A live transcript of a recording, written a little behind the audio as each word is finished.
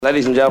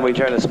Ladies and gentlemen, we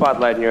turn the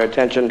spotlight and your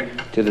attention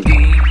to the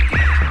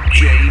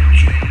DJ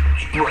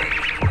Break.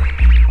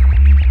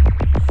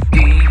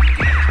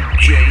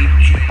 DJ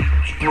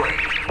Break.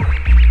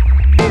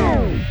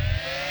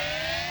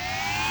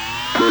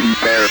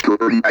 Prepare to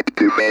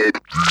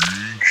reactivate.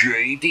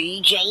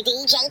 DJ.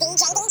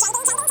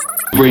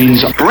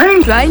 BrainZ.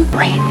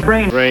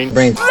 Brain.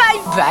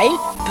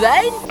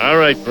 All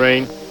right,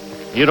 Brain.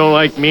 You don't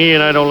like me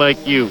and I don't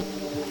like you.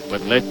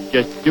 But let's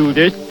just do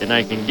this and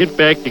I can get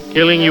back to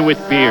killing you with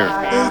beer.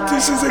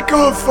 This is a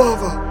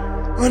Godfather.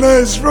 When I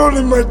was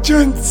rolling my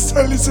joints,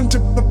 I listened to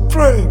the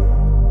Brain.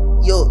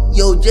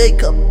 Yo,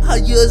 Jacob, how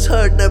yours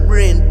heard the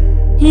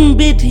Brain?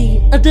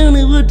 Betty, I don't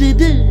know what to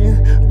do.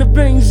 The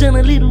Brain's on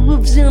a little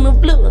whoops on the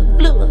floor.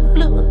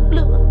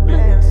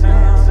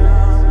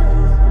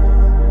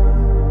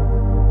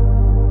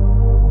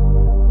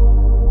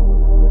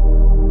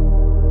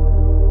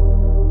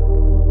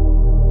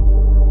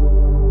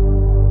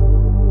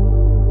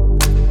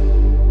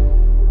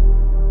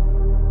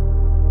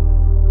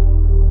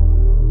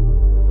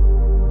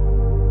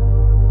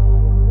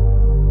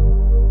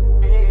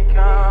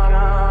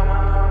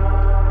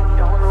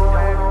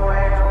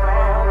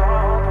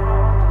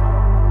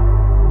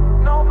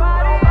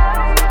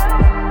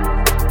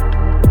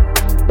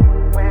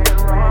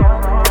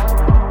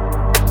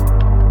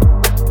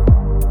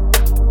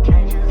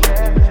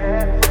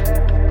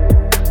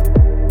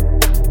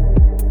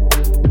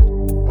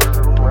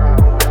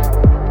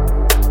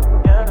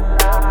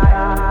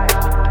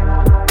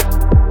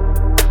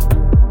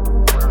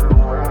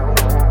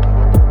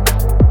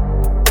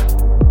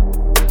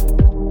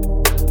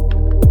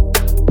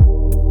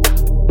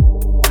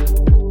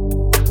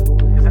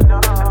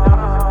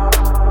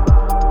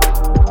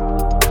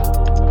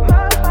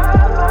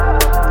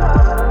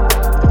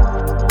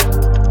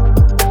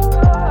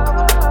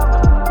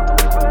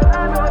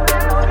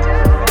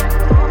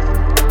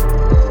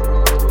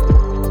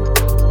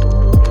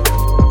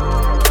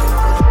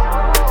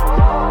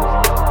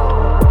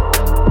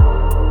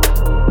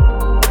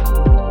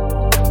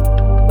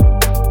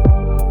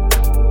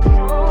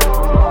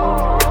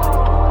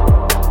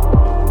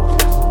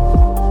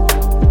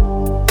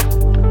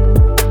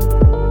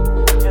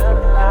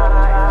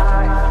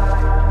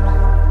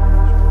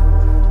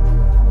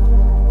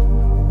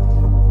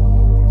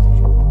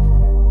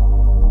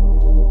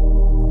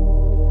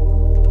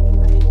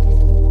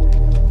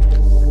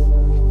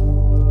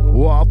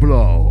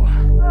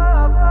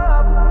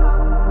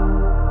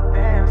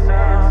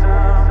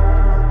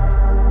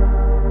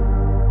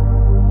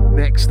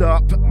 Next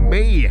up,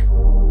 me,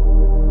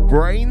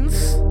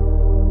 BrainZ.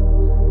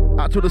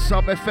 Out to the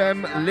Sub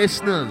FM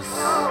listeners.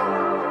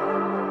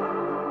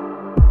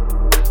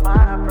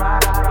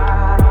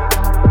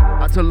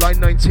 Out to Line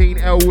 19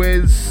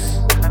 Elwiz,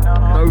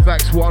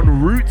 Novax 1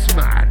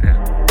 Rootsman.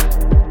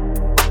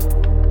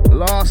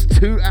 Last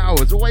 2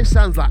 hours, always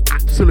sounds like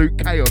absolute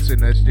chaos in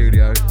their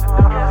studio.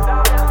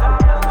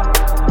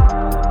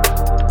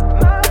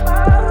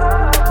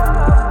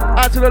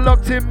 Out to the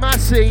Locked In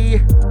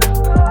Massey,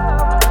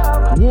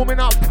 warming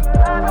up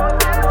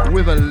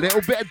with a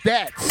little bit of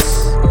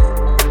debts.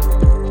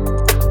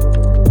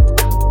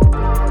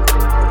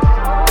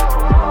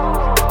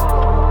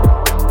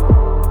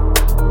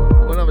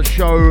 Another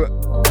show,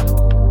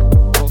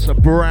 lots of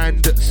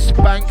brand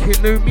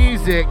spanking new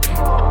music.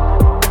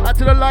 Out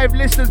to the live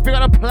listeners, big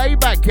on a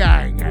playback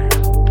gang.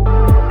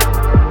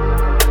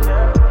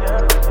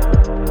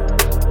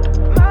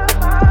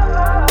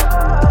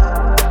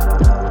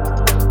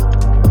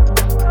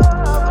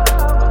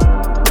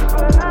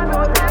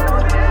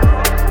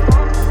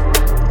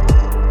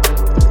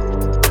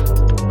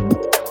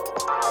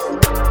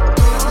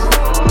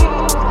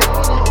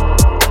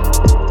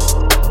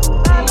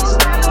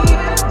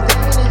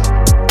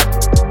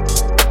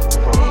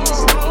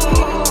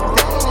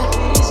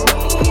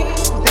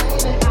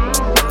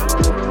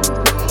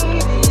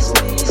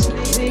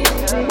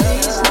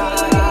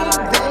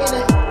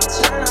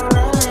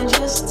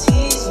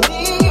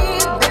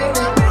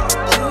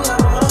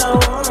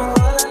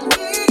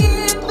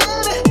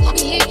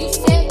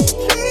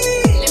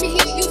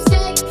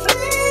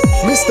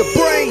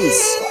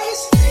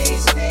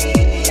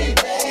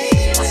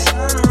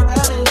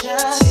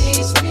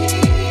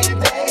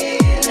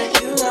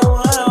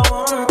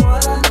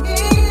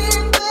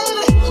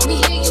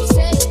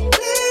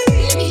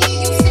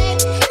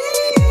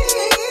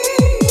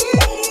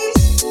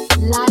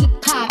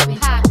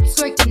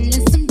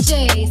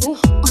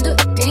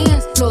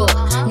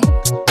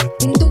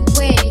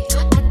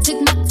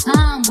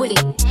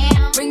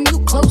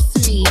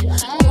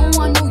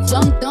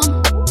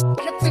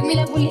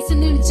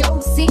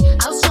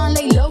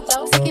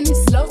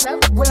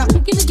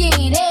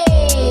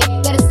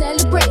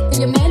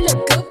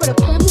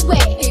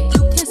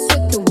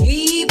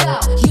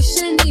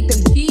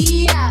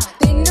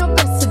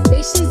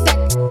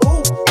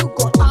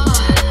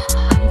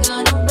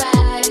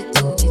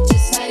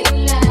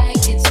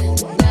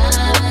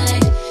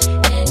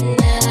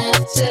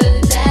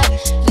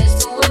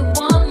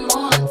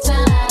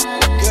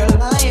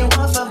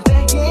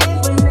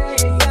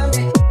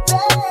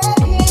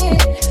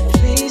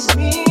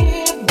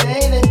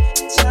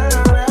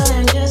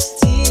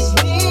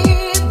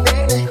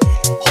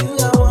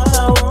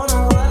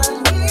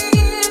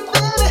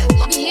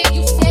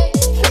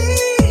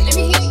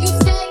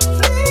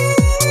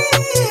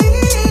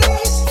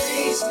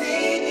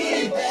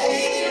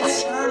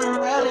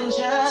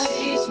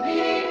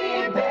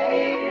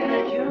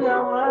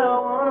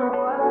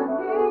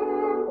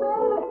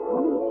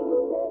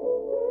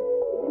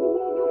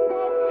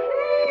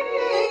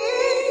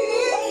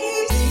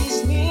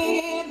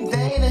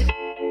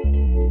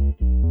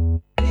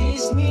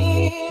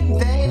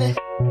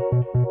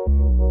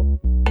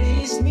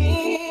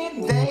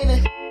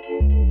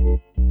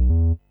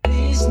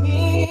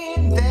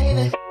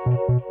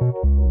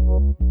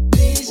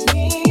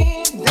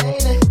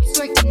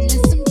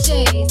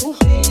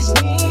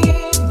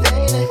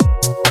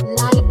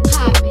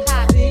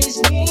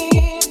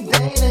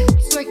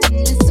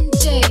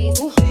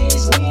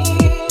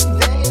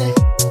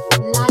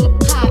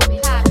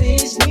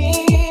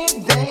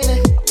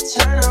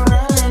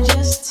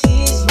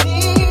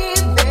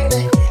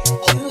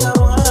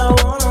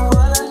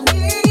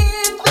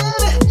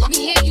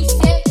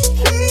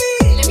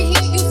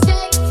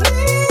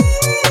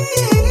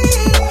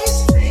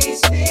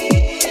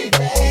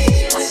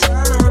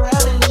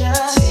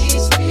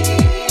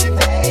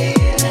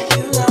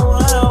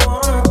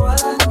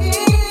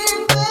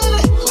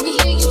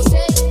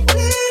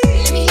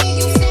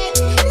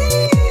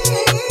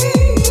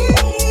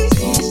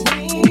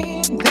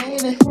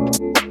 Yeah,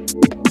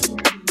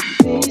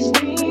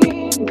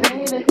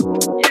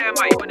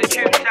 mate, when the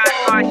tune sounds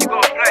nice, you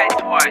gotta play it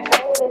twice.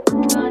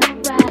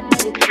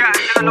 Shout out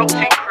to the locked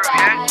in crew,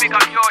 yeah? Big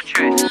up your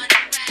chest.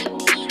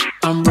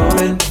 I'm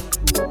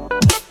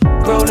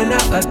rolling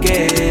out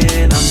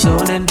again, I'm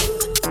zoning.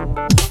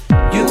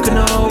 You can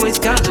always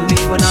count on me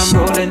when I'm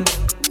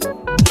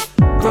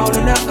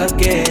rolling out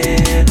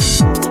again.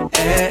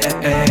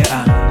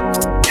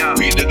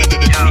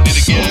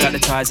 Got the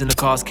tires in the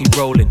cars, keep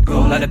rolling.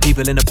 Like the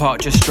people in the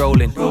park just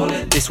strolling.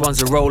 This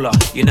one's a roller,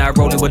 you're now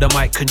rolling with a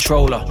mic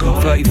controller.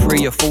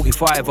 33 or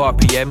 45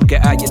 RPM,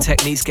 get out your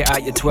techniques, get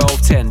out your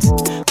 1210s.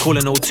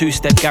 Calling all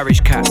two-step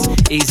garage cats.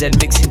 EZ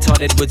mixing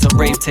Todd Edwards on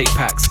rave tape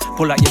packs.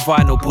 Pull out your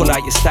vinyl, pull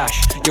out your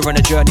stash. You're on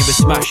a journey with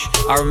Smash.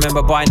 I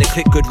remember buying the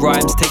Click Good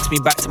Rhymes, takes me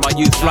back to my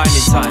youth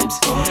blinding times.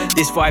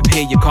 This vibe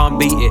here, you can't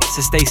beat it,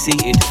 so stay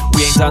seated.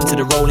 We ain't done till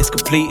the rolling's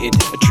completed.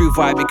 A true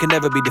vibe, it can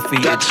never be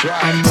defeated. That's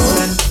right. I'm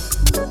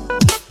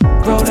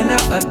rolling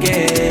out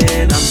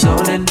again, I'm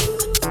zoning.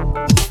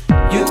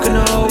 You can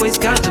always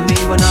count on me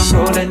when I'm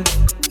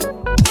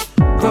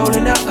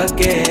rolling out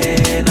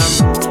again. I'm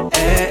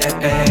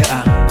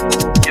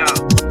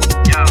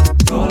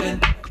rolling.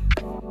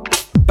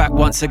 Back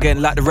once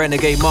again like the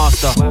renegade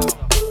master.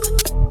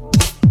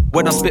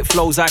 When I spit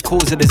flows, I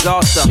cause a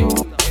disaster.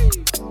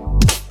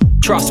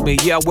 Trust me,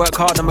 yeah, I work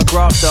hard, I'm a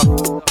grafter.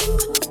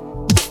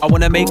 I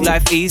wanna make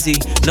life easy,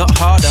 not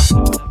harder.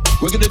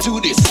 We're gonna do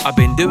this. I've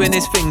been doing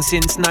this thing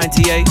since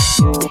 98.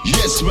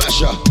 Yes,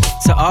 Smasher.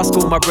 So ask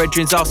all my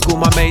brethren, ask all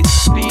my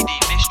mates. PD,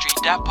 mystery,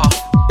 dapper.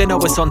 They know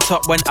it's on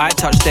top when I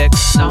touch decks.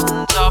 Sons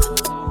up.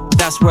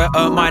 That's where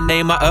I earn my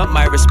name, I earn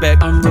my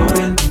respect. I'm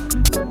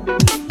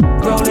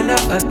rolling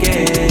out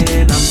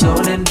again, I'm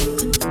zoning.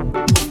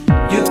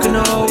 You can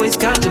always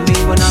count on me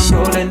when I'm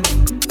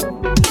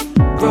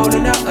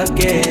rolling out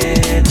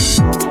again.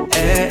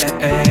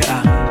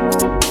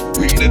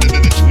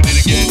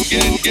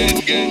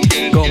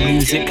 Got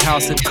music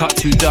house and cut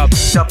 2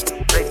 dubs.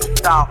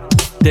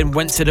 Then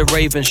went to the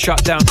rave and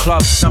shut down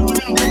clubs.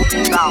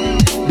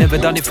 Never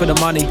done it for the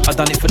money, I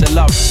done it for the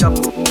love.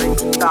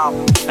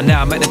 And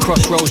now I'm at the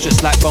crossroads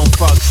just like Bone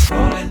Thugs.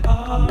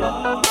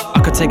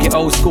 I could take it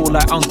old school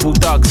like Uncle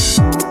Doug's.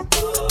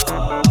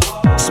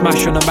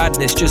 Smash on the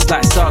madness just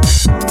like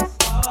Suggs.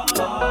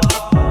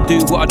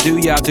 Do what I do,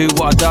 yeah, I do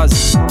what I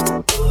does.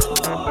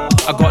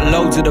 I got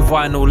loads of the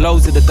vinyl,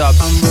 loads of the dubs.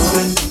 I'm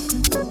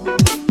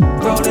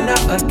rolling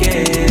out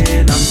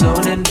again, I'm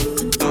zoning.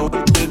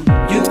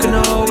 You can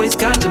always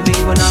count on me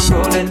when I'm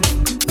rolling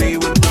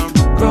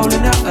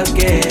out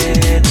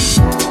again.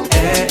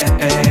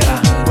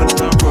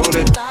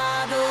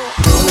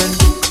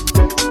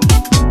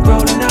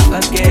 Rolling out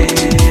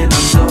again,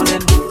 I'm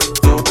zoning.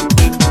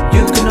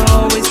 You can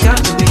always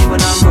count on me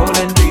when I'm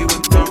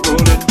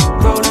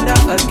rolling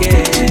out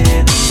again.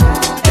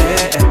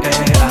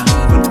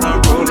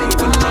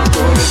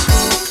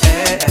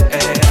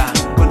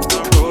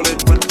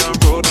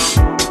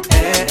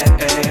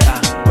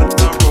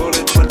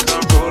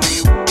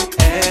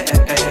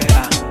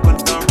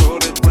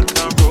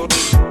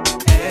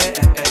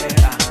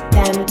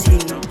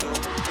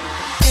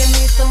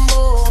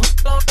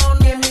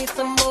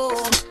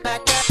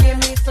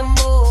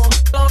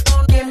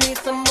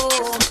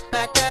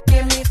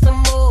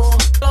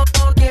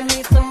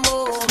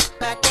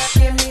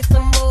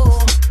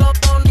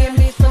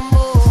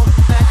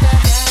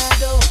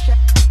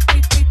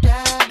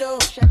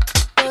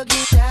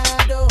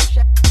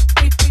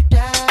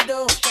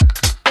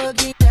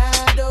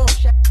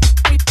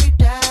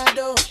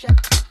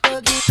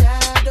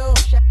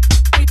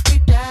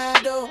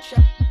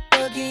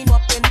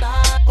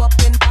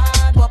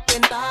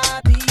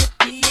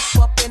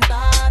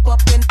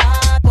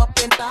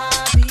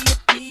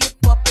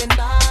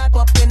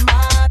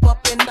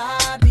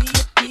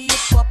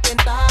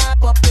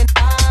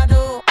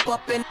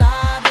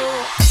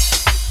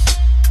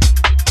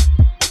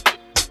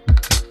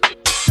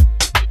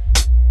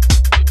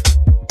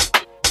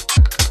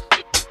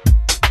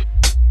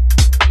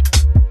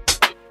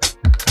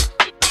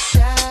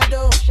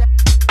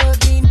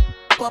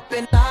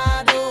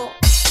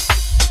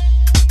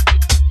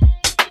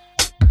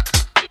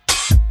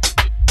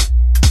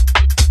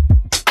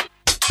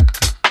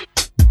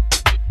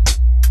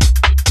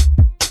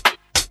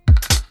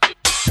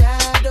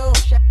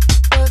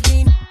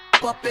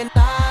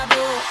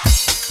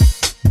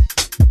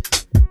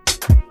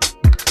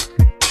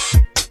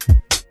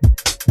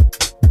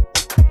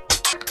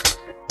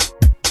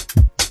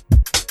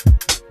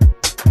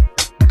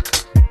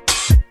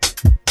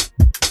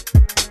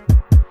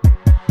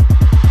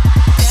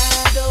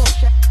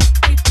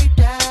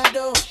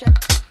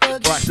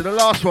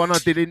 One I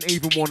didn't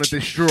even want to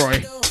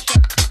destroy.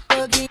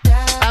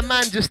 That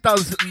man just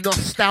does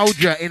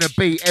nostalgia in a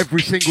beat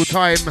every single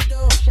time.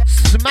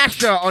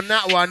 Smasher on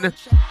that one.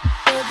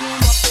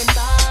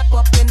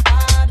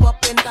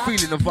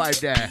 Feeling the vibe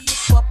there.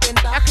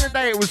 Back in the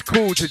day it was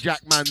cool to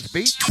Jack Man's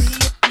beats.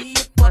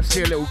 I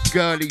see a little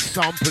girly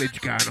samplage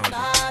going on.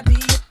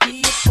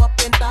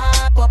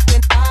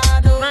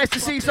 Now Nice to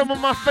see some of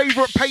my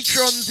favourite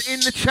patrons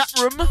in the chat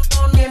room.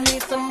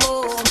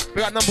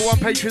 We got number one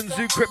patron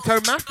Zoo Crypto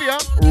Mafia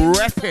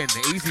repping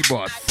Easy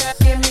Boss.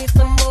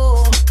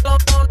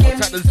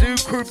 What's at the Zoo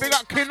crew? Big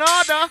up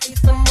Kinada.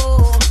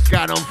 What's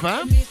going on,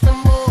 fam?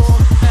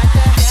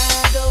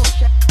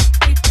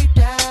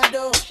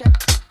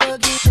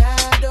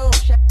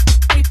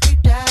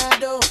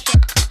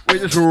 We're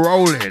just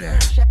rolling.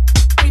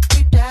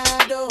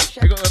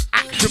 We got an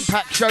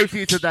action-packed show for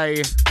you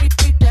today.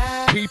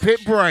 Keep it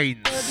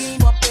BrainZ.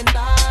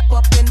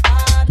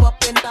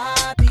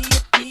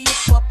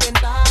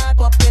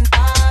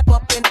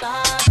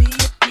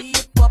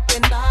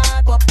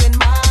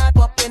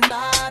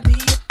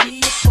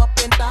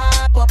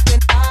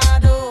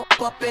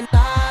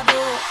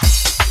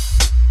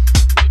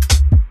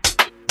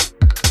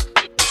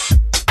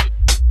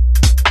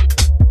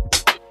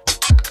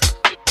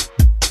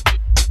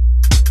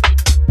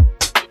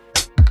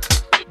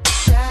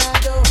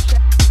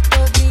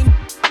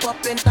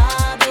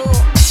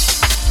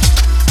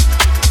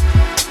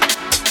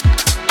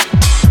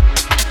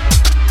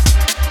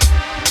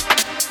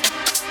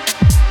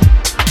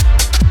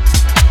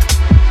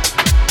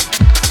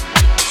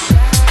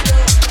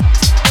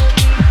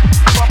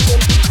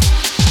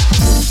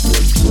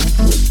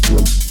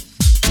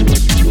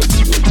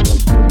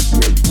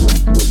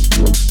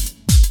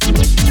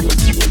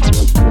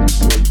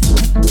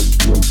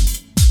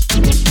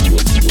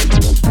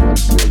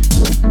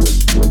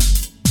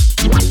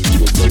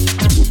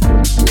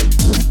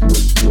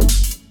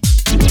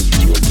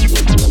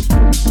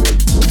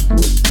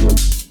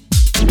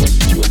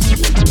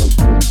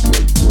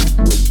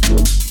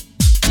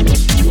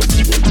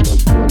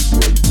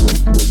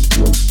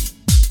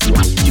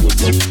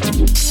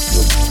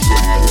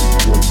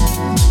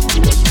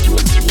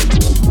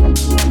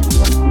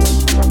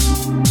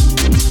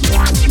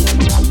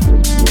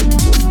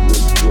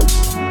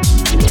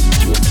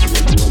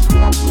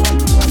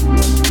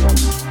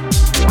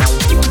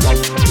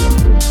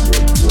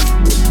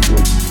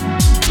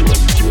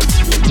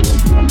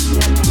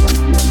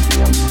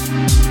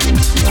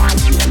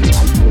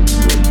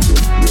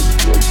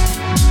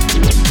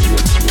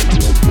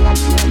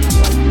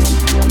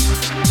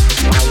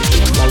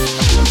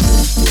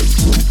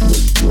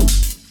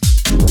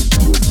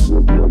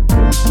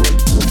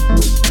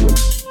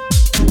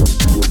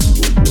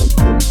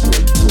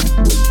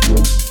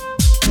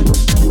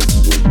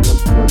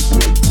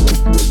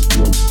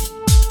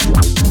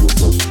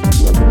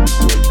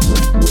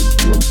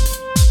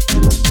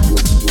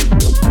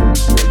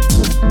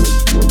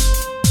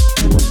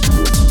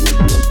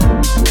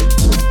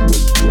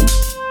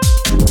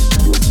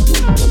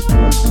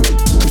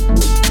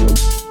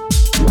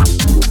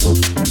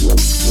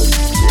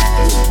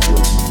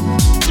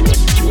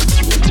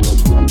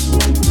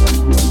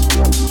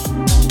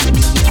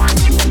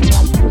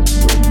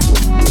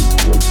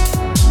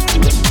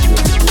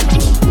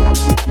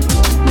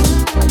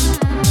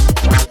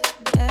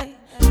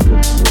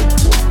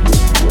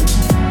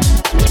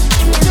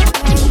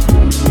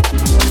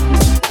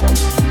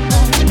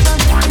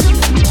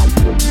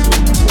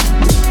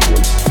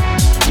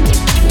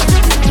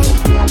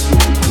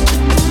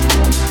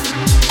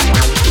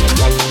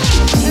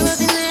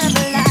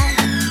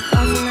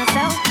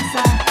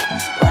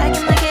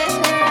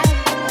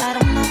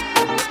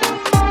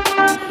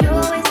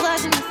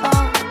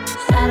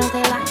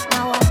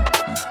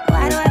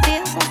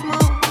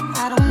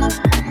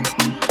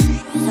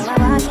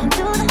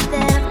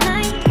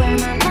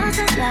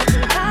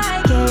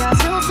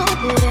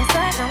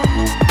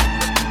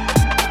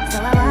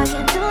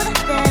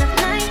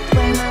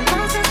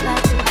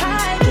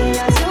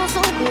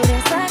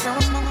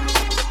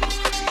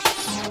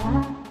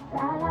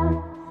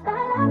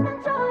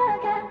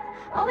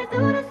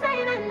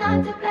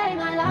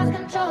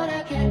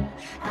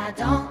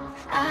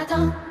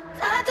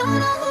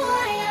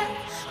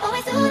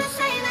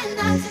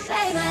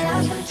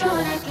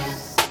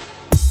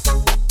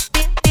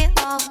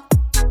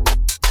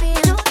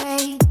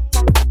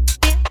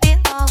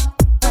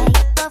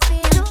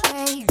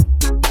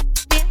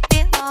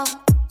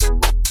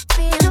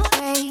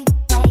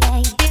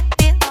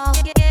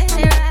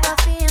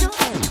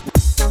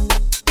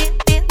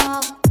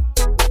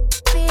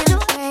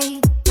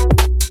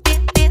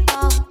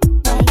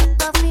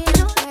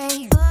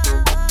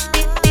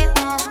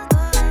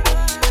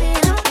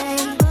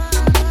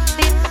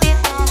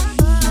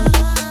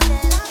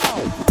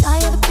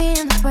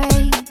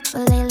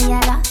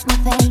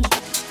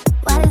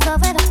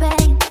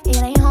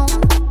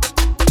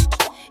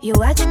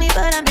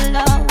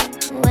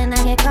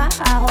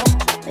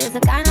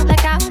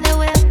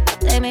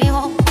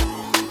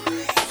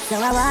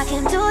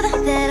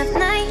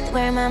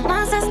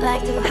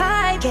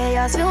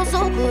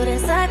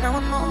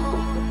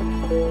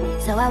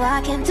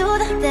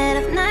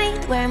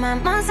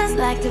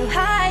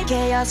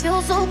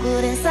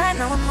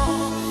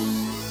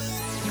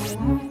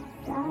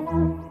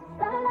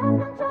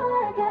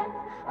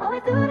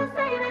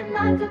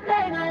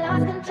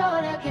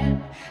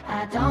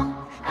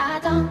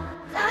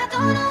 I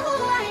don't know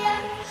who I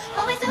am.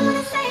 Always do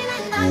the same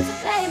and not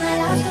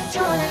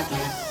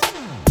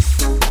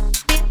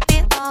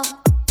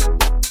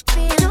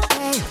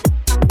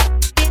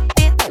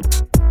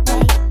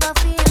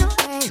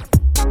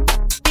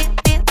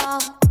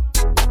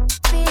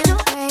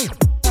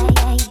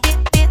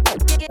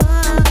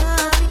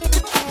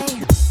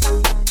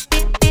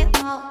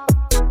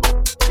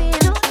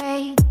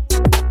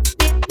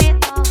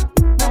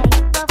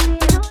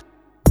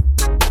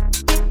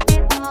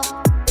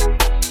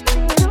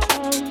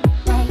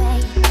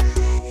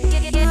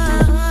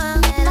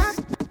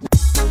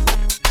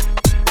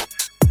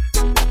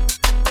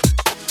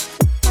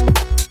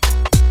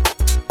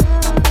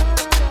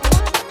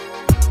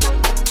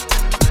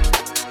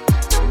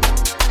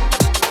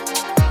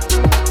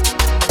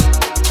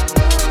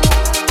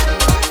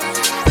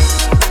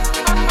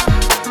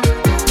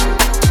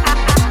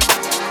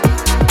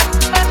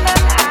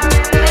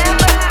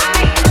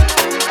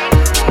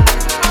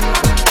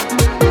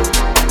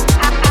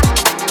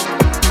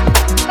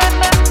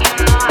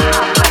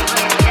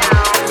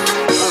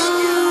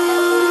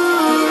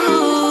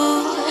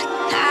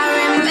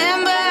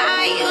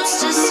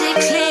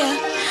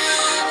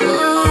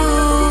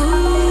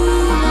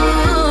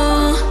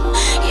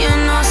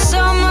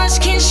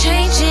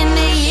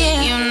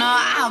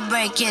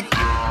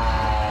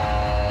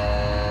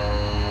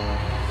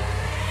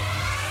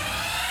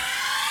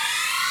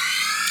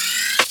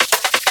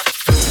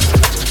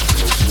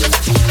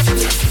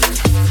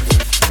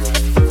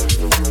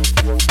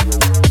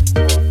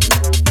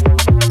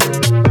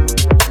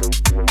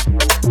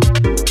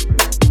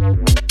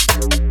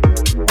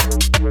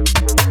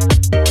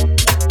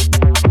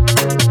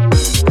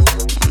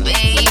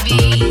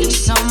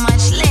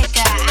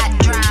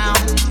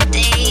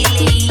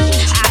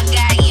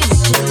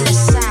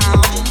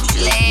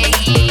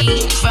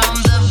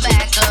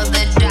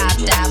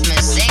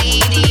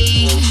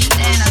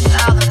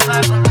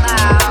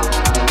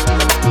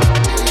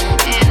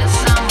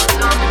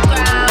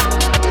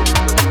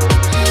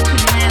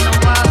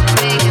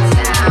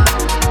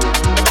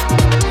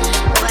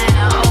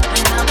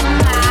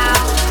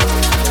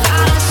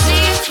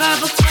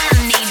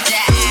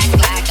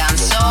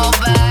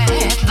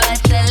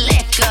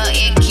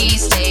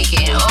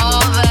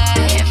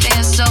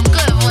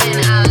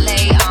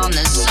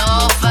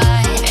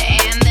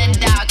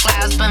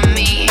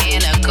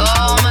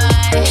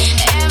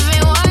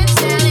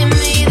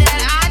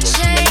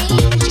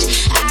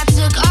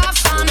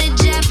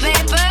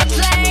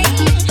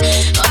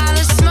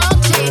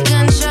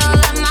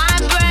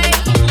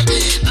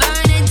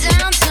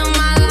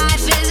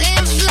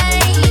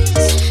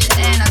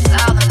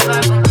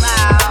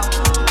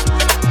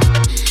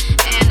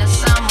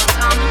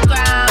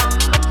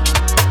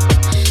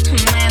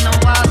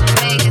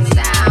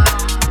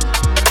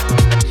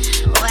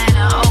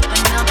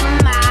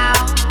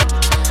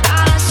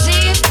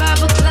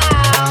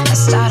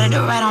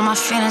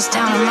feelings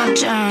down in my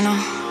journal.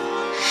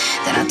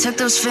 Then I took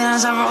those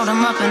feelings, I rolled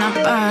them up and I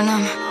burned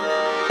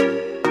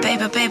them.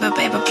 Paper, paper,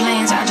 paper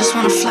planes, I just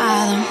wanna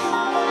fly them.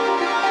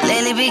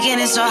 Lately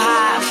beginning so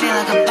high, I feel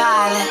like a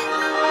pilot.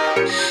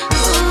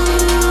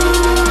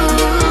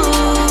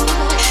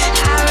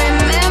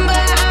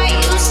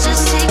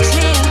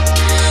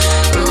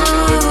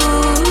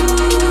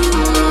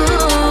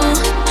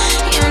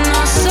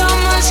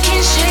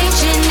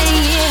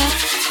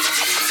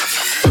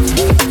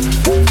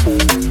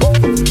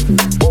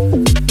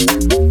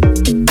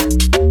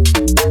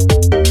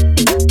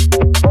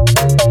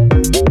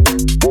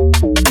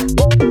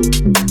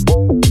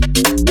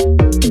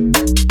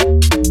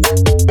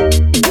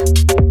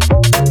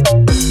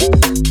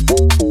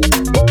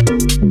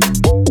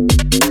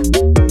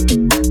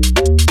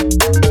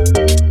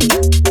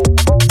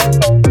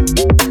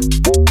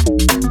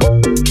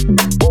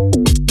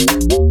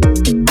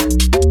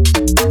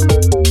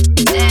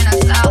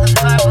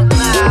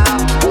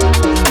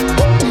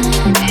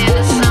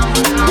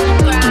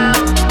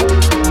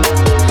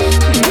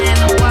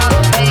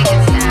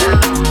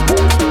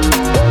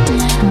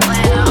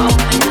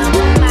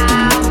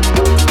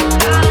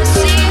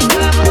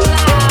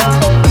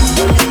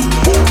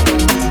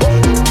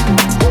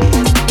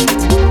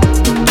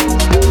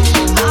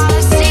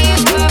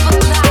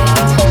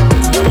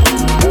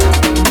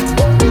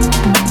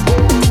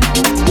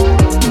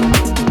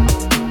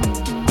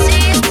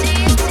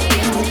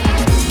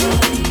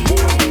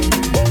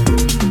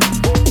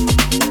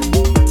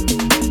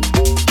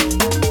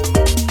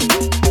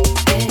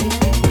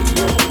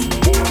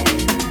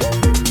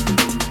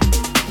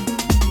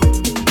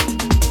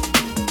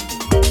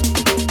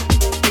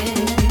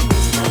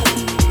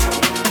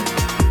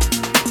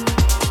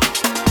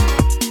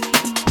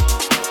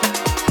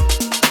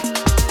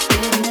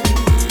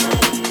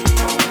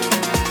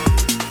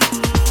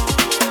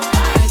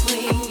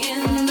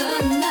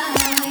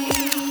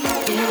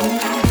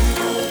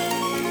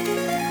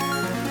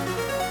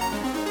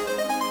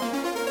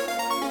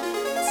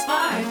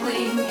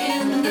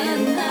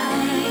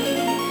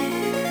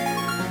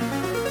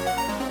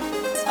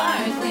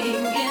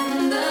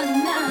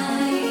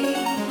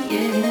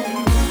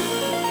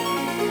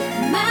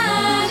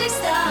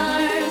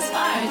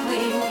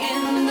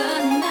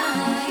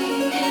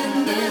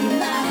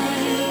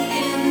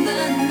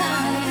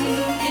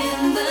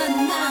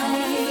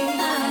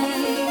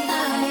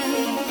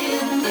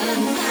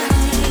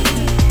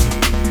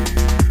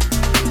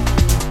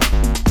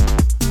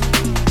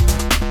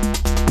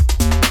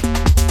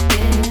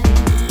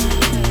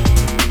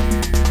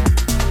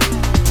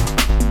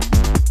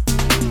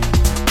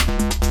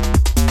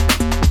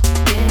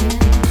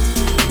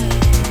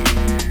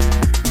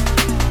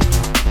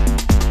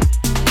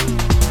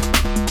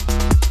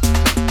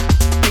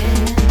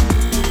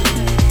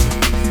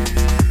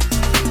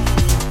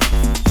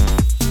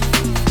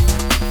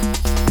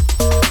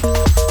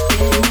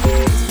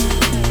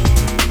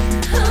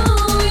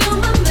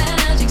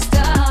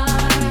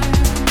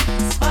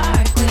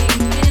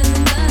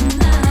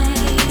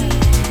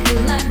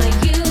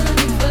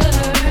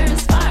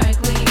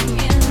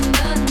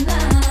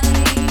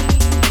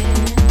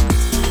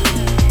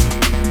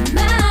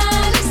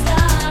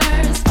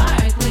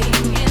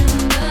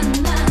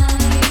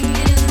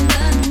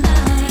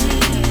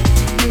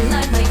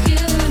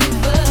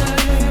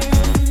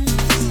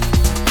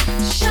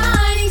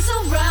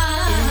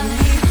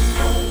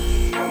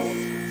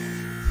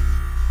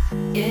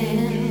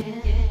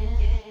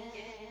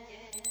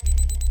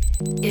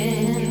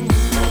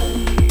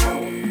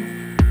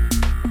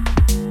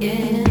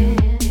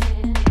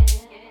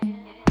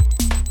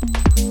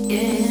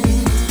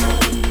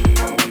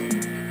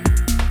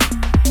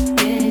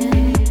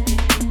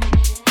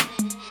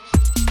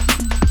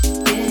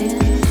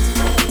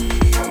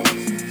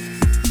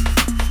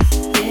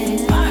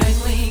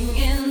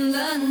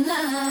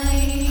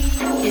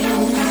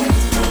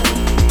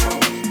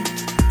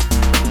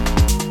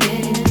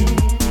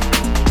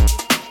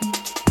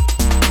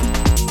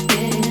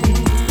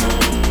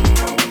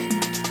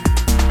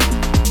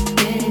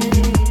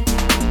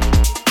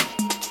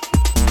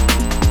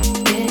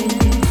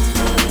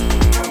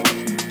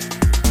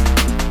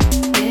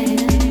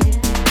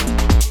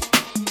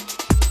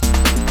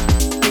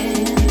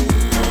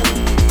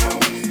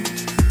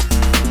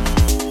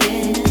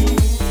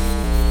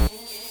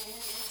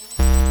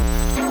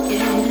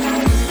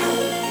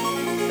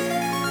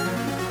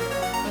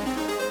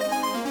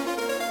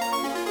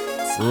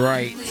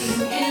 Right.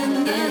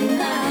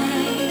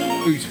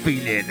 Who's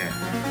feeling?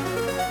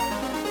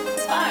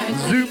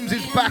 Zooms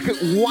is back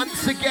at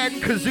once again.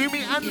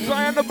 Kazumi and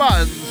Zion the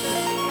Buns.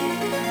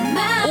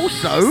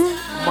 Also,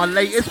 my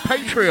latest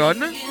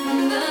Patreon.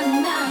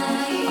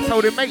 I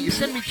told him, mate, you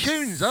send me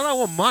tunes. I don't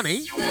want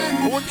money.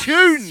 I want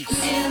tunes.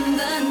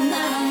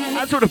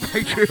 That's what a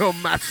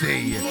Patreon,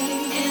 Matty.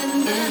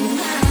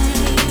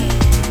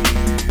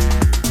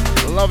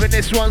 Loving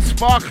this one,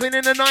 Sparkling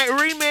in the Night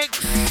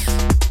remix.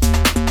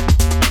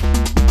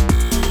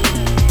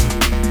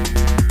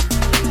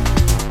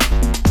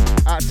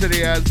 Out to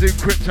the Zoom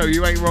Crypto,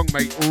 you ain't wrong,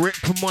 mate. Rip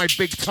my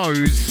big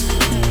toes.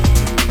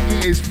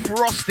 It is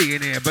frosty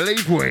in here,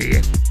 believe we.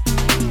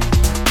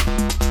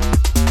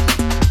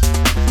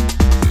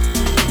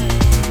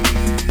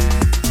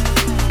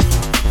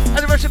 And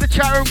the rest of the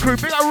chat room crew,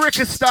 big up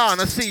Rickistan.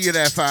 I see you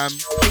there, fam.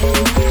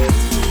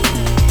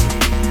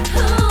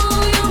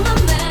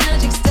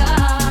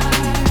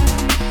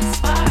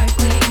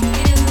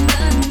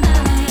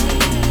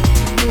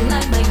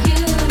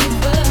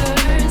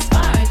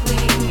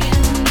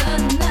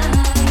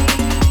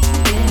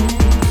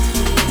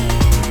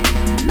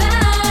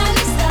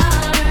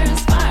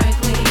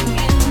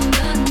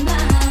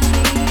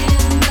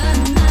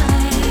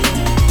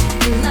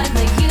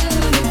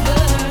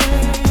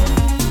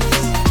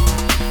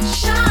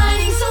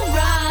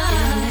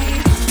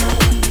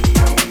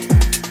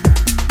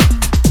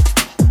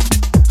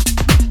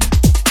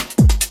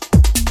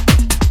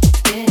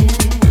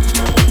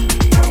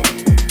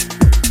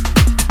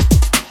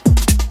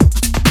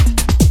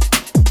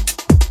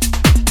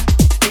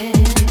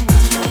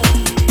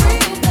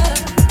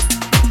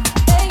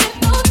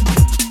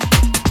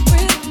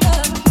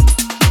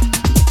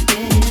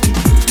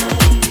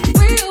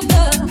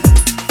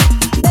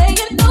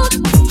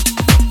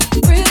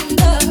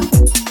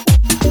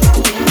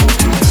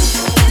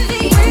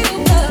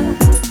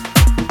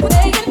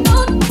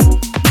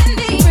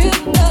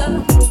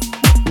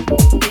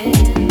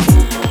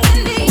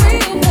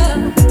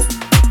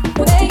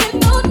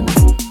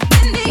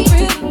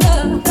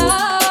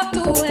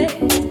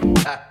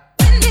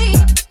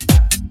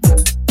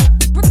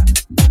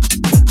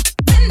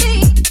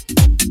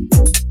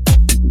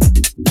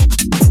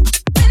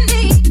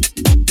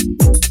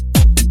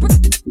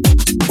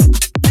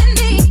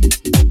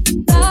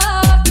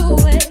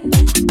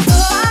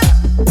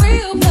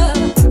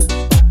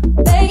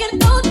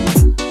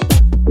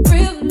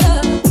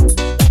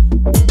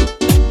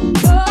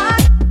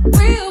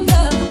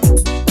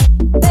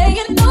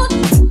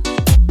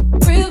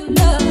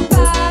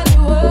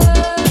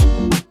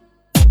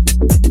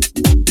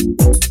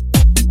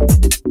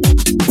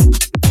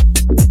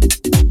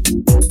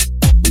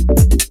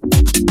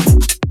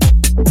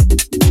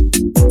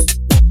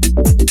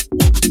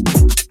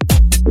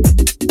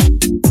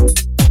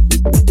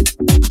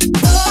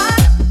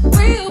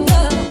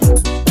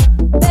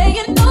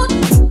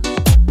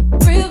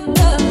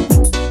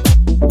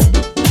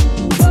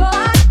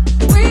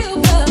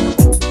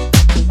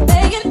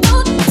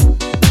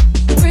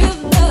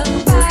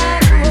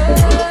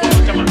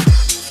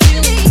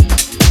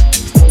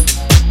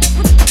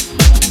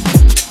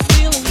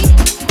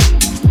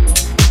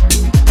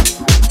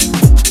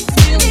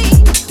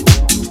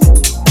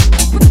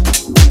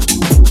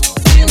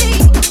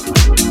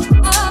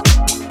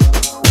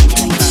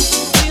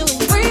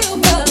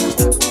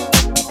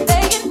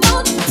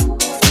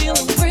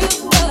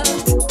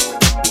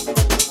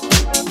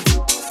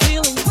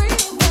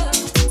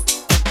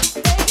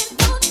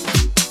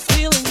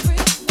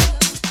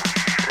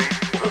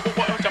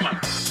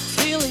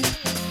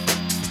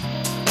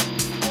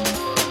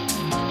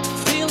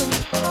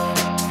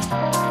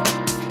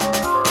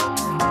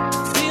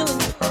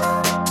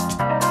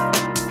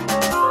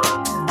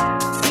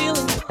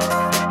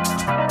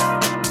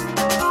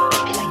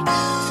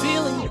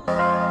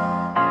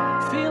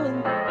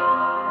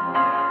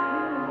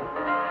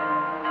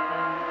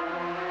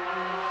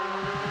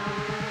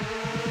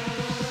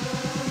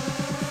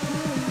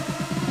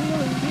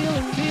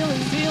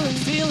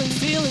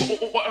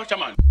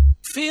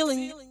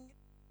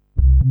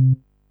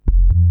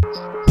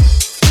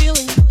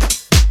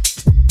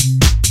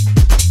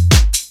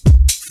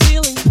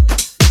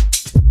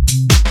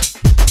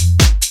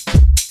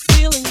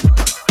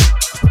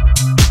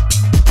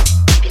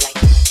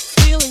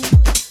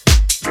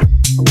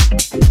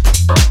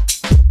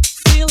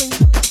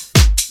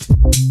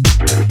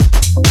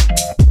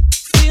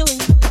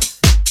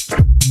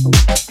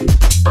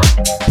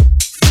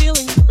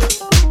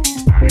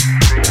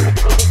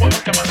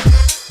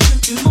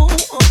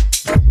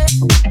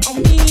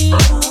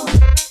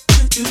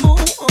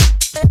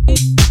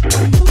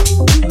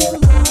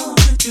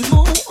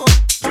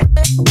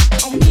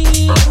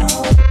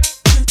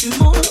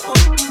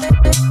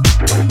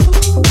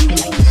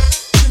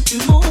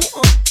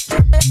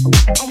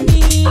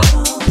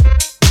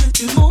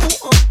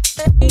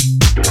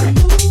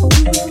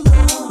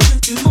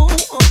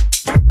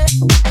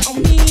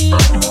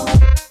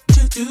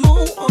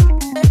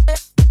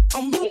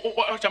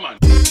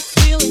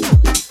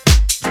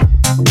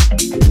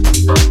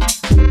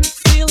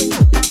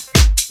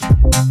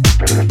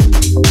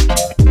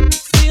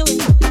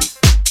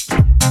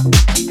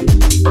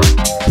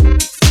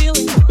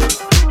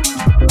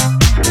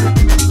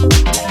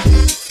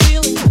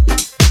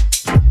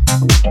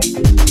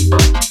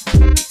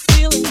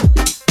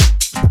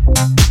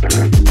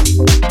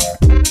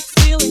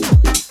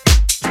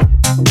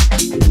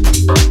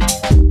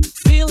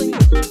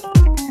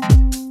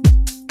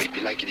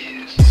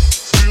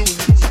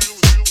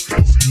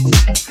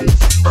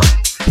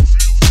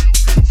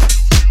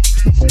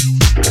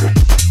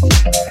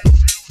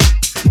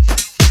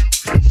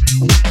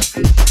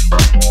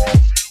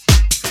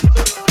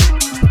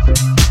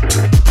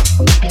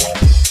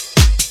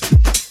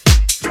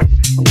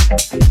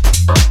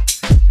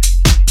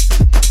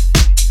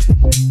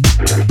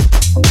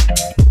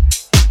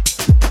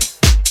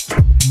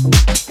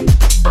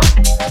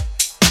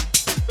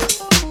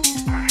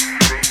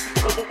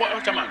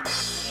 What's the man?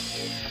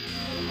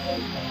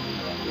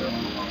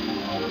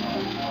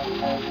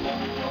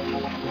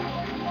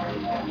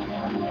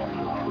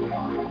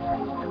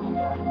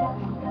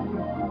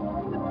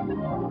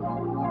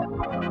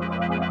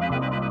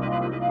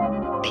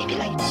 Baby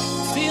like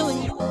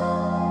Feeling.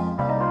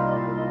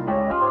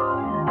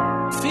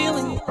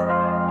 Feeling.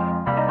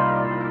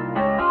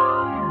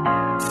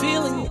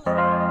 Feeling.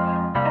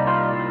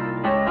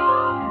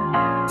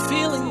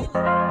 Feeling.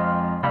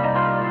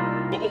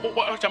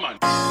 What's the man?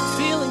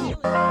 Feeling.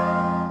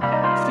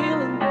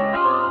 Feeling.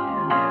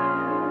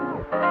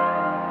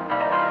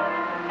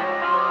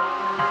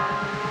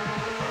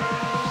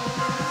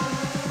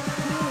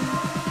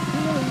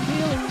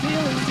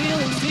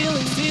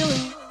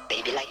 Feeling.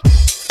 baby like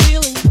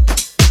Feeling.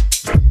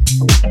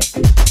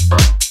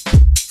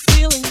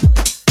 Feeling. Feeling.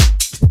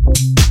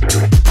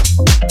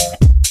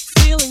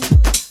 Feeling.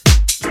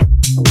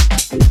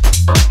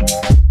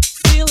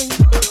 Feeling.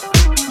 Feeling.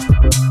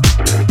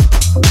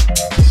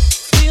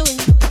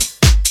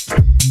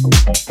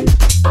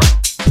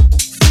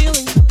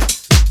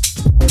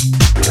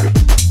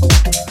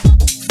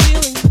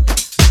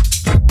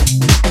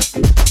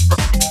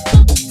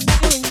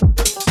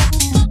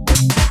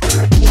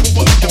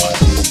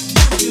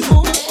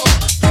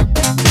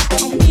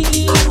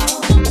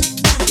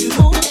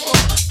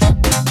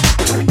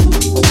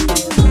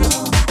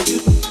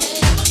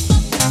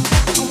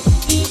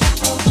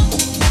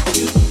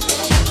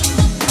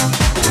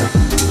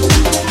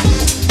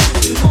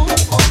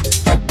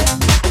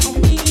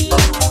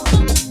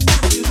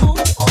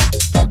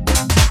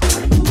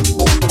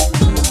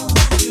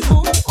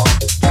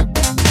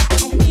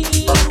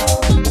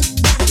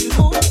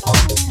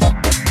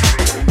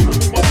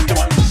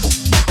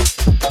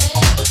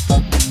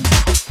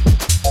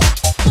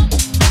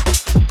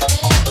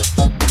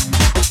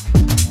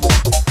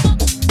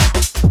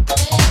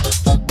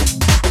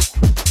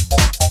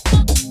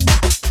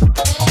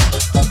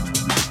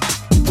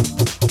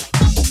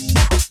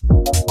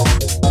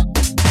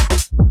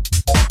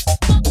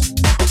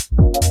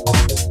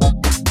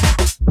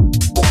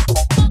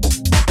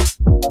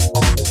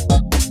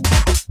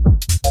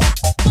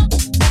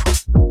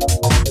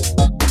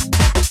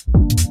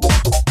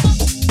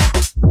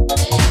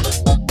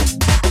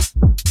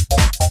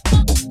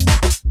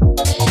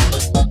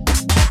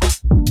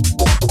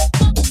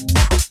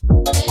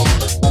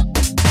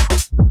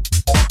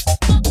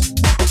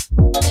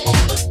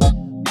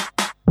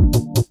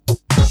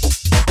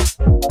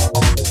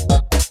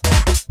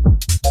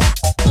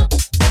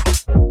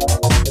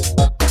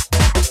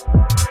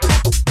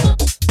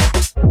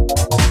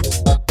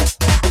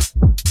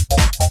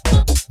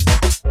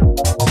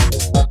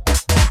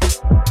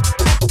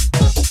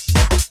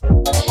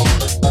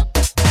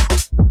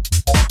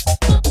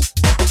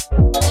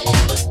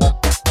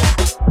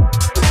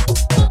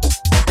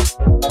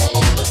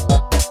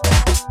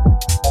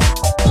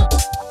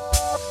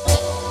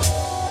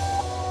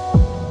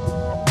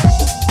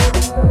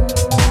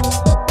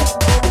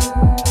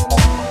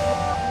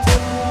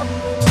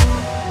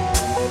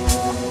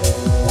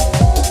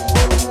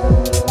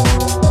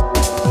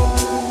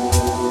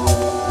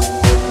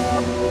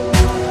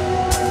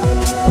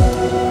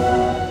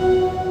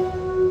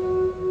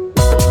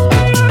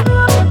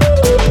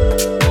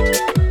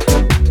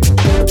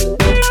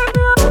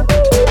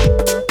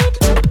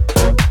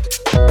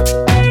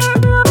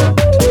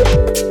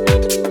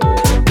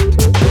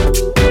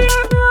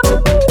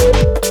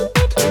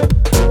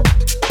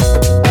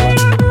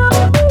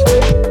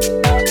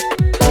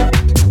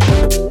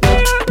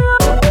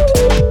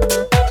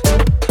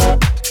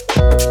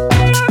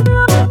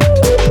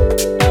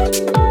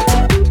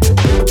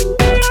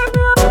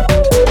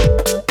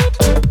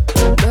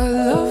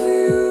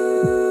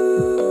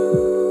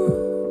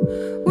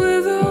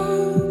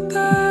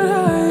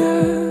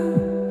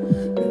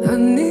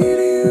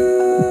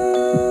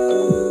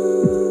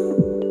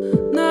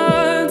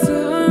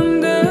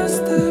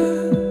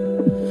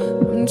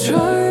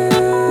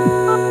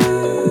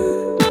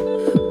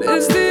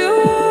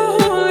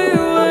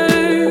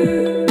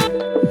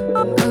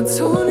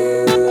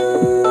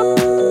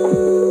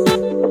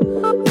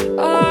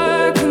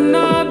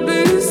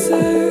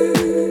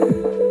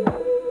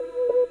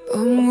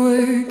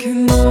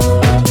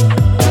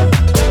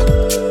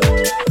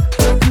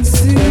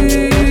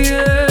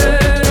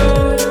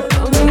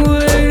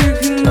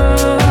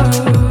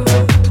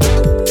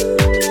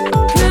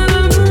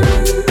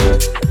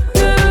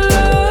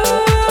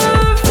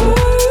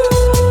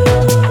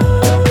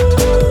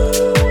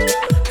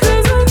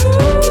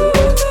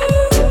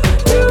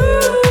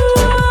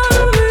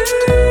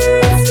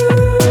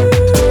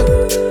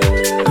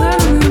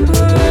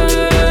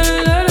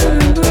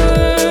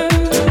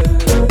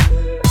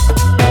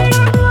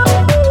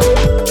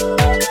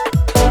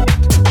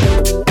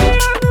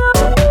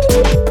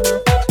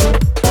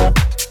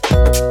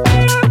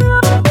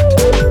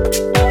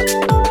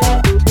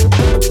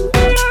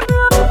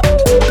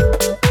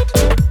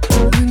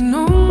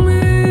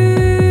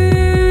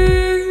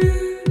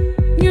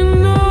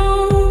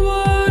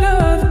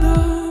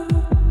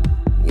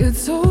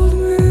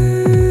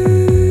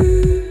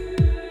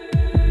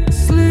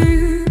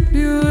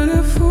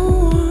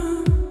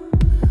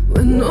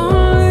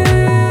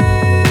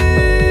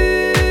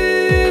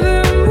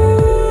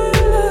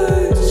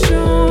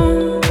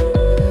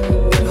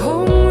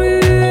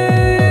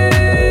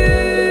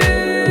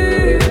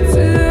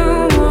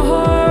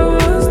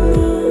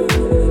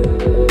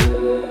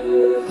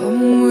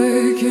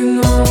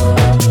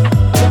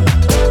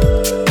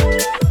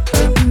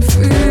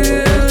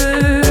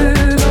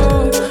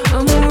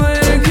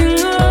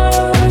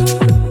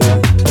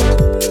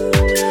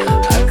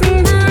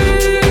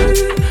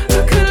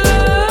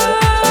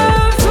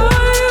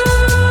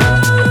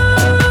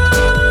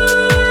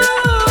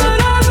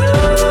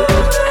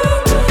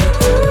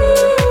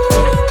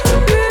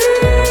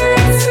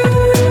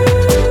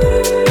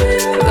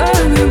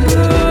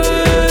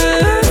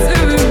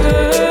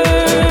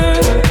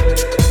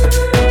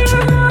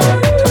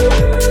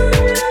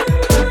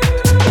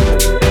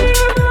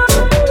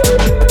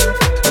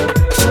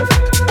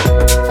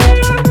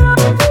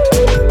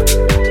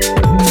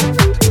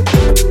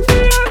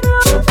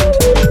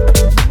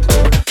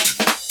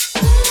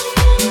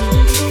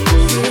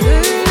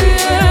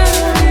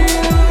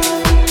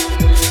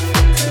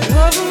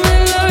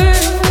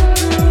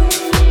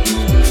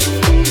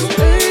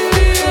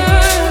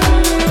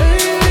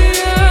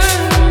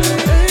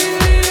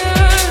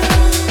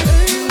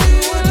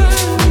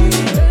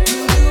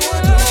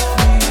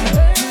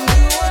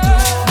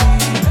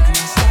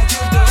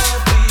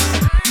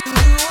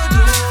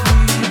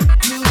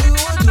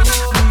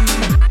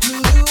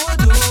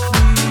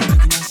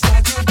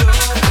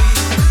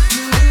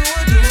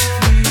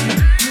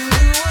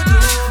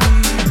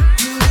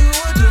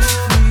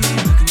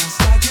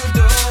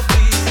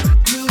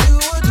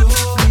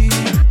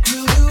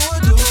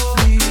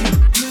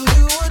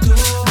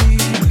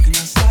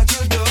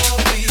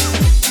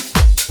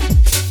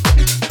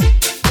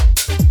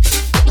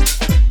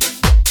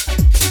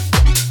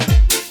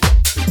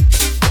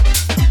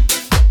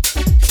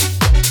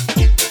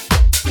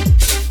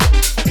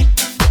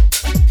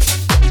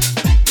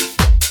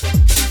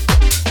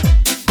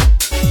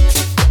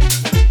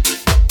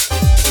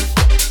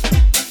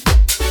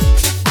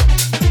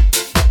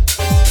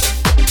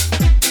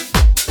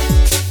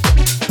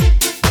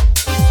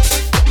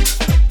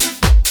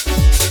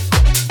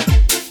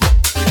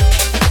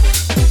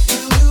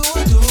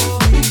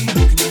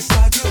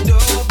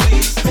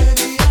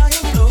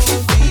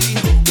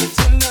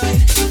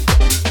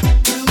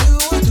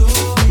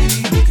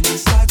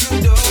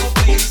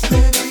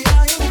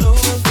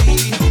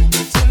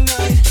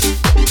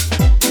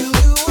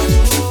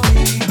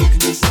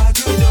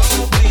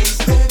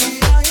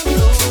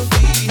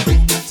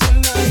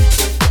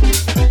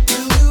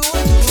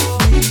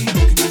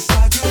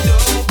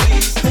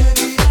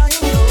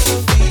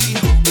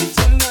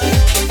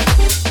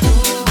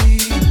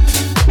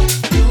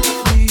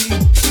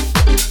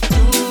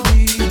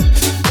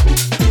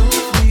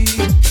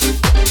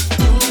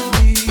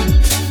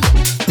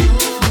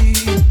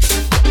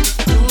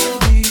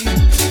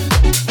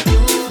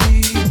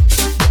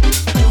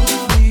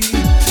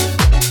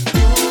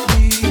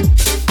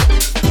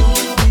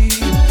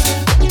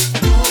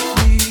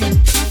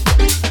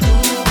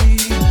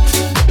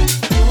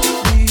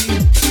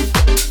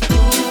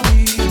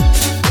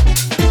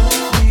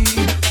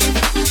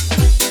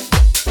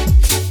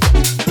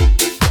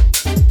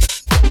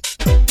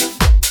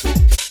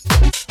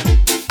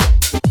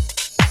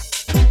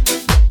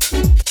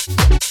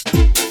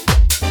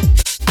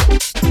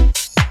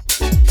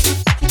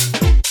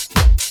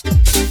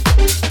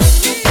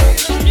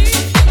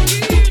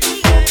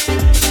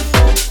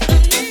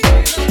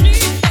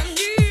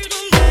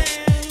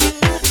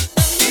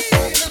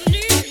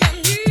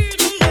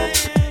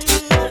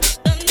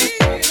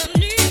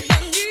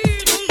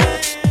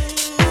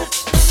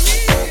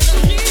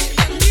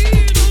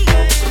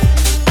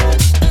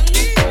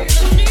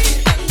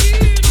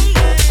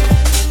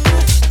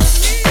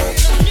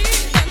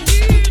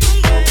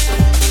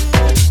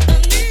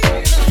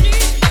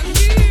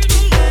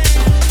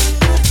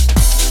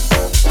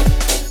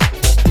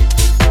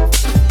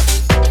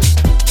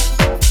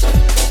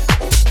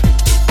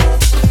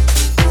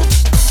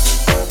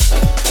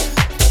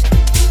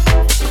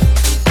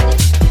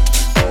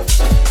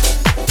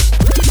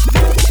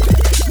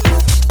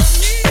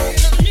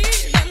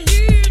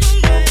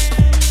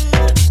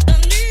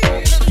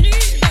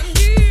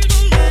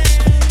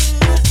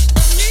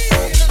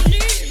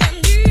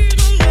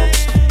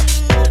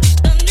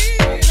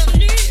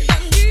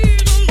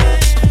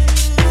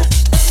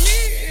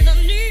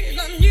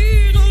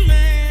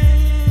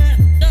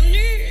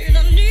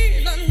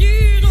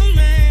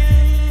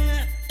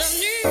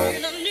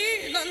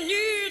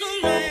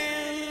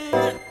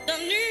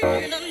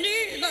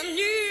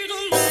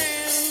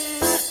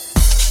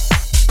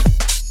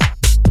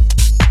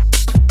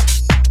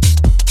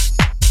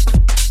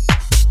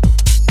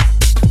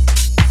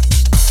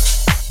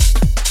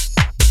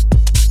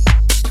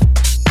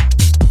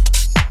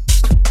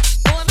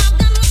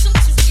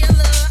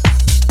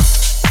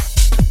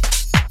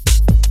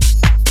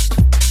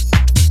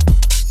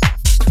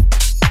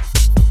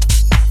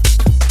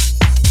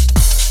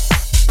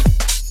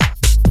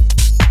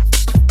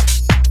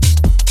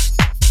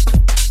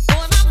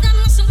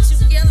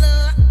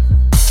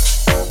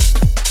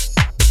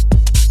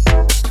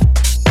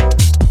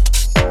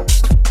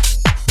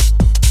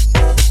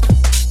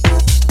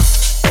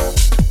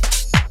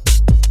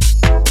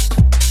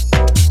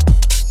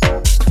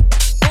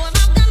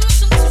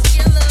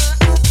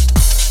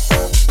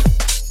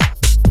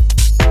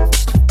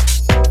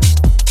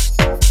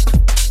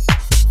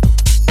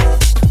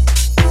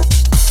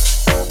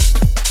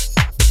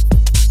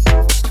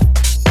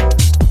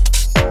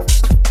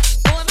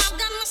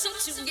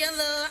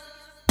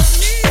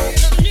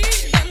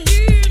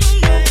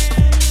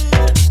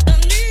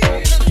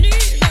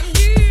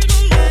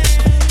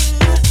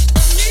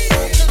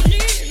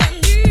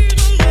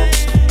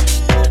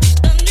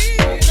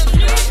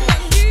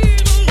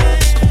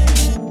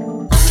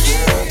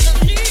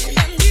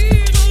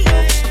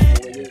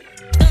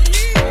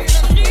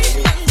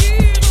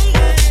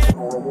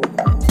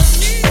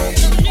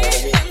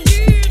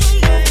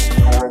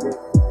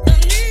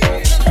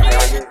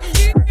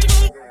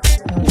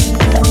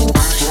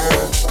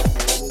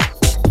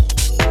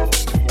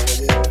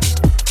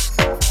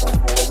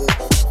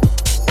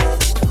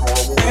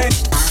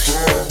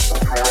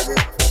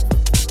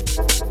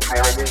 You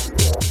know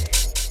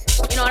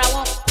what I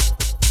want?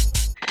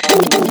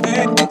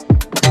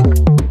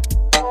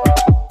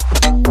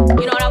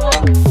 You know what I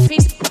want?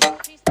 Peace.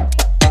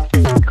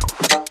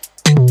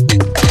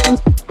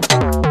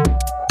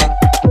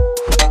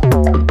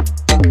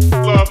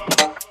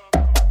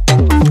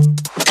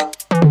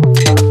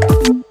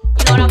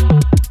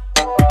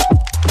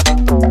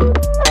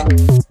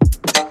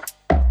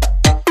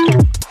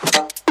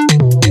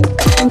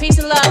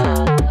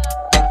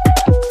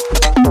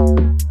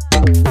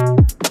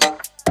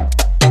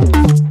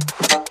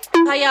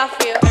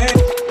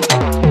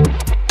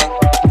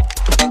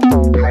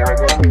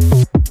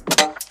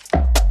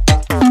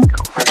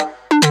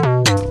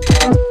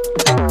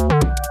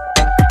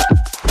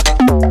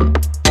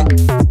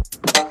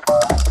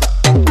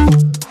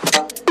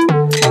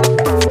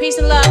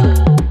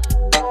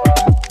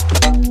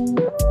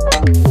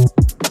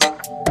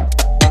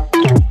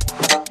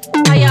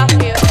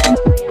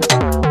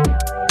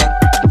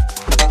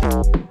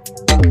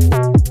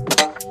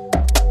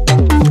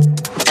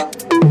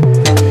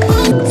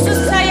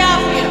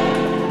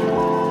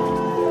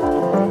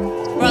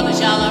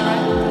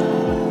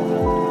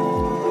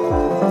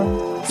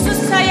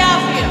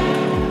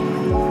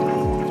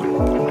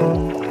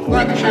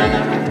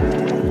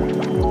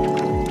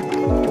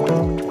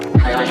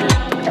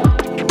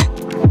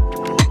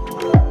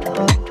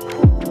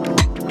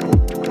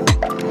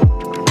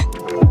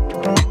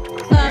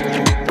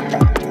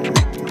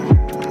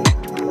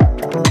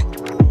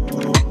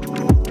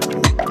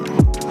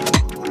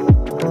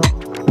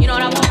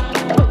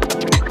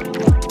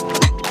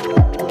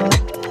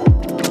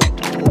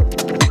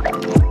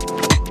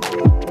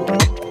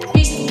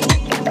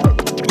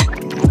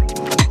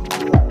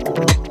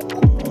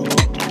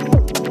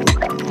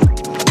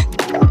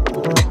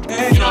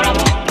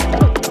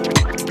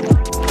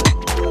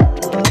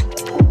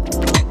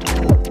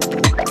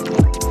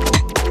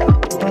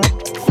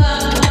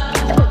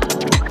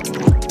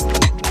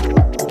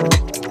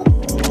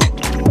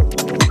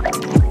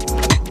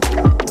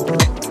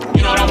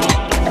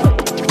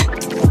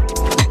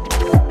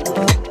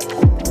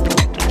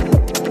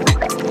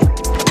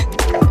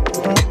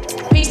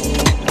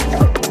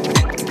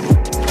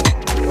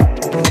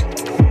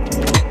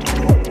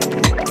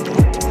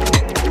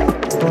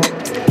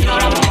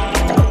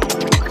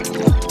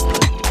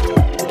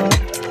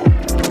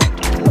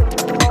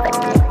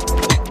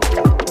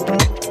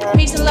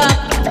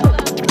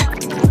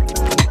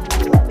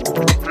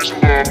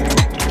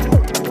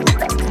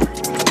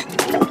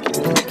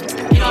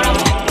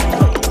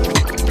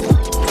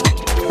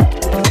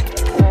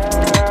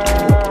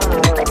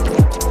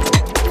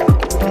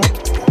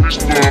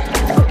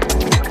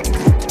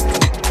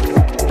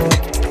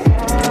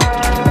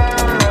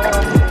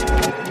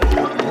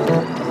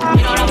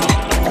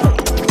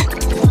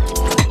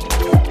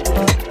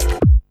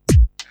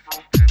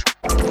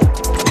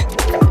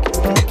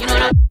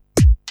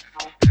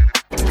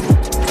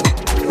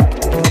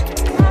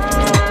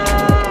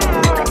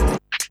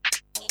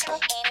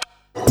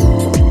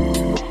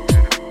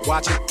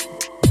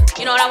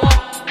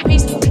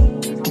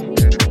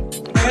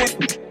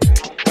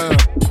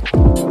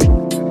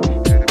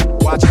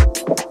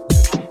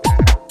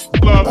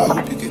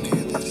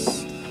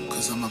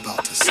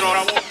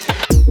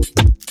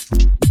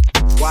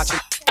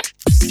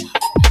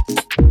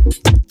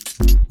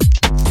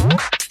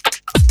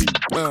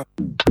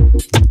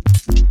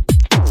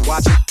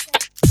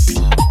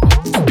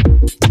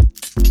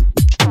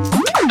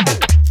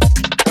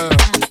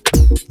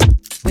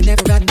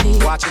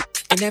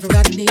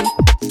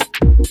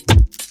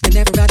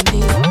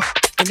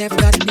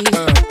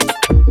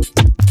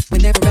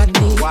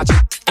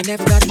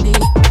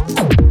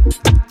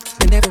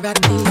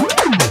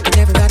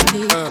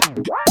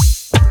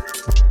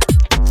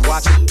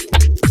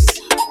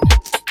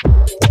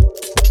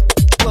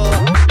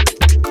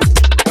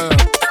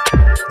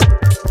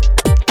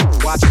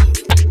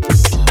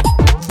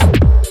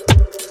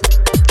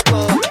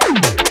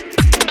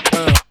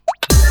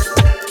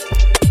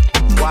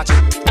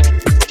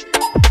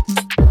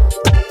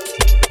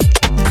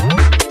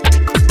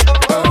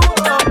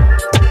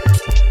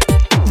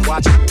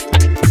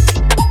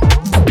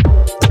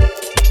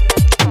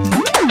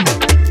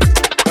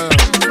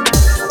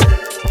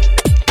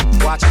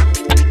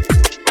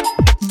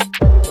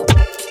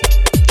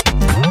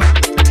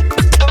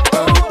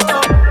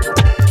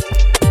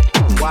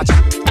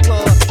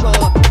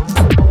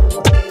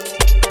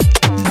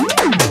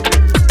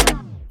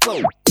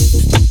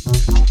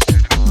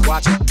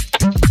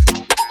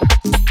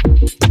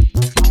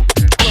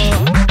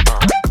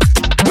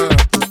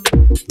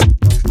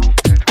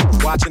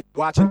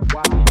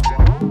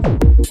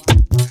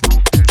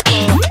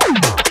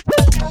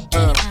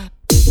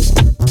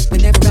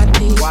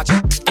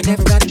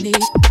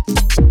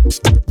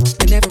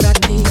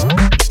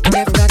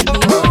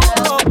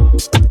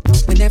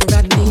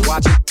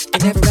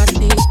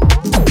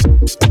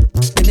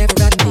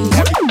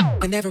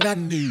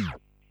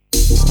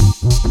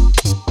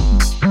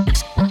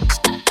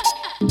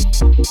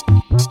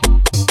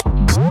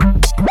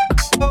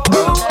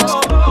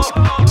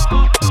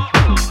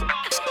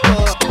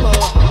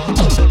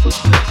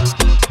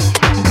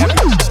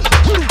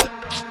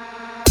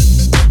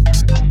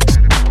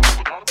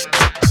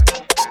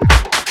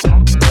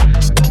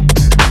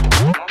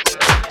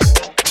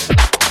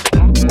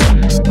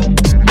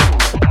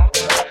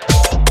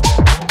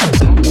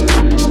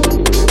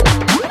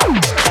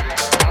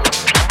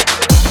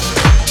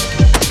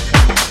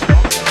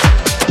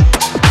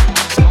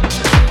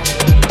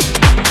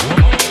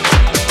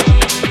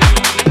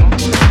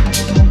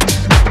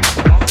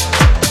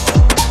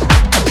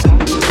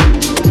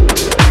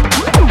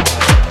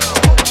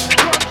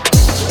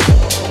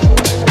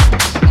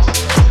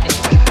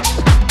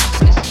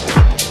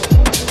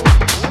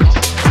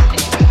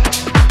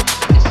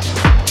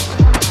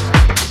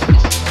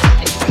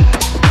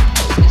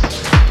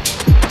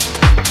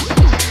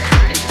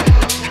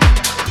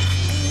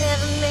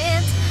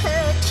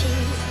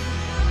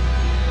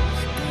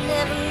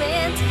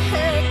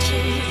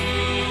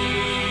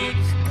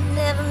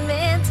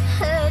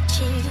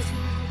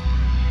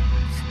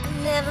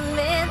 never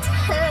meant to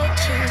hurt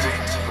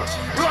you.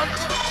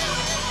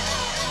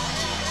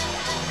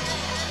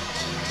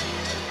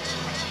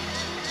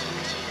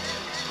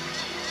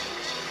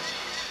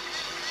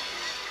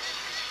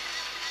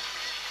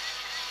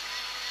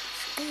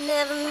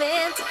 Never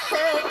meant to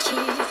hurt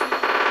you.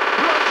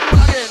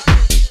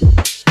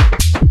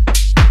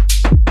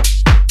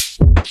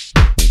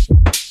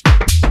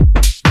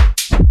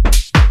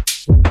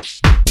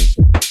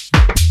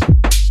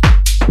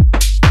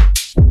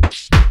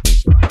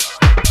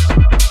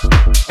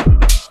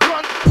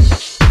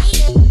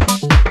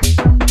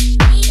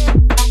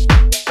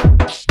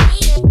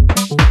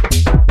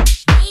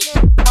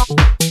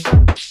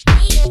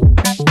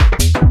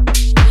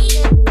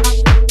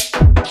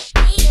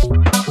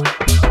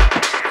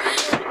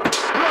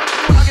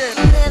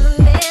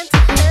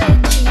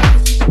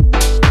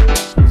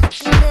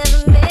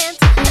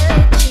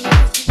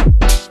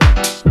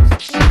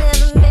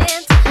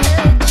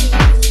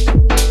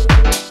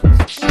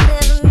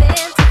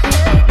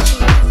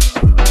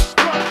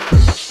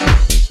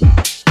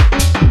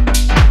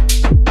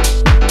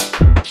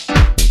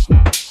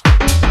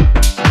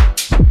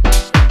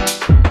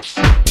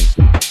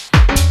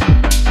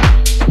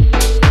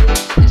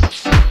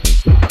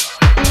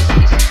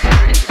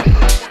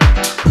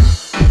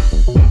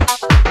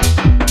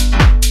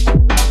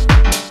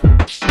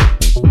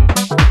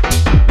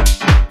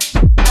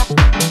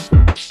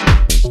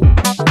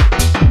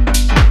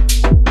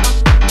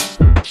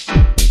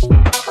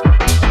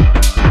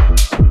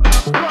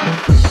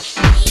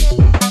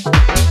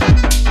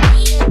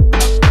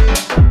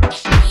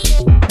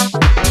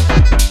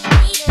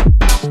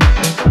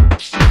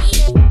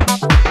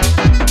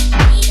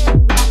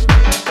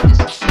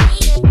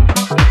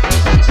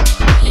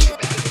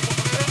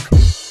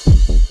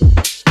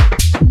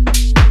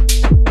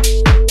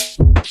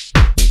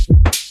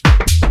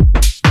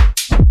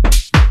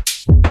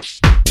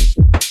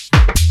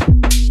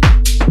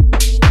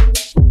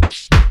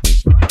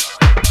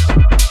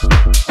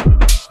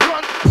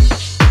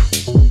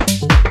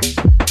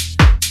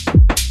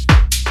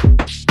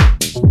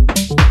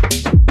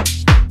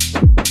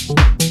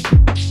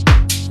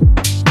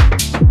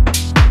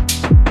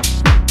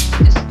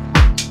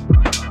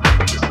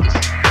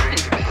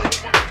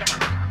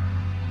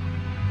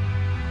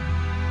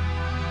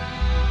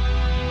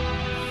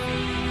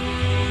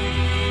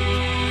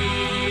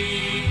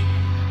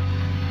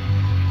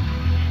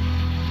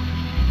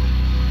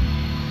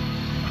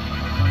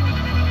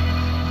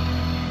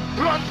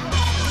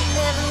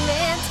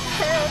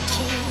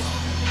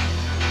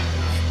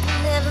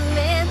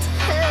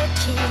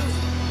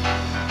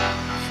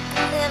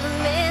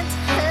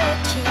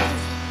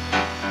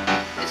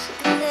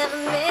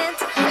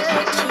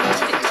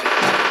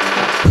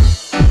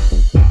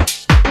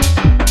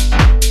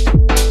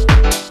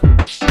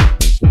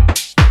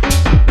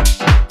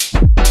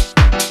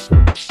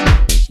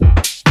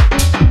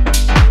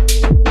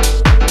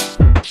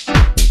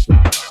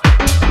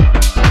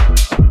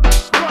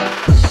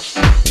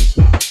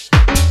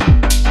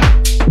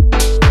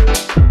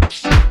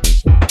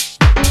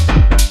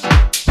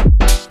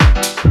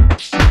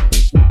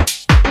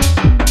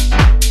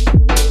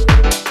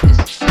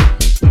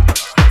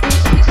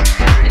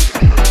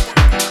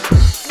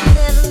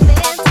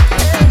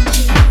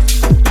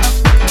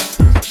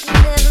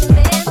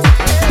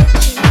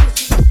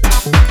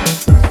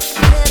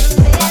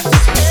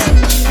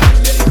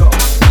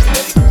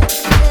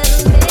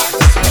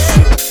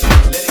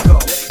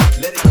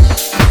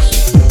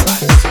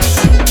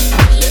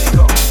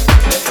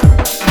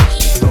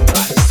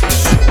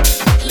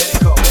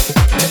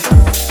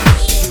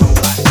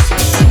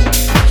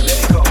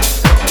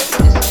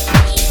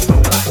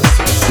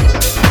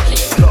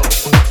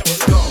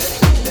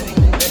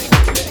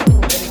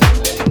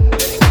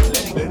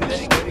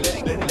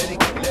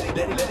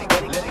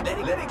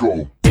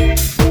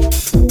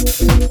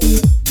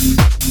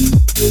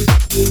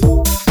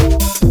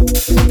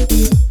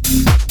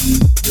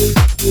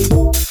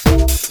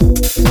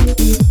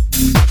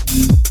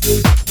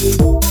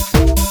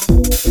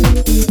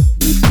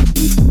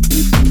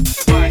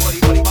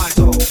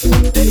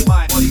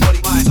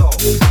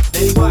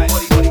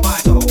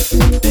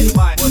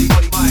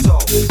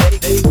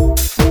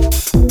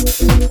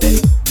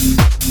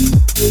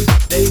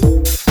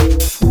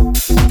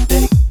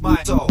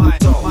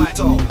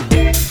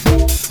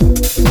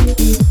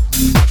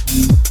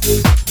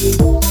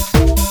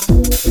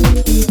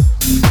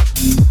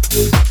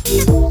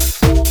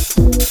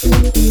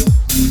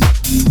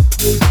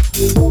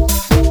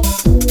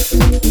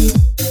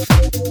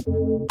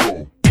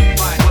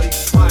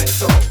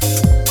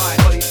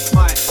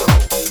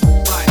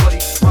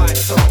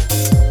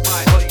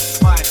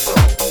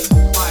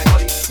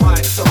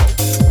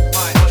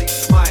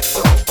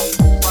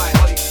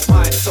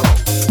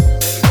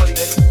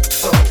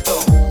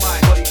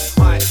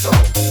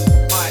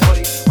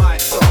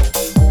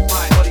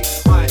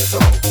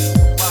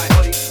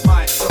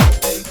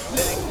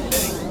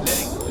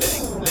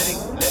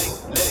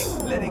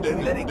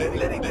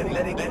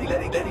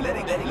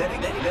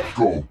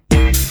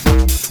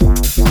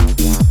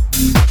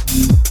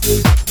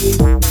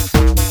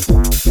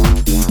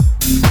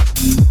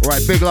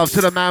 Big love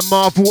to the man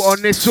Marvel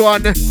on this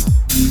one.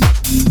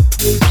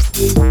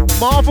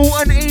 Marvel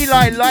and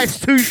Eli, life's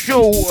too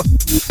short.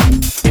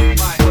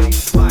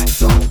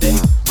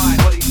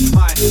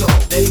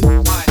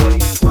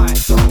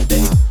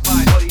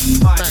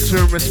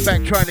 Maximum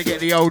respect trying to get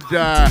the old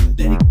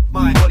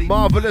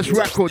Marvelous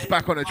Records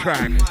back on the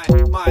track.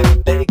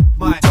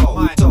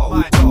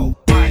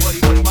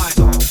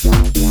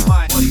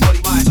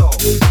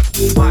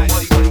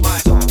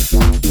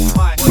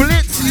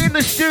 Blitz in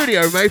the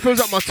studio, mate. Feels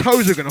like my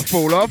toes are gonna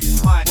fall off.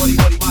 Out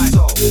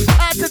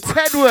to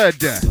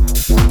Tedward.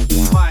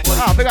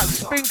 Ah, big up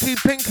Spinky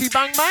Pinky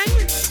Bang Bang.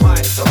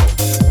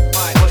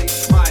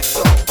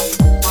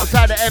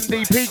 Outside the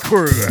MVP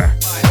crew.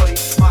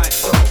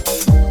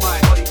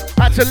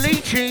 Out to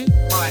Leechy.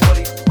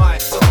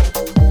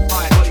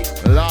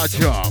 Large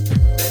job.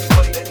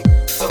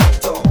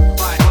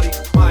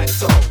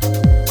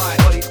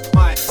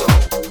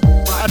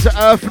 Out to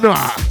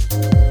Earthnar.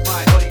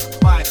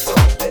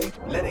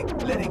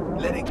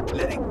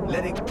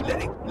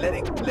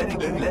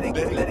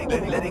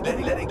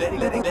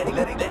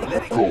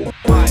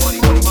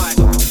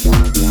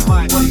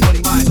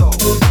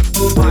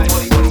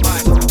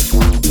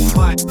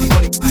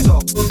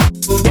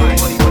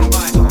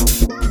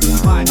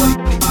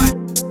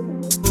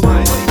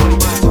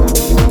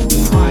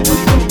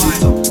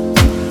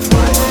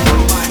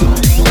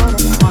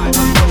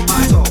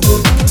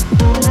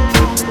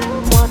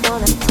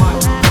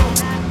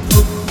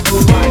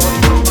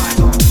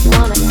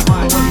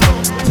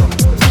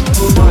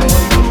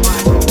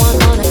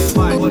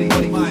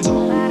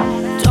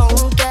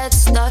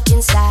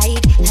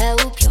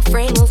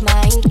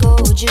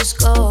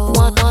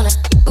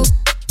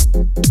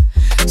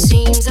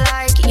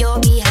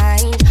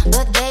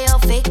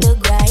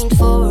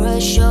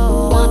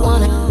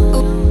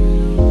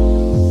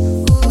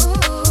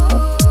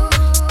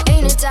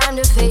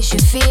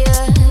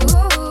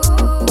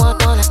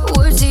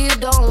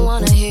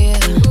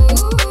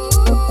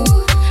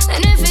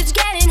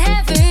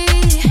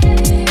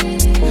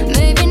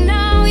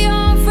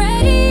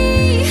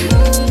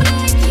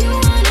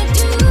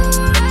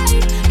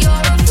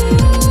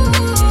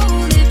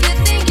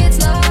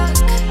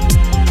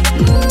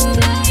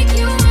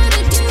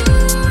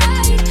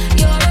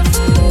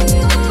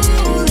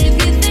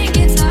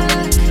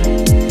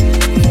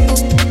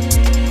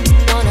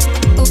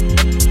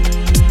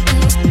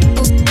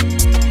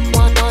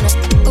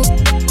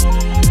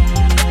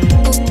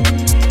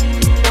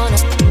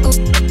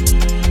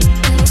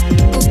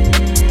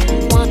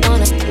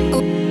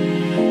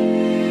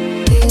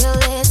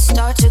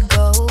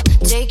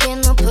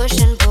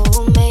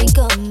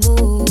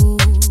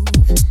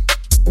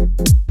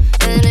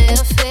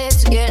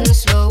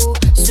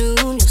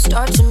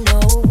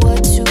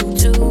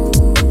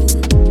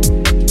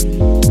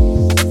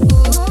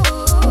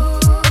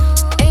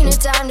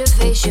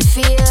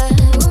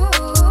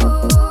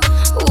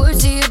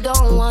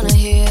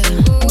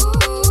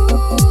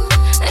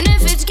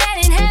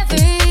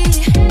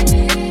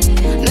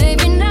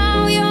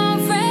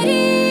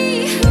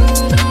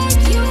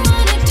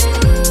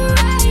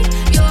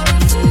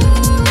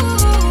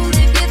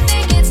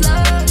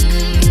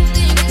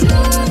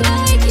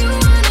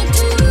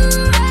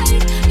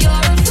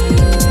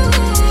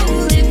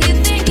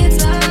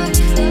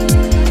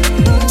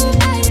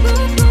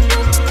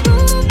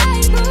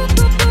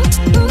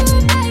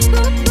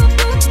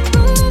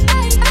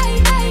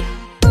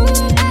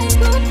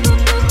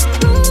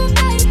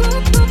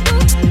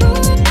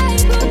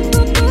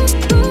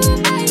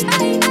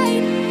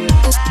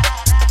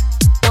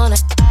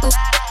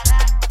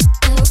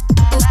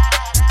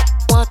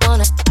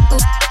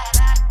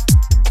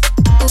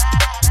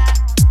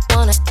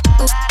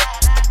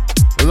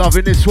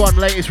 Loving this one,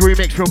 latest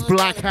remix from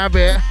Black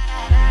Habit.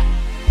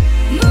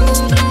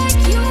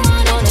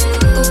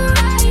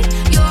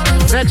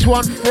 Next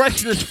one,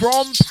 freshness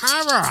from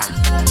Para.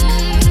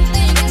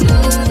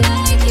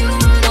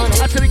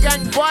 That's the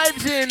gang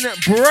vibes in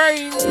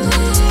BrainZ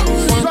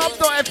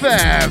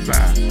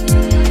Sub.fm.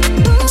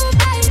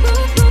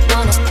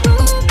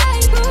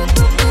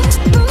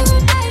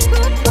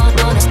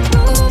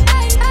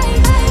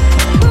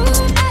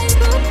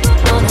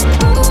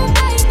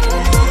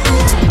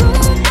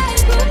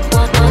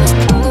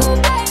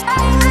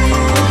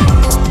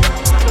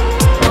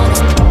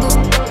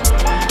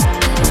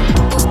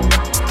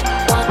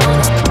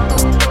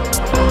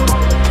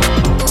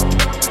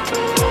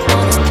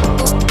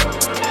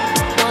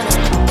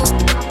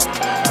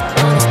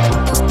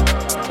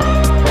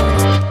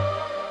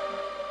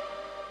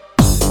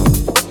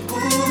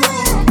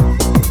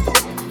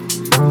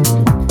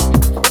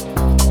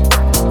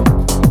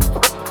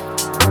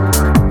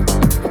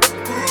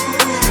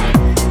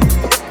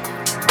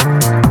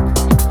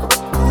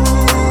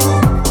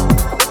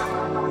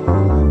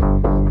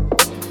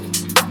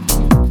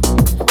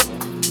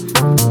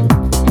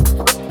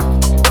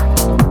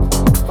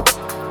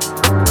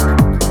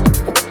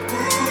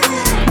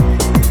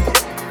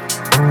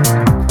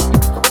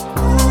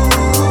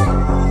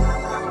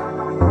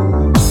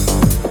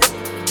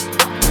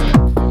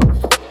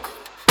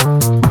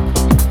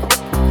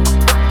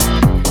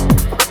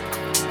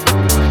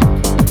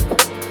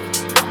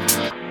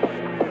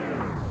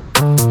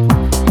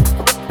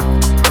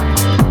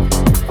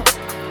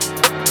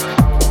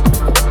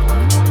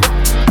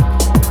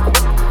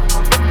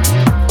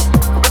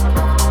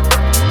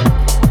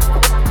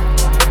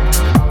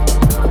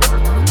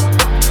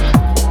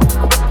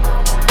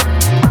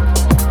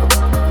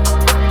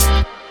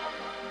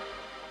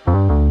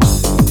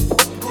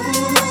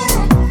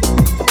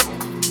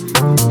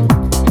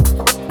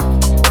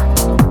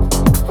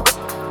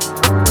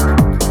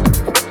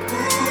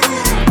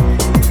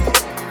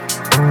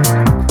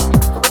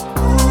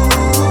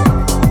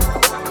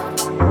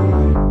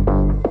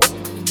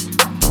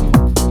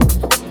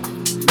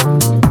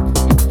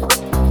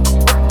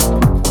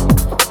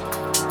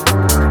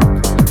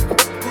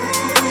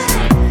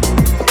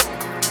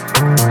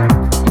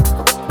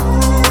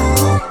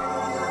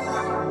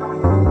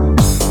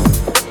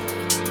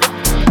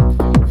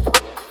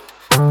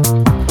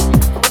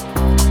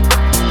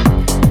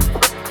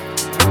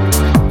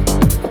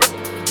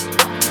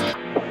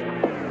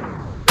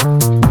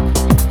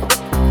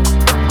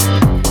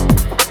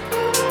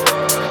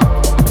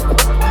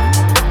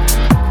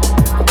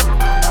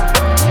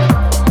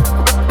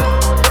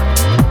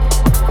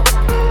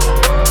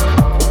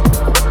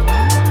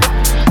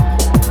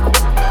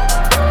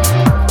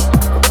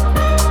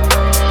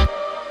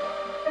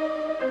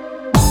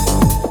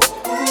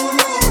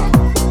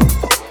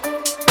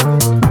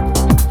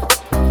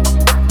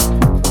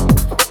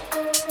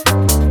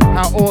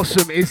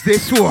 awesome is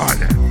this one?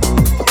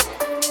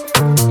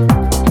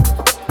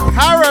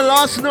 Para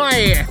last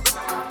night.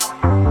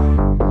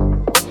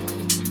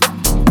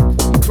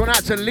 Gone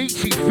out to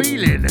Leechy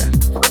Feeling.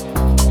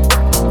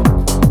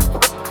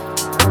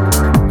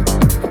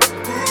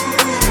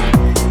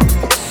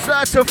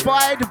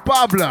 Certified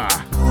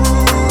bubbler.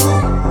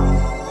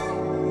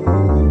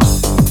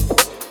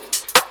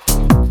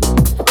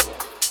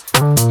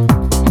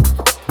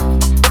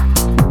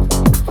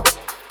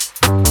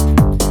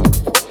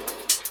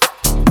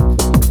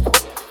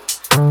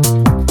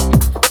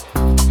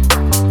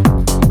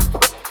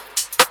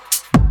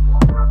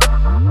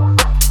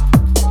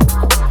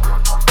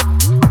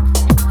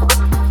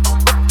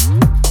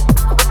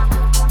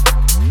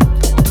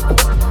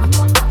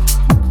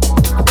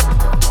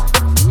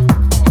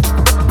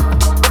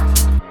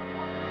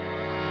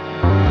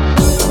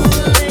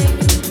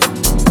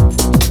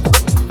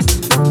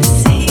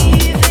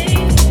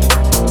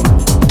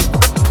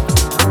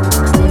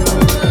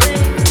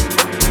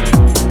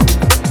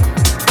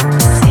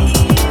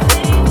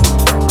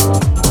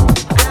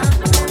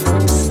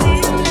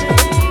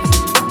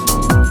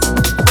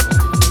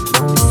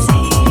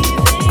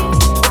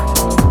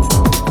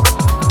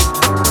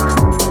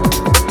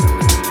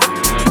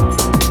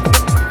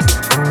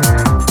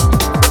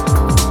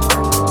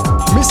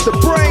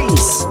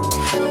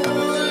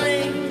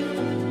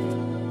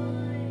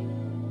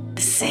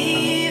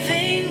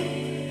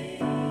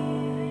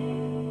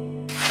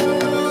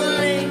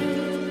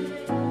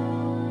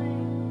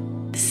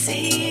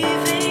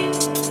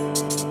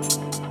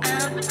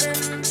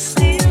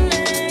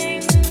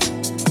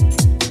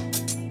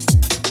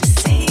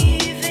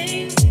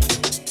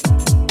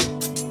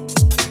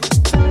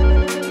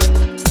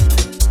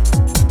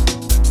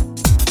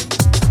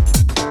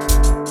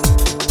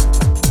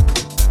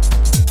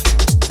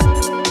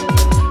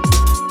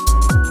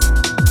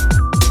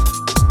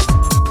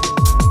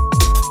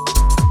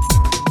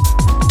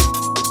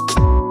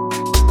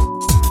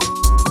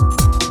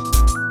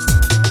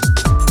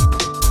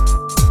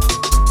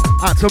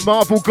 To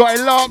Marvel got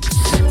it locked.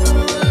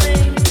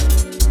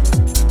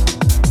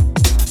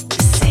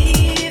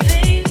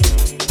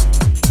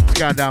 It's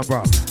going down,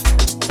 bro.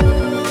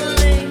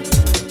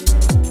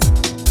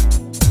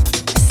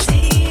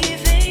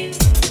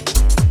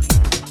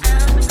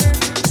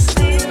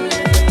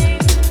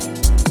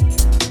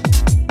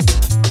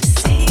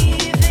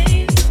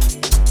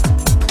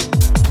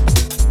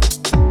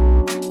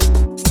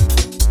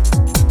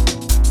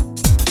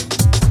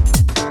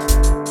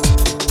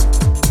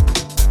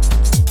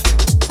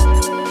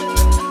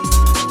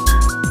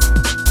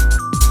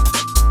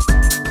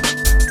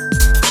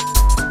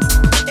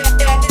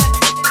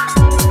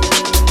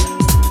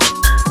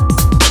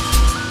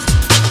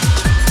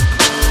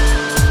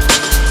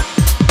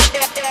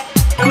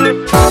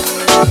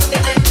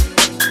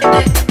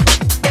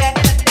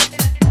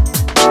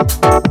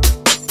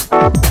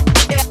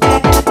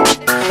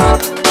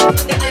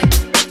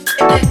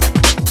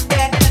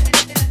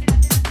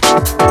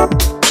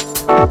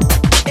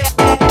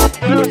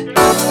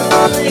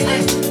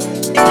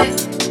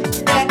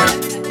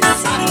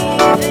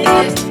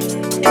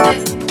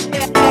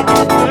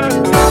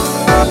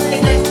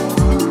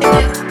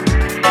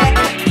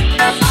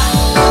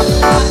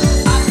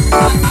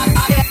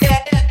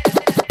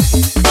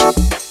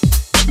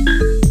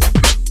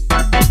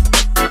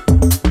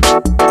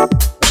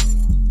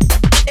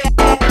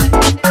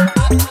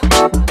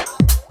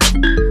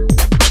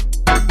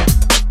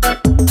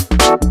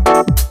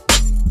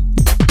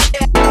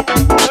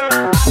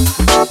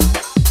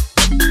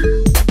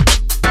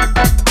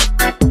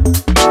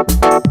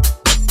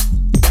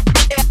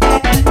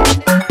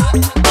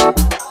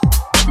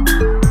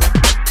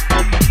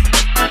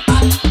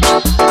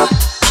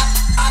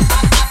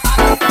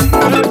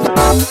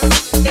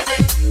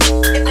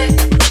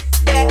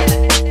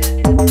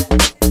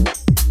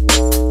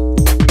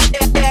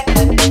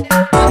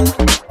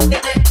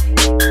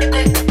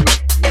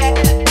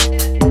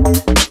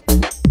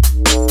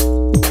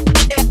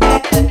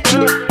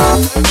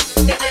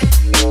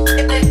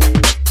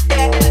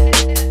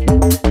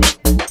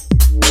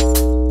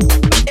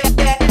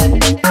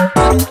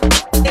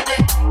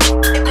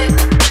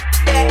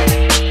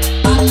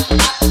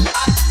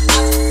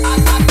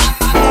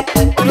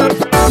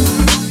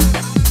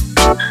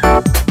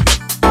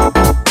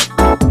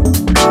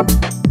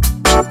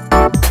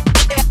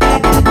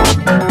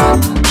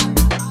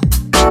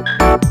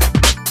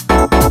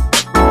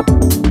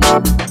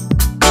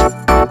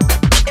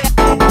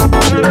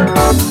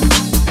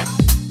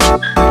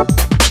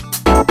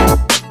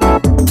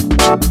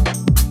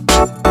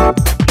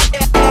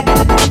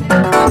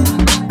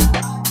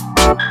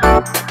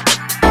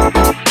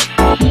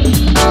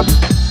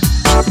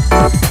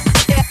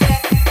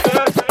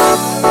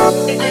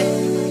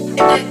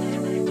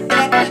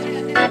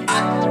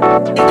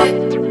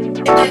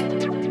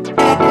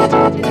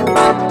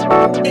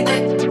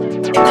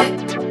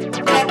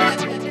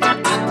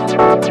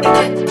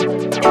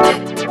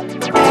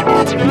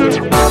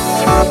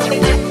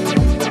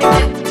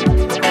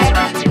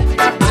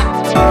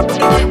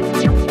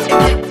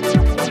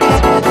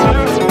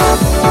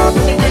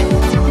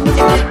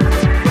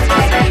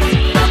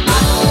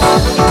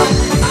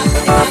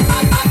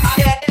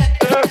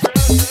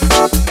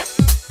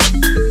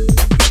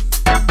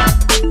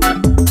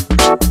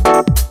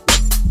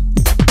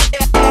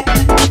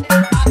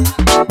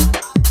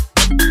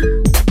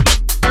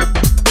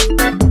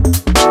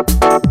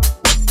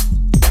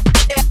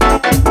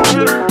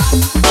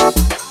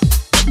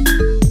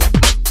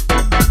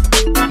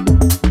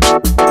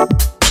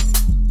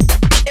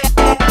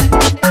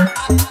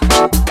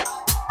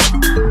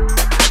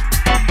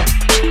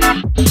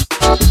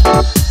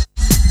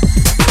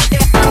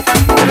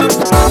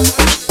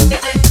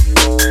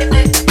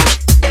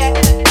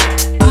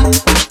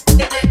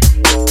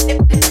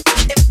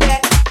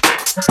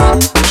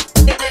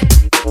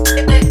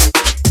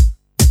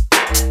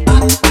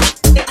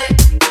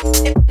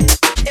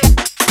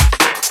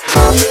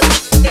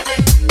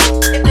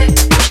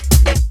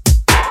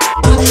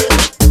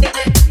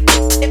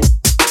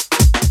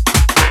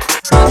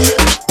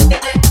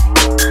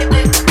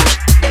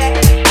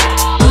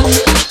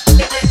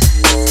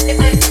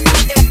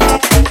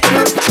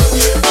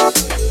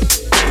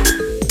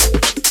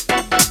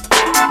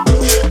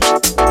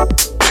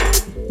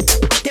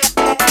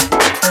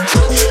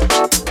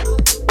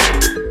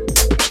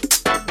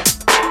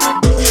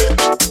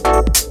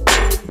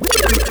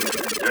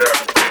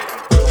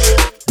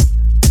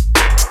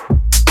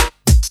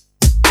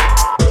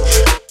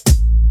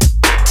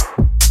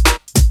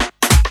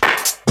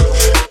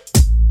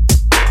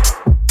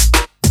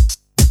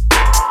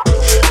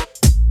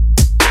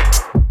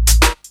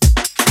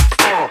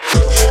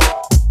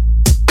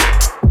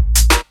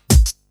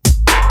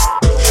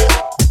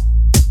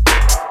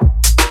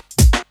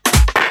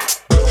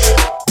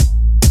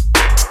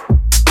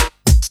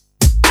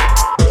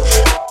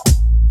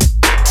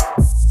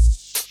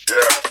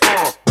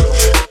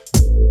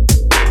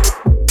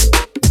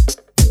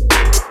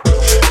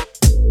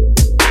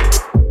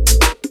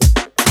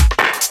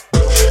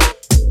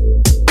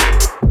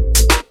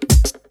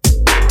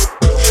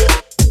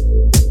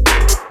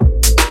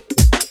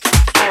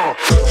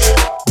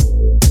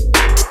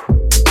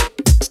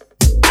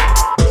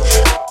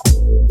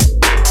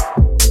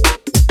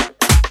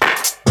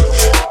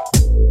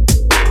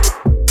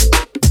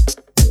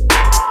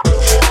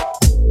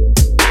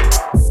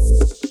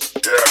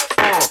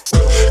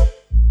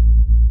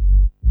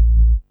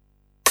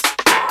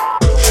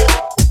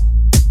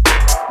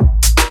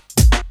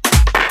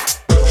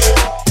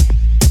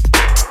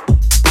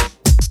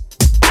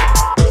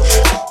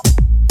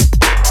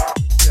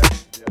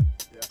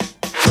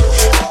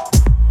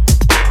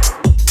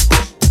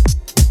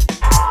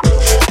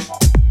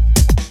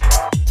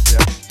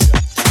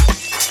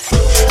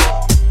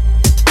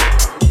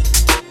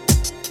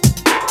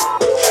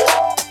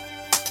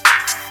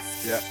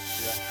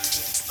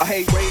 I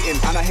hate waiting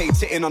and I hate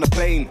sitting on a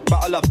plane,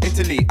 but I love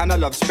Italy and I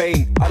love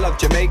Spain. I love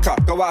Jamaica,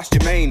 go ask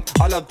Jermaine.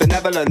 I love the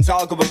Netherlands,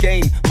 I'll go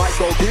again. Might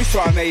go Greece, so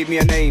I made me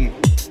a name.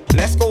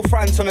 Let's go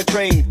France on a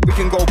train. We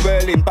can go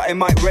Berlin, but it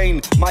might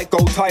rain. Might go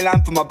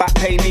Thailand for my back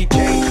pain, need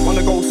change.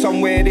 Wanna go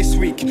somewhere this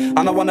week, and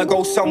I wanna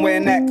go somewhere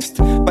next.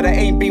 But I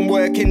ain't been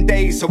working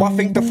days, so I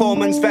think the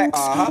foreman's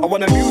vexed. I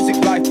want a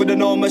music life with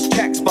enormous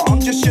checks, but I'm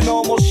just your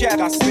normal chef,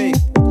 that's me.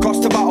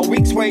 Cost about a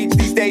week's wage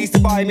these days to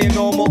buy me a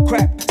normal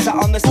crepe. Sat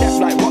on the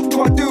step like, what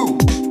do I do?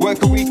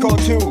 Work a week or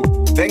two,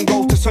 then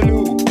go to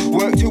Salou.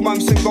 Work 2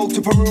 months and go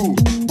to Peru.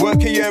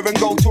 Work a year and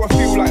go to a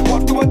few, like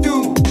what do I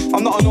do?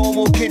 I'm not a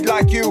normal kid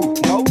like you,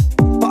 no.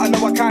 But I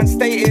know I can't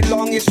stay here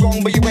long, it's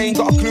wrong, but you ain't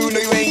got a clue, no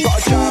you ain't got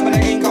a charm, and I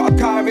ain't got a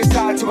car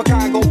inside, so I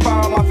can't go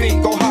far on my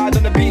feet, go hard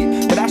on the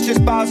beat, but that's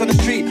just bars on the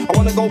street. I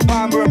wanna go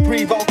Palmer and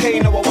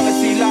pre-volcano, I wanna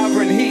see lava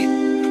and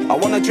heat, I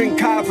wanna drink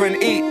kava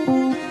and eat.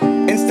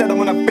 Instead I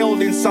wanna build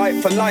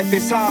site for life,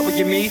 it's hard with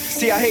you me.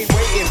 See I hate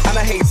waiting and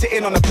I hate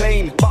sitting on a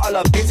plane, but I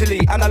love Italy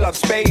and I love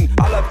Spain.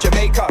 I love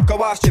Jamaica,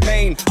 go ask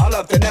Jermaine. I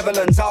love the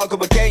Netherlands, I'll go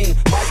again.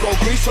 Might go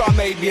Greece, so I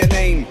made me a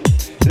name.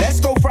 Let's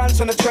go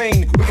France on a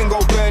train. We can go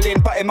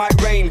Berlin, but it might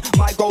rain.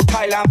 Might go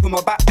Thailand for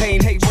my back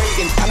pain. Hate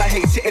waiting and I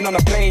hate sitting on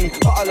a plane,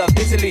 but I love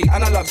Italy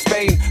and I love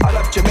Spain. I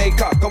love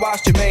Jamaica, go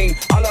ask Jermaine.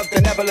 I love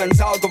the Netherlands,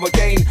 I'll go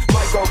again.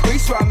 Might go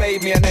Greece, where I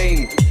made me a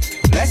name.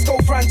 Let's go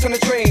France on a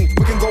train.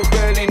 We can go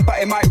Berlin, but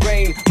it might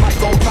rain. Might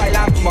go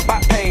Thailand for my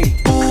back pain.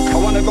 I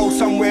wanna go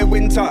somewhere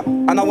winter,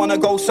 and I wanna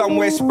go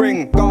somewhere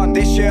spring. God,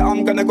 this year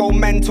I'm gonna go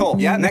mental.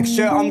 Yeah. Next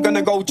year I'm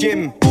gonna go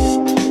gym.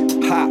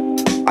 Ha.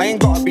 I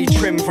ain't gotta be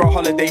trim for a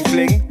holiday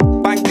fling.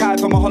 Bank card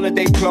for my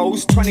holiday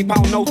clothes.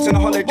 £20 notes and a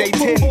holiday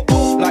tin.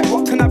 Like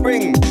what can I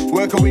bring?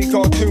 Work a week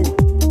or two,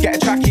 get a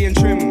trackie and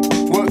trim.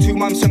 Work 2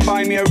 months and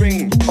buy me a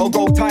ring. Or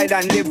go tied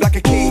and live like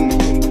a king.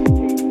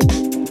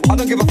 I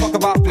don't give a fuck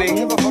about bling.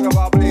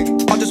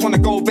 I just wanna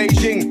go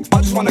Beijing.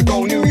 I just wanna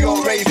go New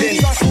York raving.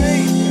 Trust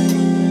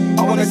me.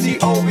 I wanna see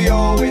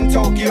OVO in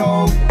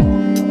Tokyo.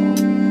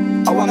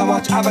 I wanna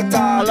watch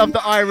Avatar. I love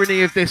the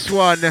irony of this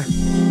one.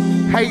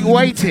 Hate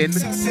waiting.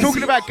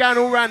 Talking about going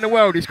all around the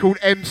world is called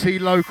MC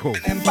Local.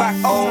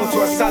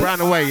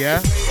 Ran away,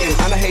 yeah?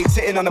 And I hate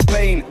sitting on a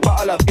plane,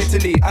 but I love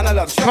Italy and I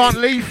love Spain. Can't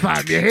leave,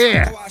 fam, you're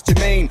here.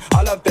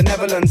 I love the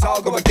Netherlands,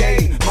 I'll go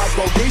again. Might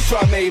go Greece, so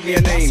I made me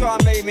a name.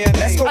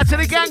 Let's go. That's to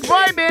the gang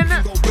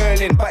vibing. Go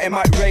Berlin, but it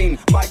might rain.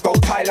 Might go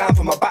Thailand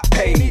for my back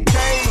pain.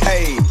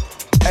 Hey,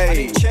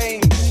 hey.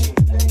 Change.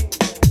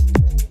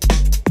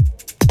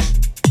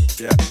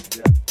 Yeah.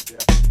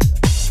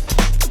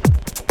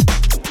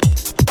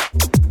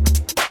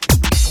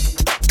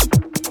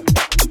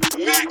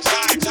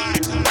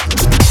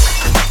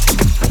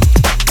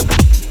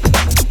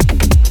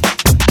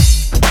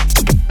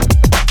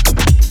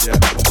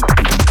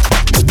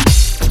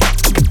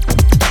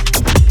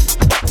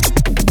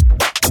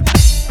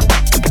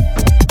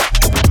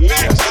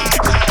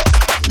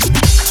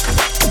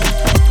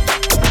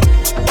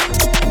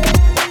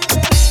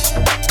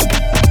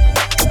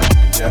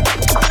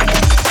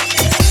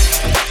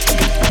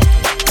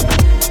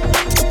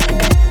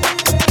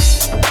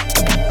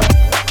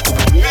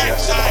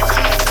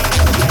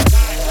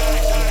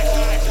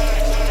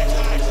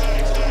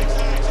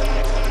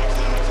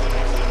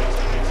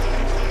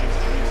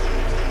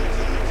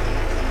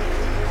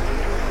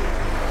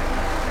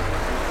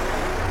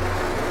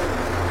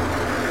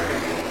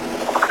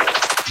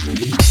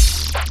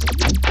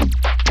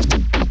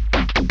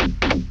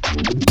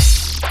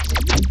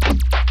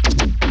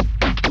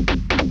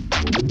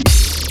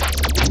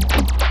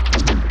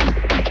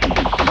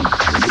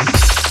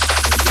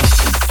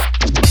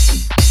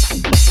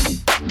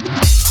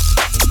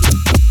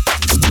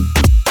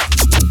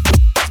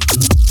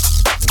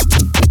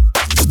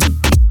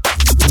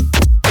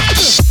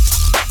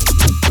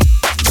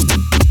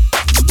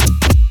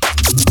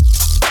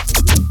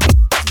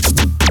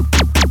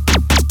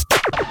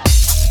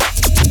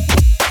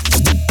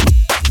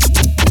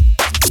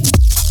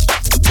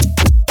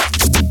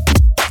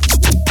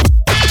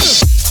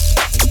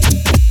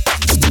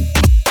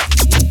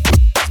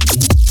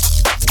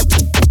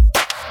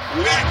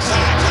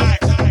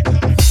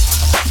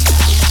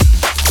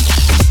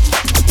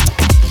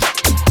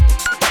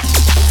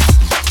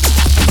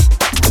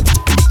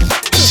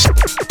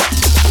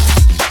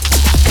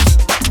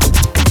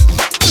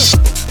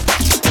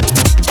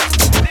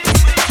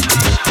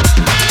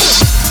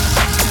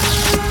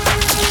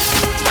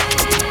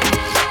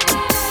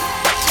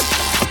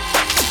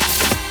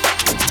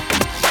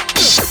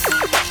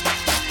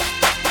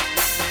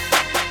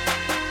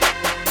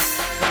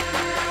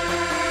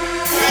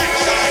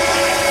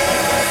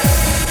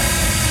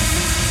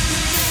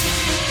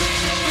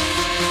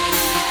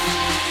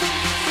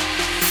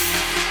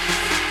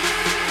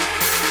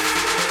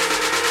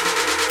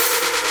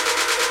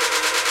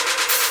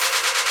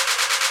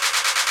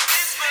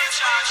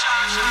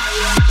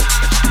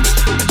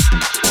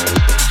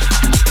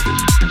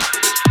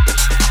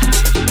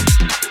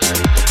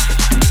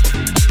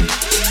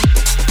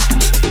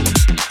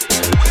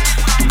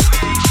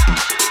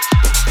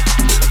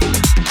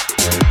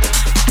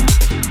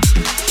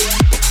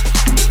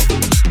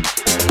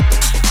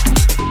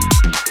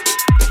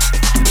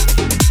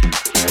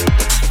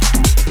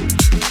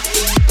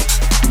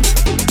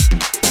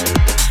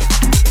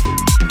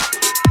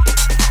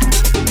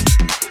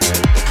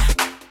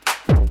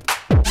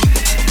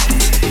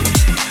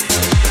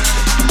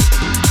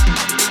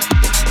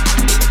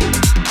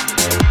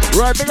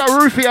 Right, big up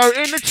Rufio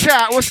in the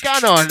chat. What's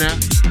going on?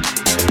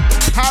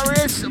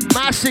 Paris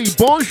Massey,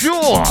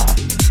 bonjour.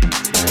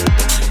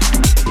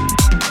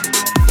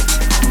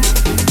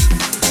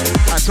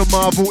 That's a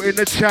Marvel in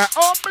the chat.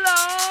 Oh,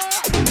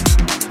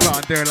 blah.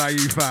 Can't do it like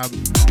you, fam.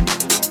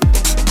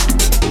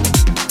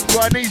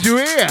 So I need you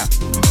here.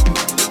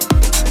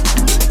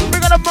 We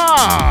got a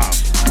Marv.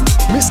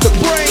 Mr.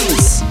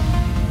 BrainZ.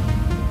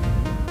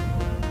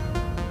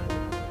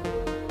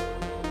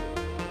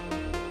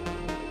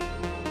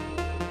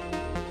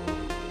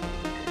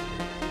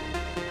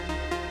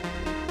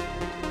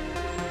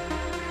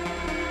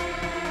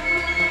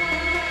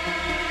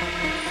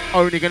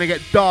 Only gonna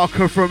get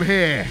darker from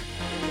here.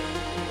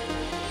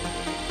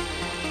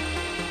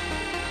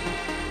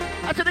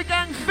 Out of the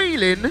gang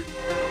feeling,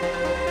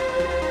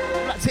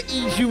 I'd like to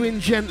ease you in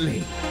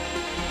gently.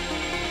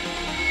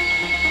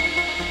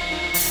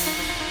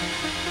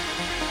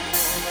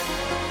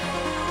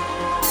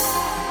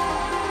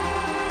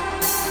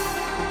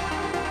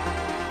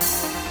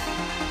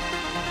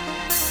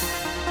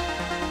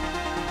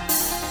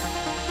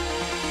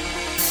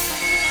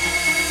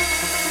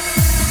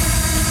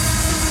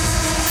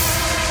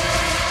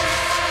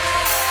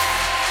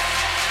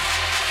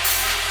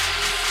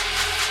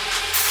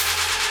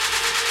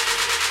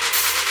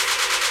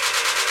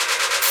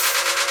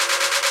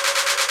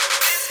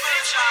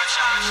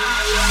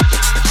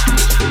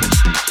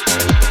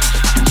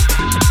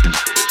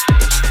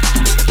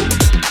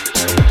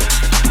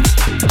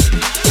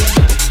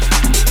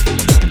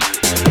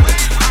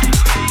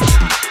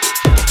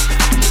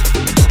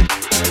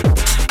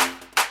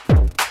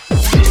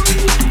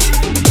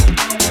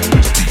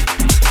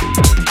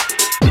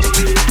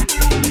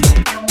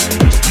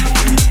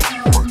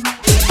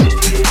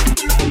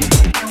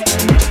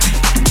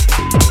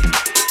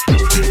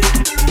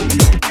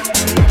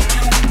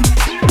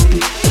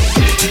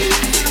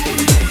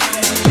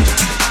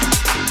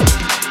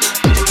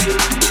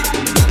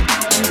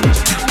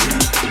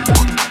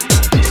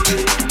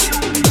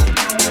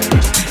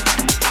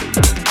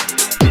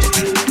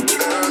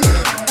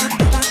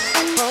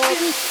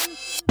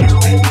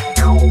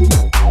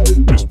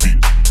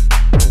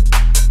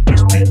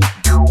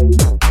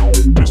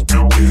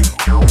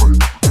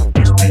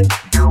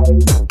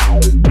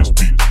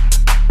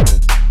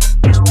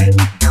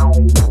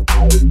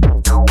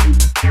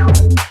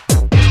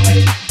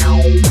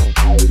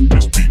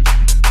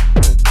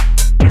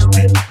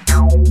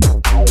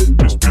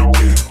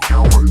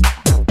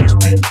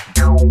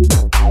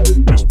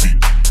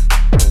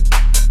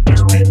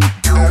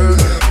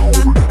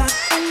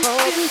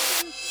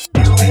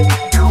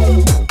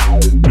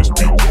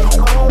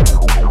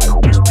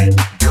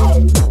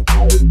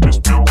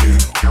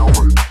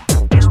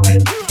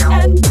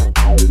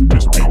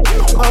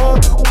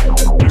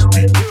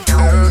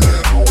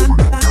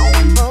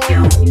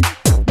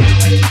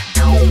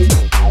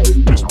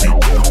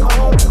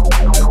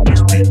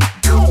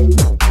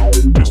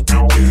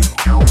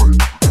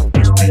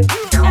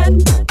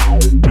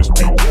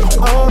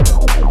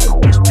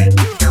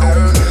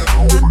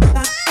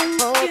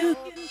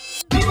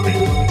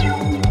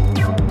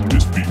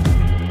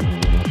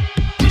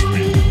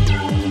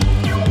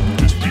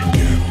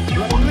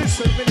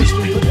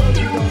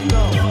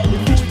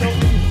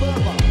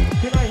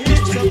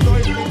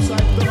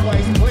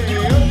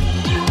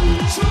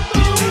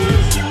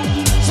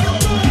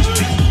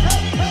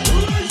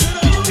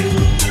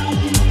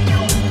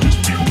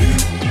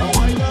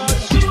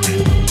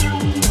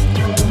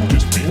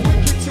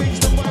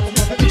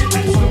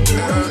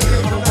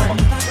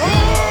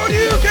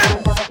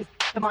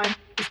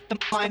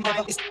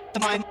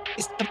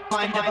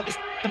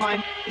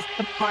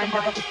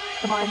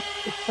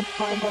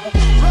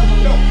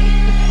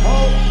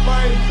 Oh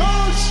my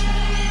gosh!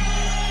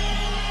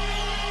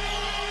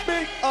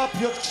 Big up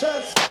your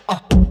chest.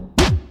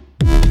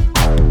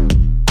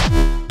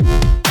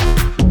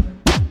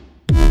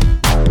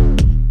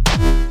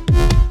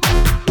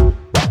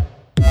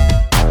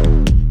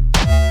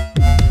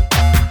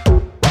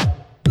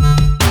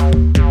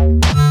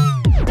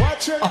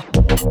 Watch it.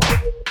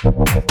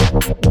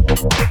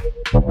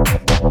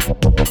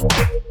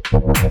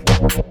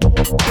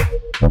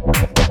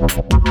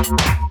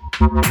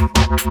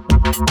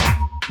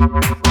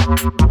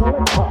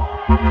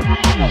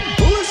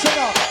 Listen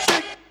up,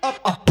 stick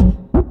up.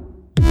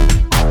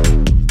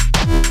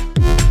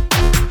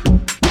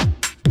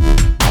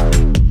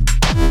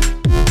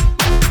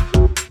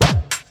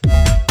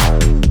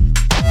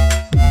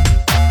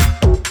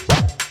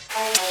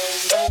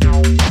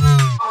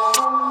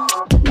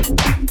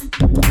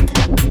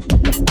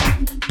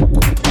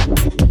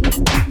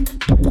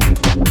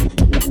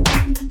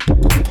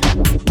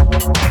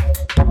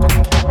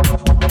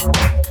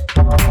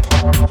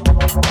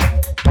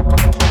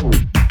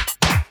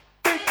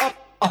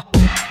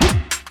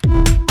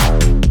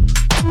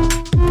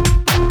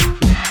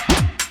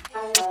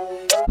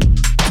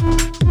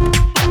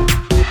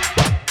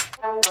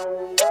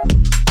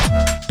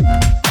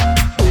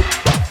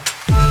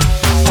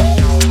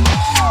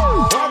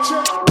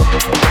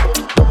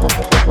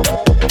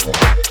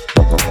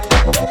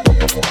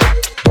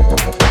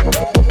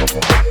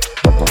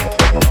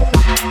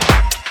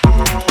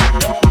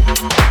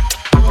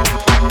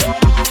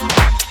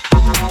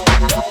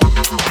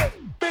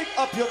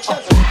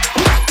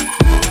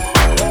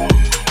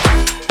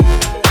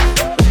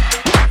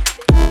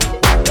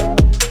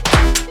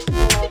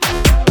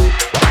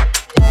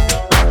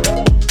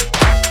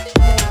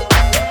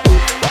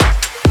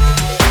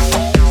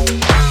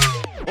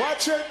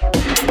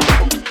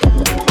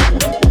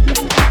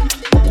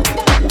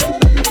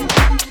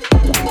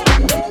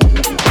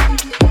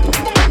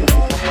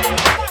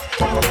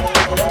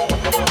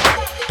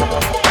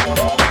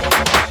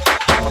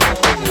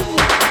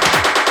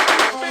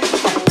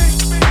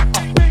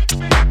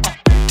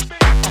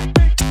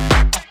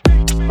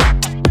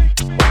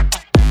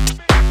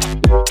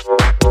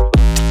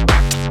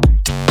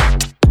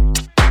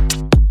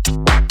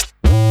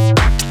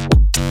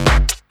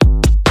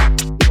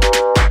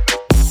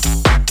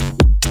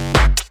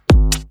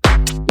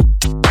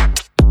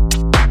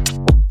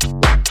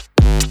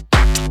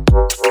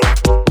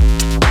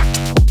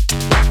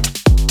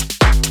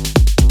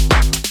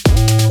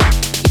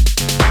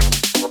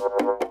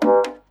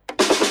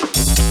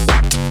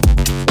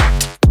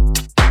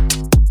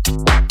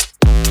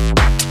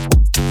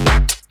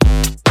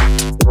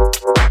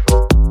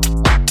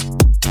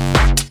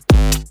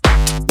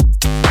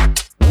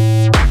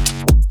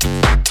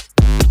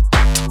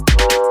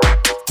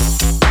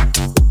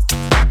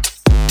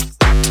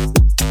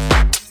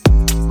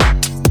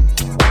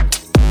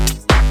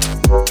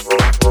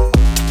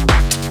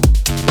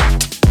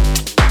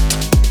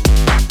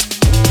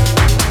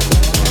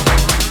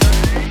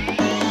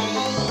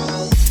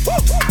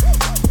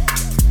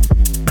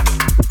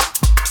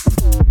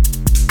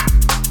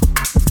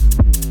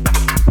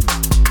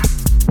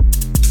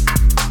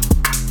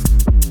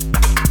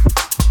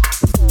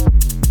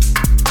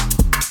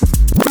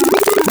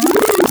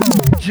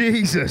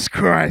 Jesus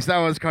Christ, that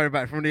was coming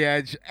back from the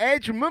edge.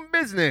 Edgemont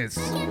business.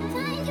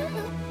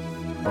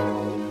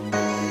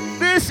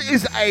 This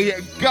is a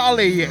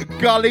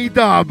gully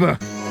dub.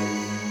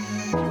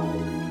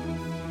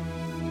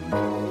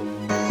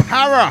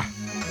 Para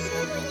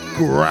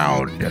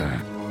ground.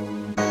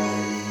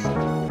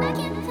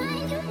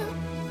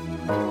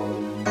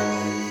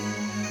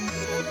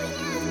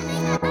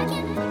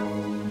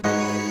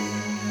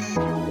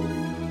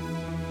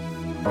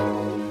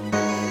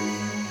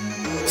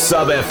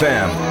 Sub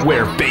FM,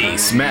 where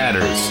bass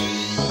matters.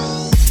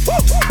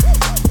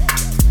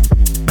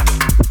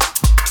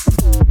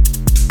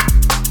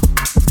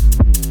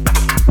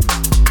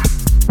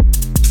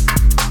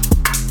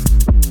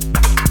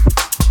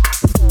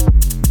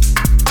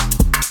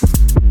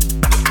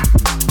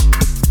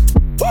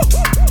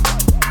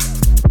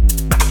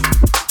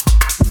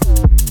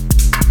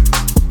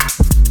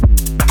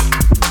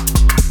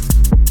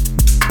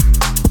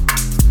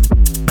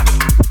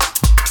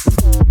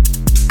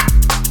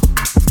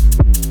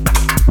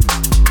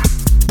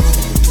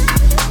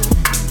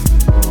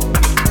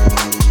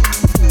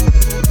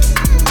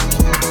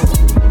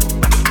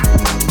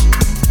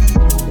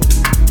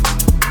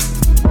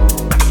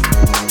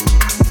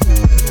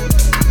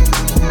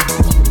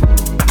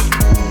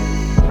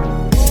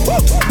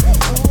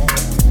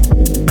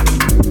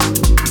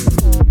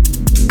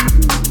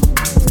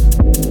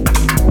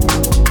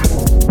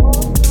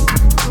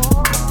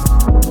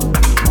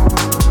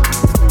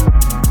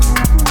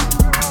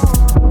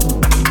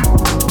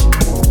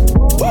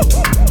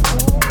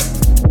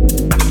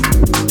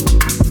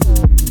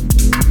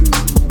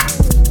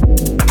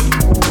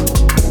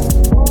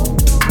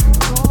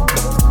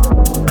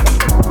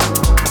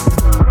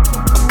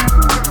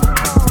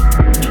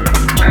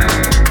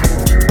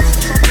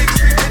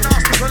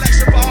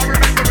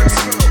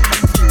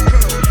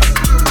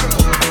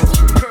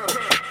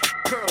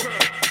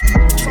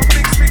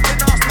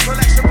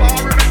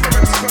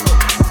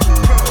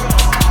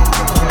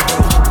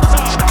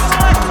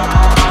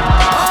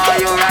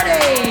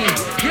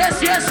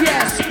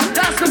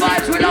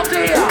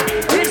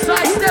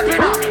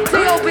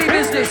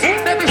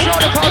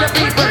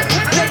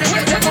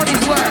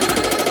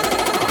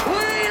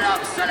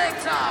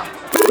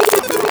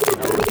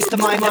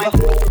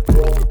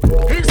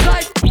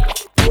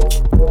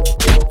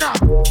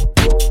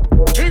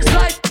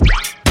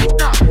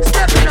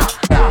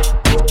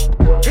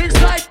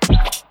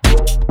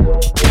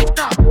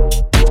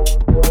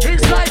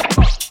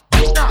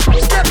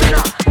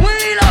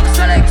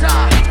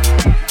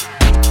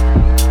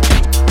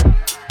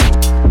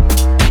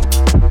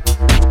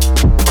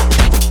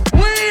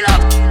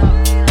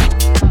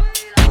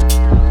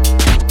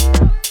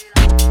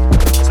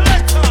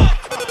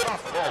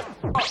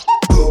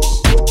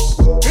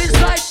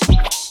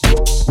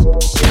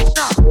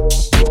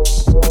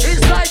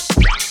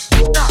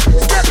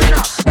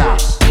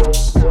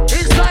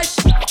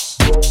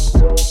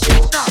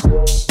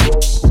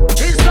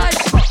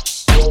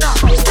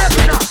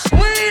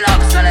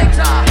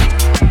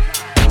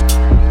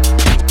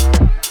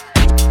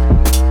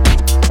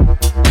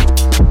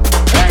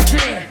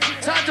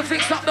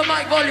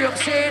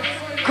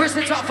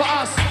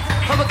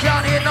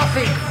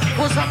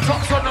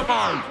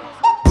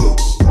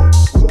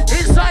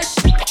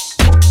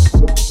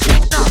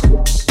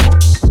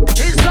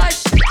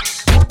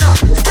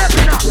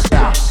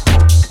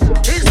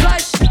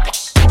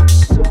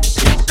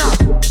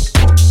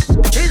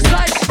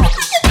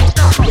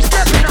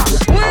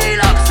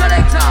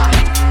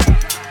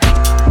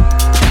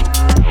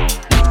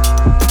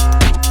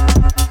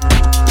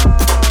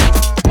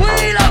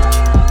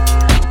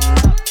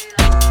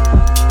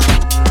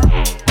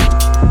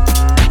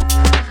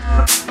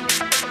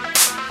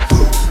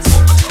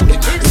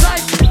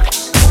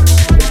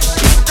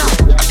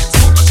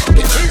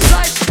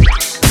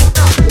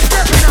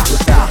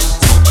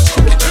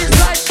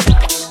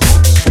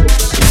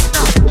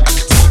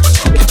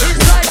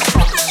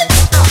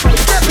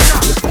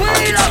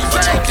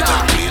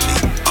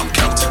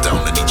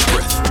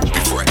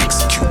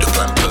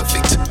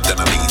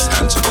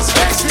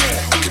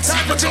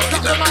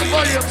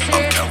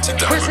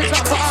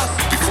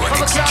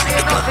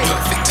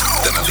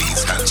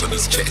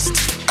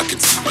 I can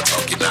see my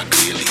talking not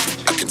clearly.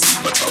 I can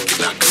see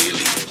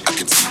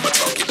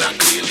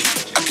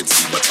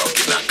my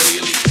talking not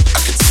clearly.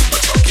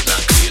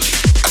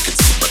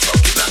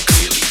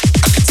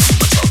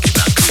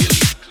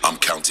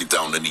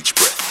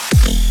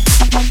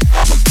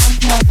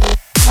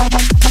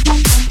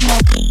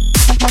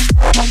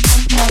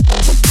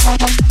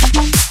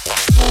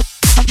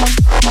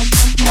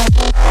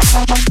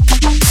 I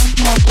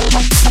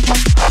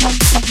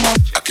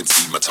can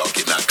see my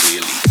target now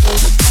clearly.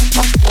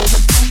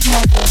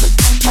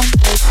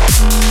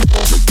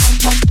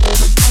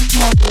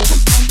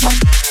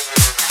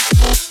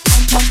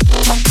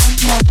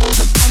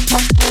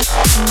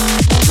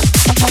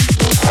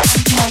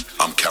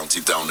 I'm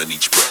counting down on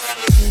each breath.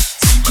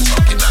 See my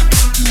target now.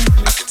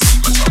 I can see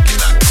my target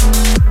now.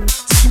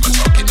 See my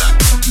target now.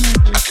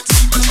 I can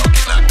see my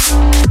target now.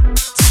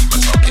 See my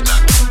target now.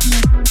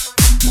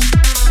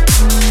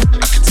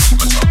 I can see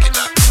my target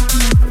now.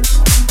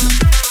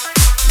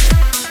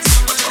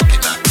 See my target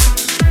now.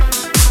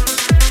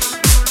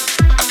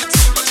 I can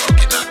see my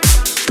target now.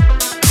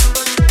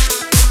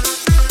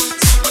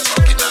 See my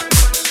target now.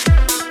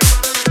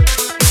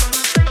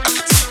 I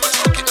can see my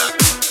target now.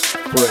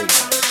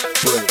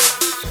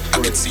 I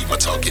can see my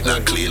target now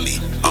clearly.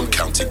 I'm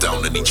counting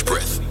down on each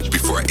breath.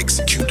 Before I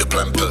execute the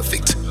plan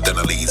perfect, then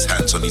I lay his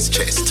hands on his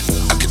chest.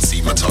 I can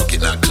see my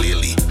target now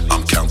clearly.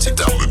 I'm counting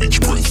down on each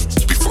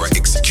breath. Before I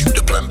execute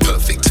the plan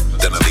perfect,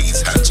 then I lay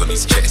his hands on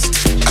his chest.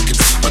 I can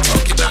see my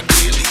target now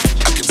clearly.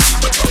 I can see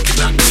my target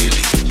now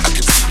clearly. I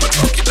can see my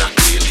target now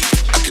clearly.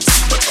 I can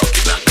see my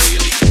target now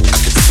clearly. I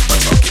can see my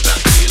target now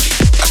clearly.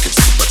 I can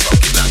see my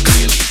target now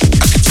clearly.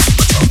 I can see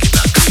my target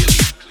now clearly.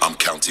 I'm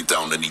counting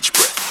down on each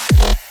breath.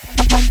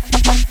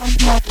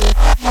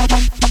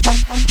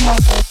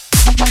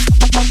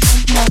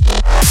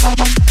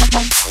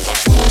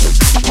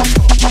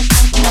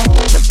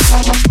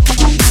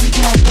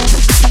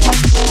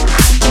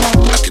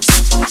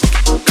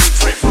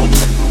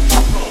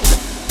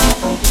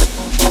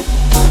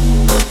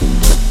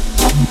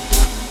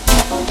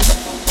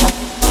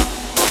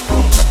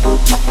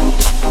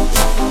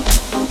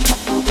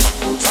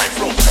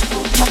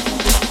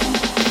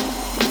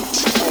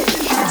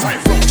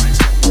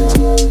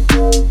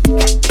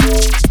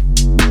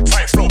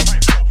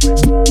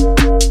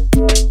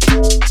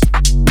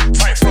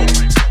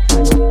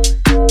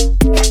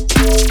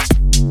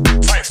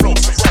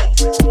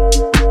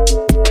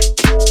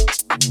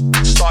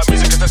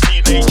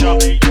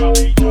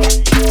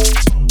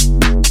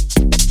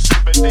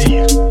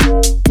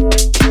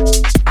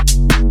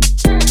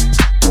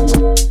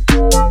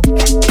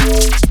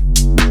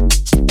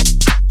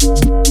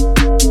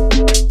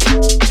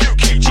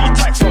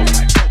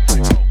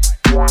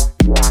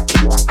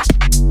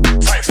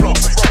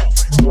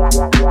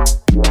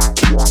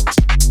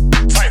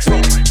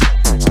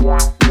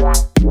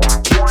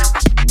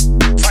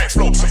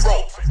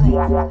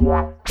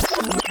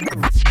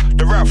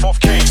 The rap off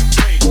Kane.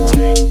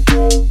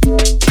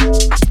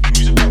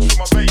 Music comes from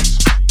my bass.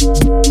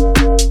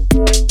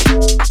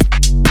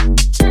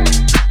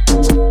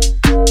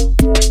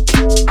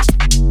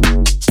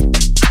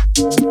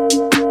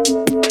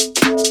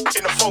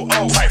 In the photo,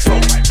 tight flow.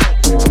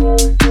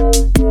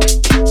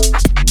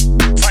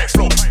 Tight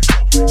flow.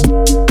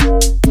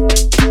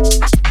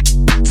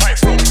 Tight flow. Tight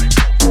flow.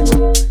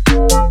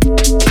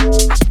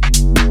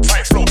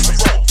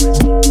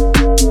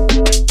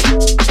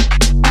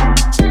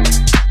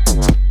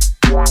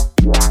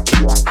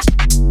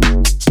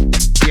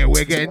 Yeah,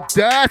 we're getting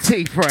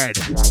dirty, Fred.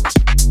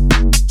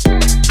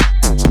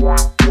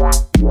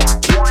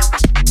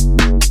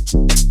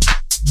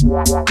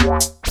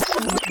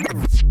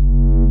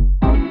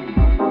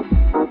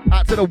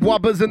 Out to the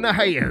wubbers and the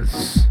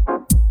haters.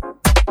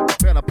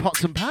 We got the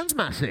pots and pans,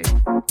 massive.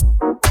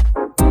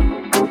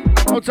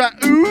 What's that?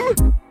 Ooh.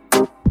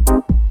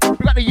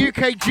 We got the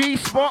UKG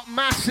spot,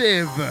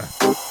 massive.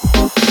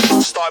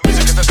 Start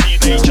music as a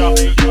teenager.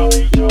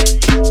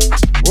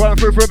 We're running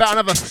through for about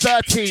another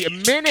 30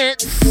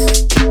 minutes.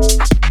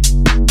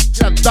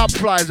 We have dub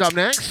flies up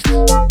next. We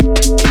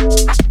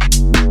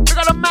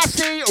got a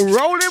Massey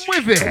rolling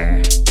with it.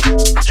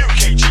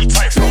 UKG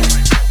type flow.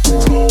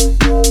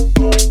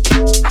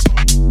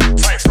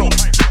 Type flow.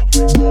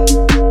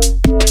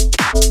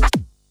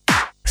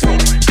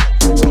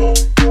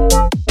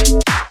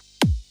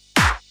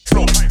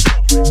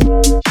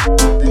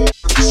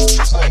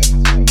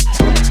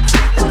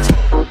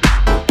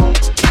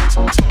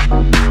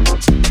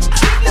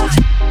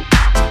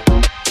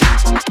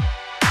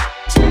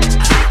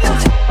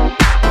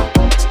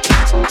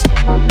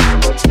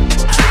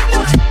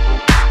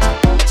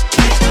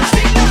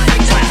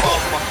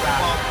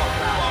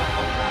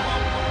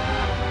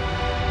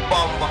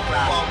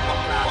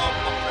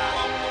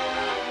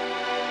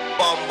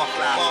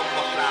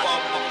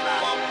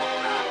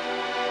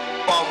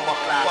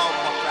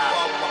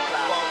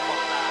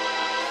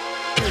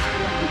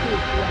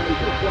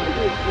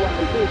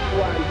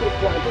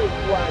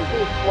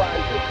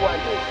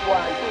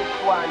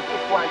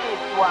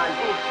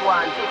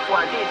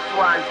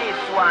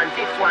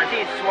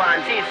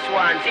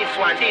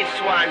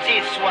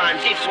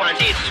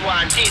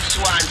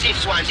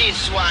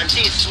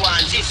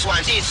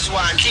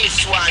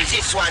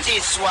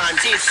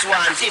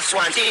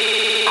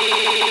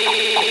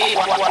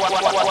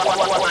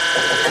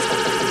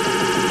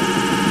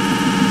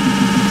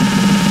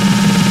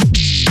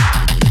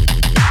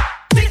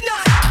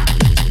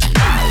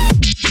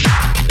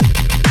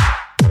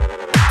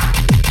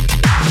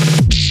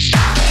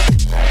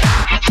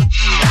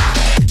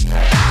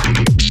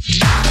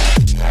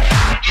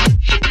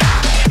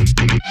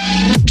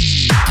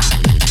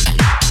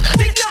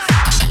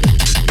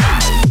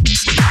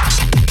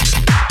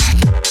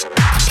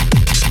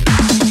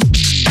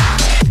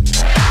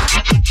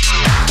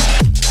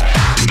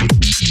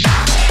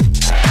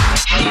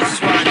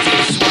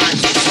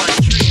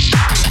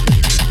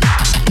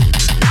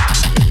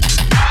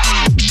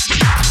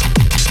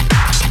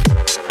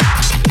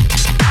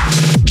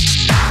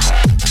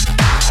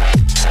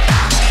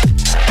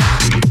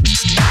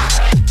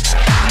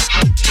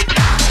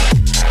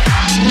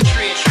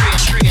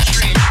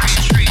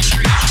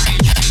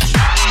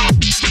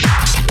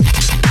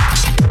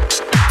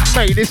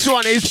 This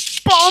one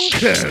is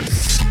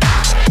bonkers.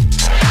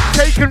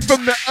 Taken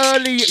from the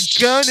early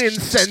Gurning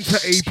Centre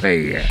EP.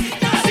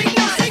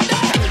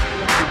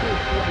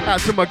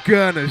 That's some of my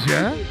Gurners,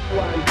 yeah?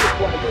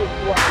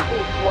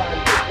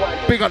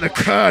 Big on the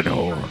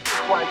Colonel.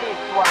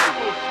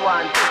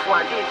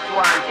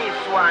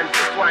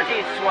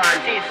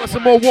 Got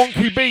some more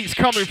wonky beats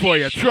coming for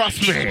you,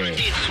 trust me. To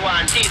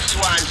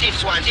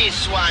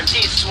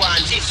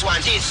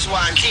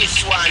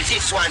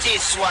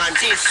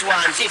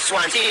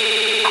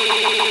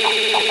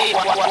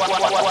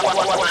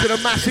the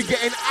massive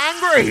getting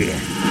angry.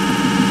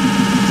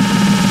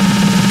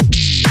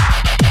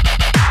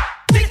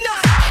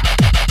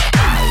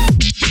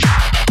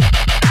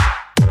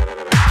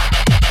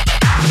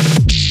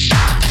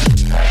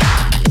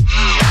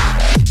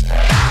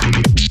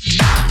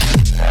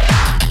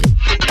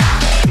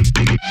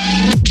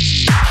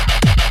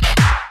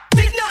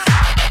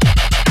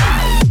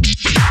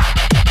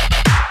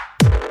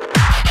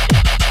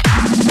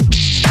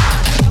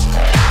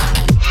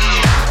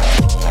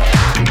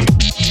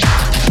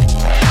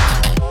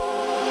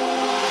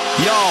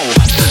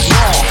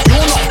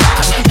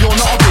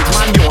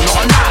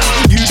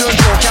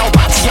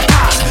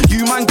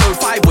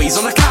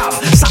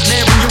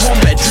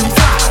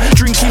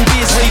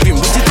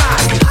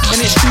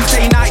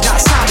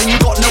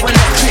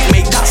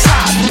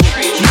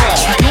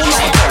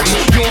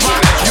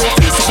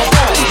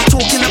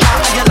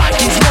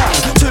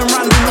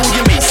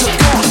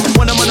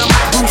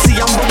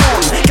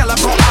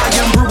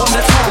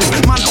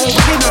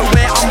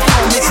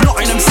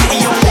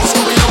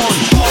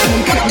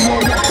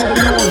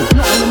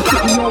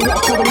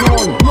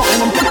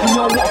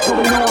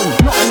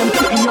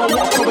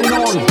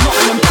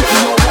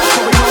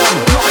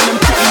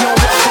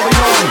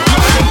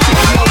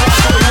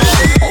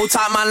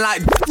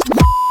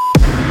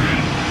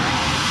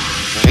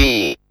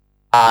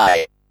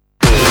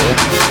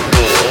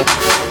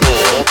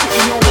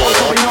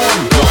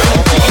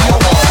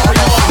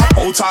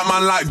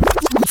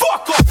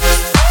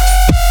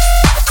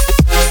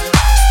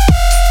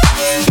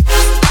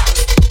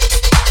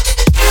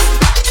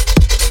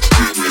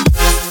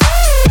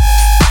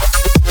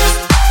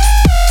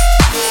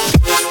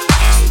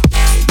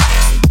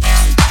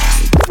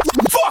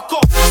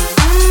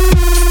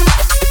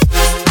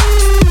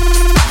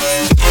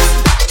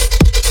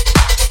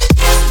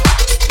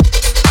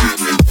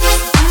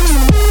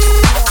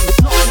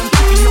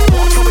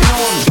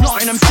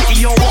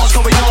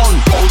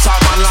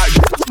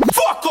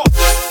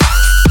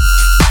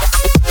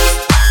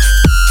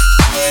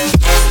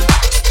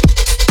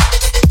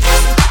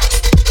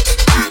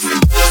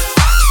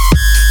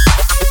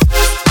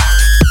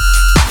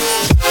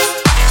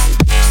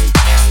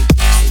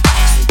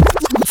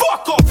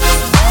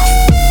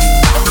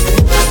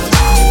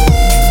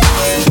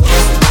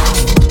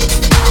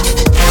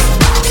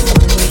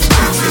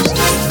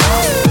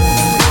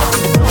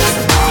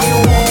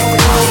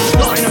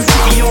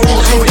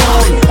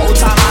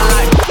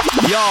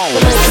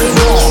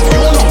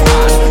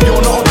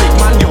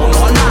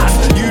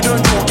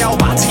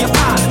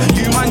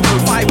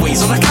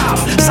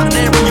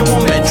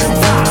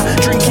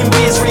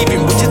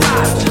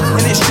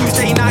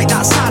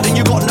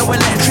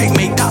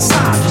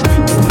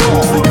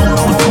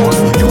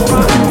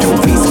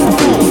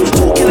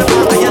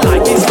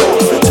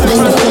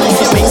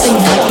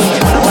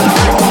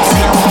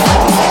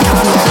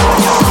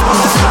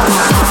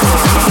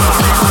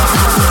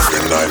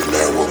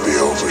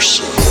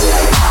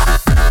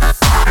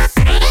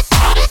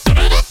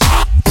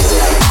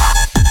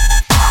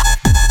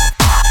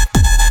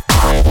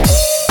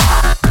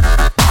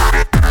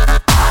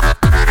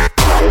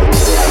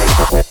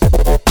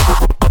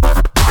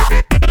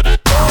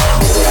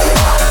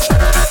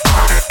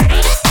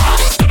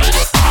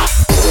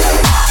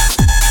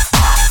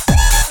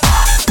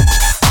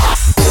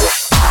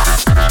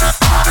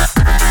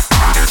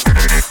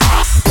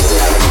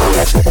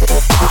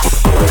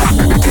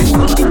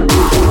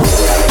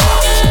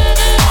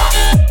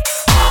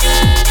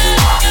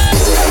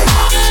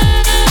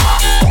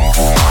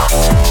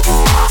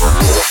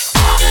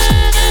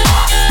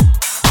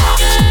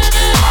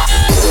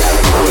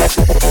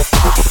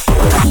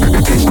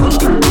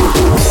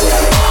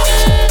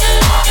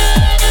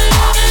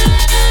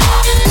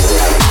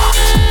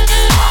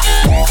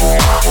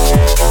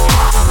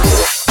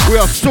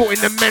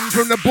 Sorting the men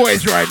from the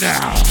boys right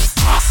now.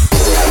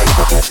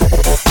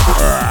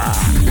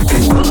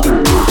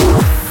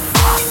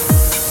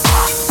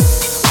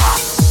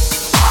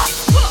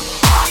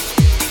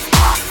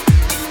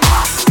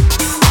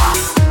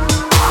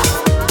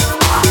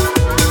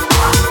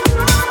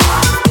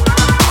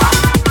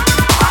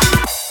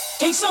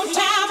 Take some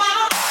time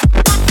out.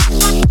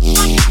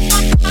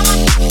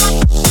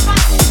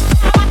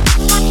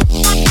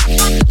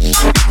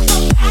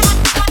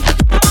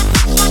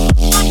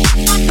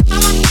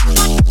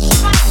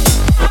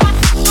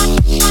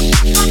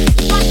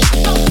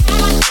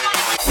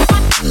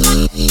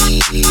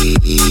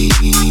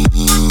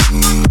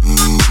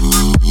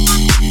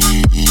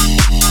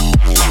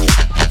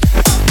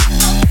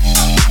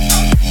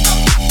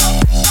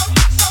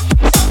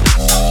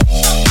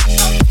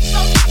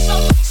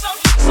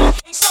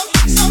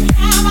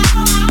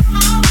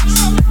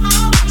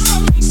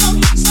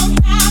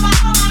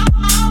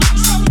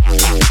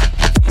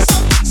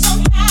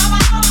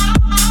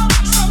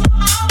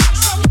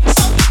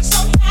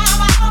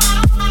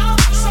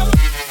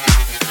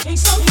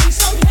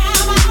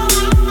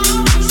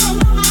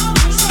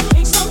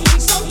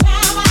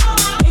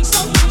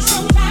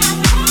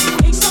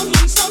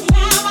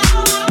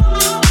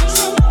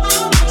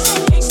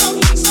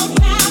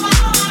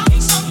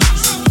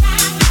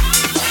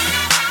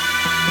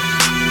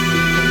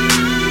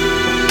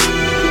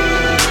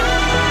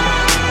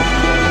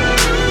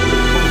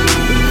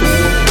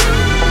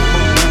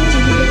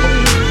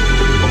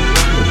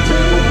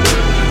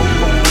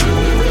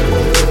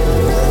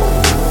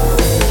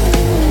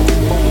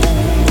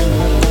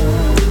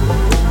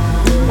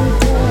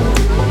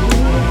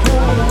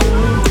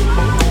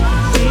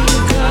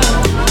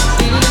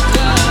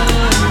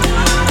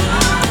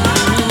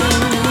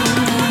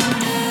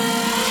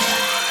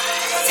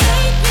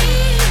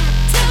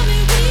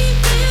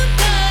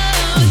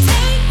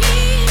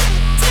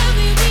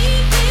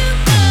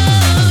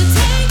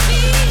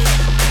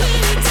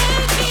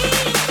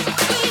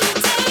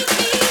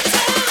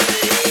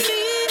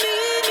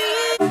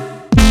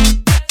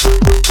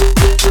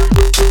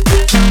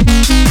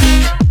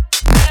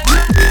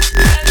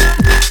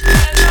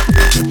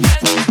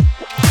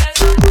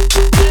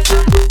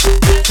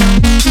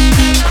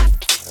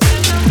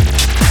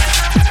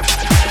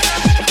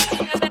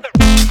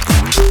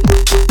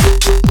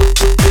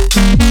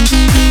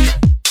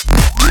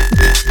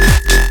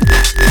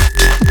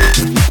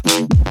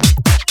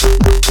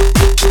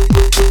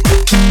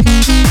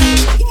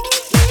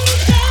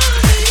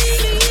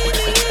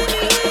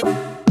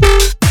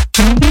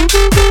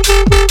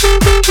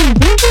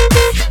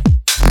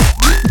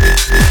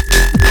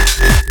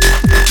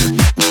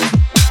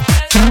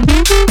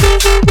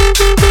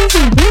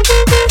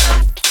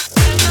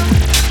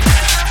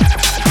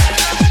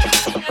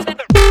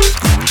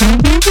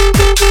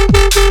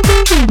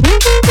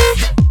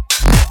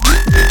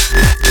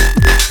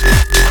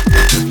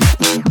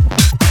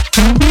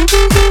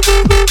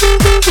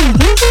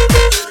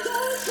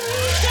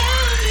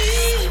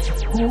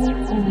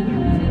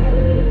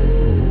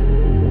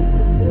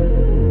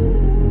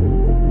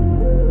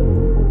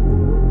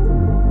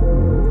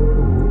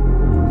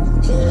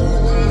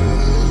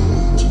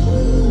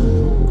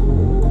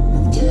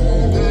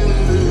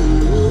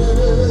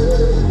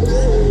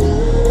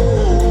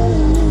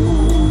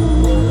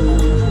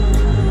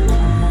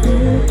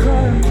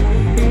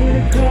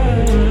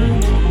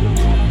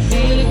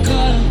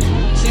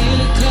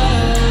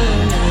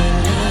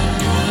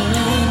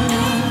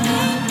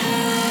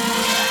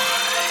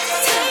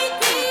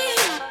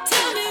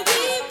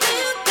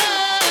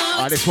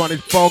 This one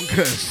is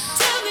bonkers.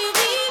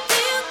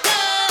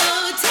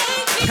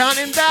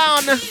 Counting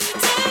down.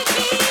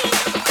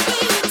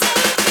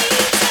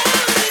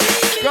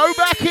 Go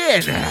back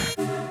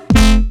in.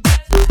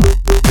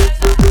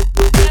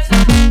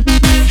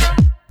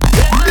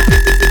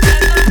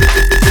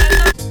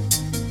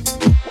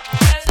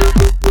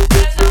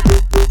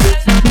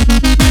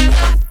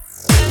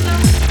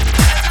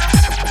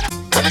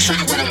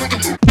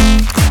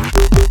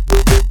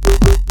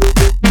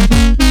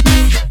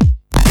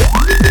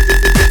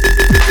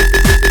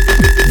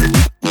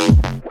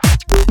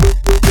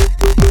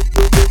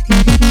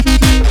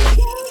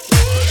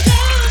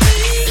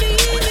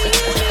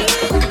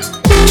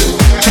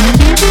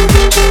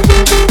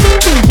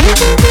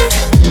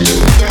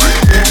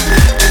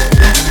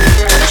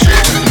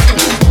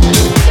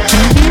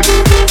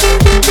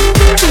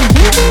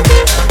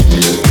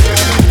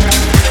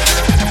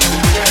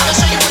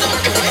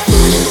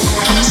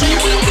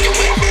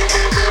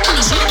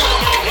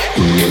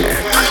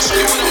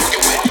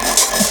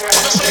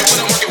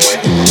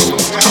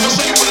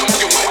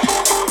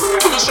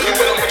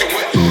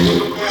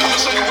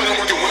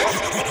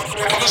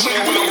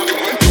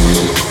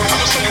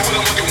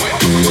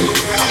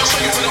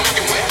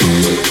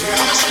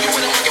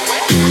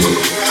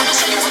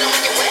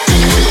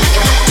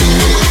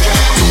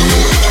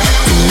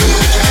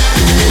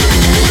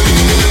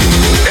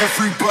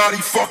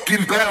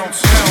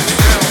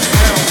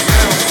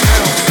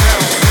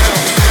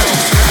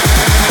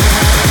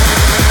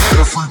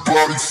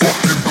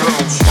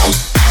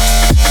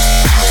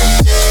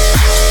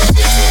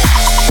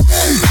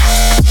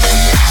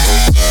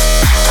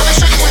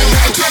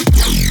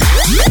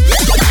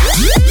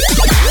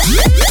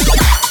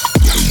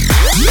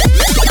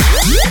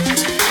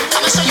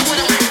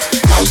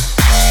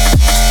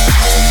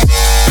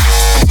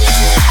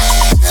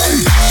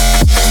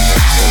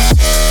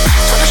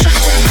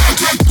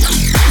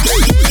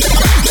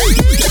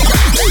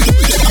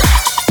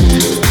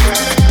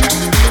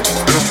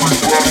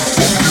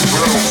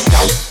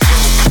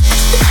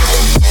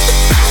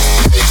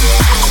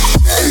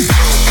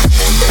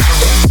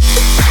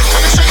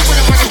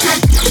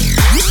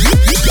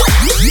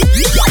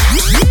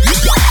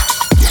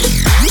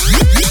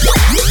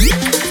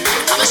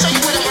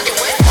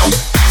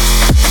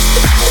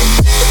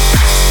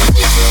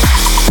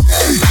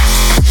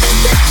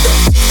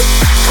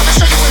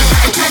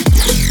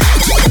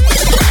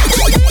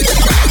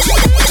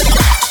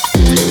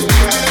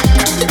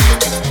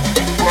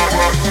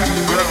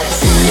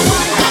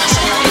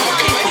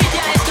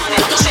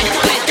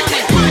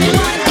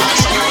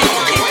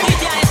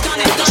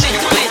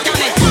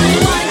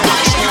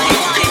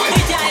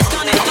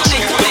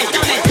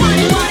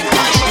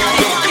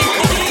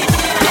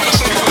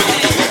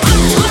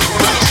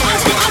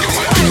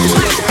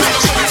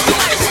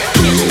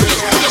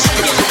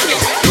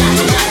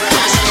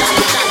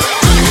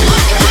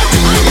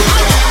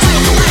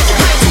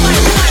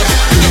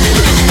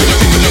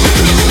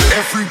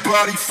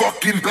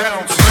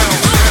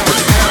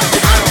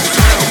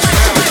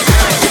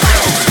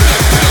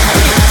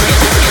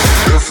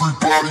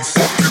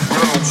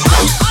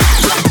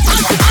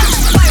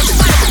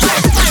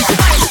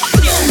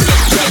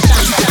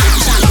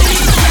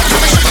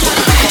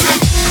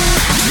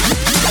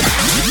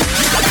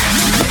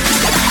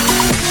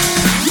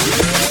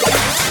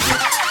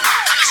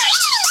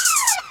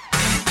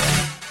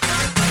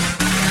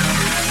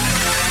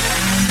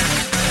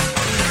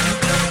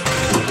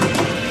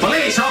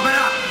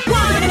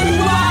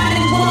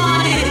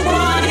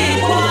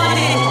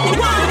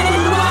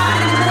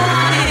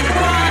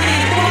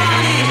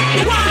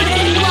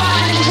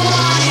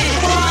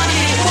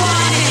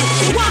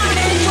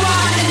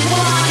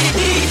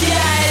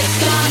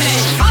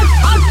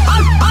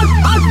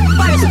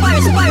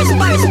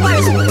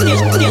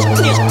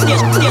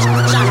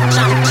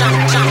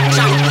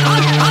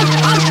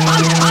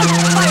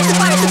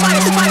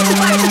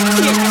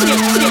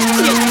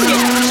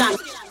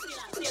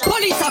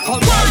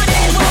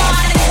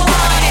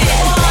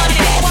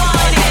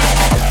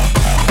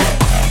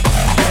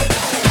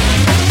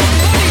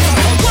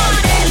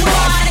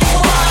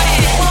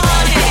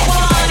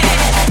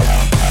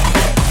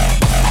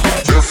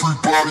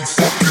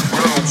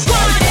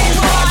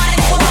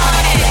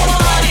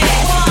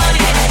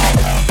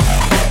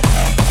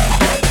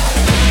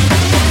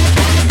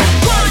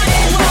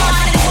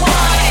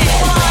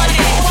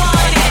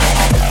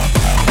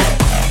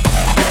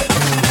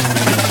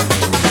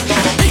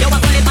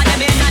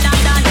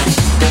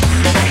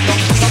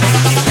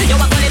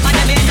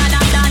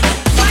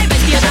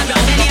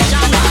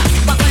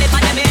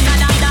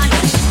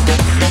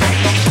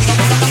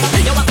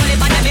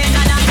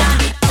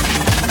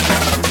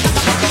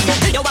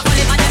 Yo,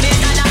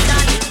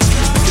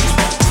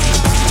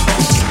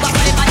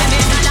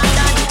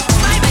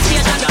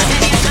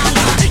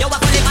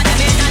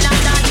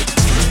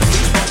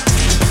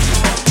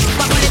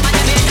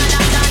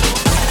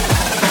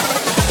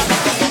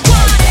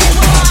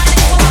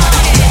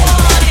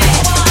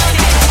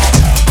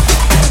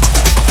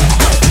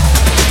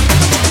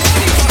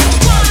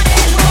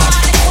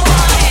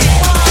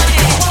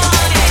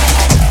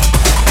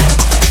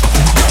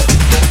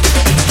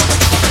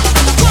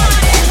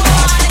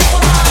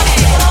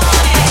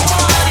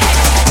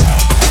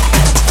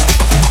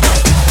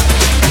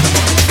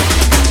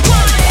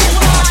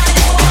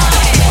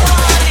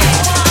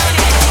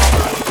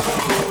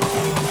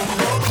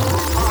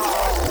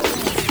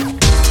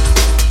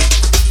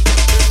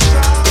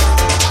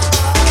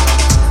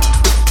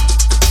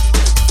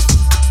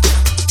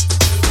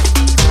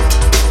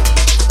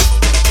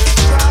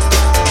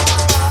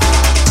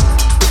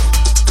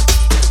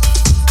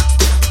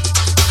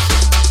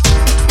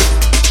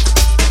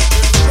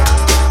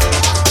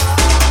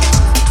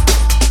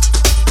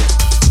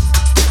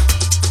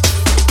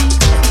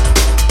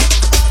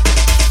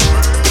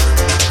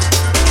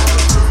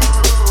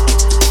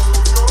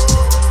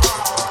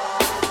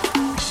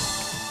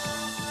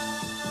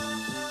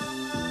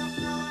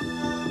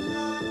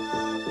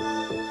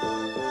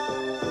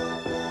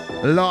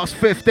 Last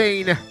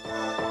 15.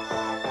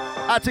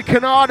 Out to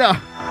Canada.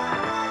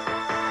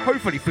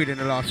 Hopefully feeling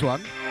the last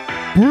one.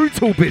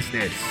 Brutal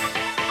Business.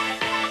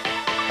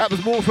 That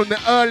was more from the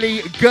early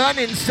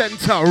Gurning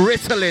Centre,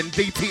 Ritalin,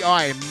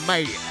 DTI,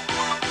 mate.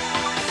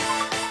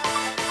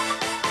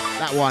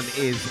 That one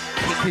is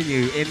kicking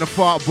you in the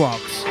fart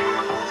box.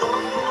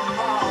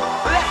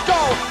 Let's go.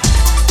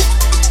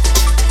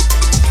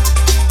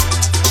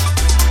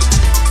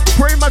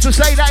 Pretty much to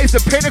say that is the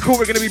pinnacle.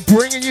 We're going to be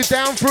bringing you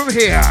down from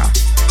here.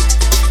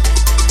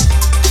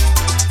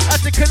 Out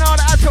to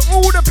Canada, out to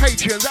all the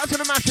patrons, out to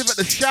the massive at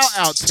the shout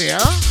outs here.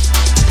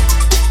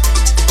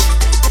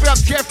 We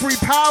have Jeffrey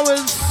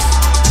Powers.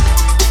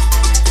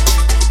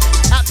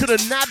 Out to the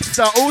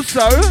Nabster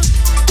also.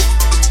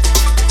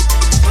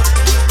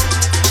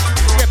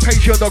 Get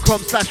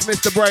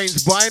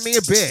patreon.com/MrBrainz. Buy me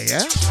a beer,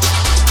 yeah?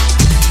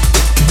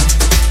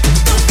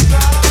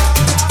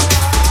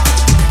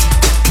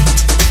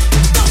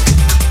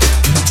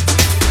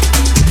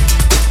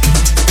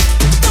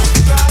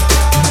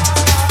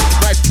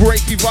 Nice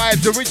breaky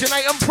vibes,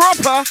 originate and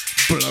proper.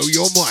 Blow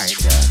your mind.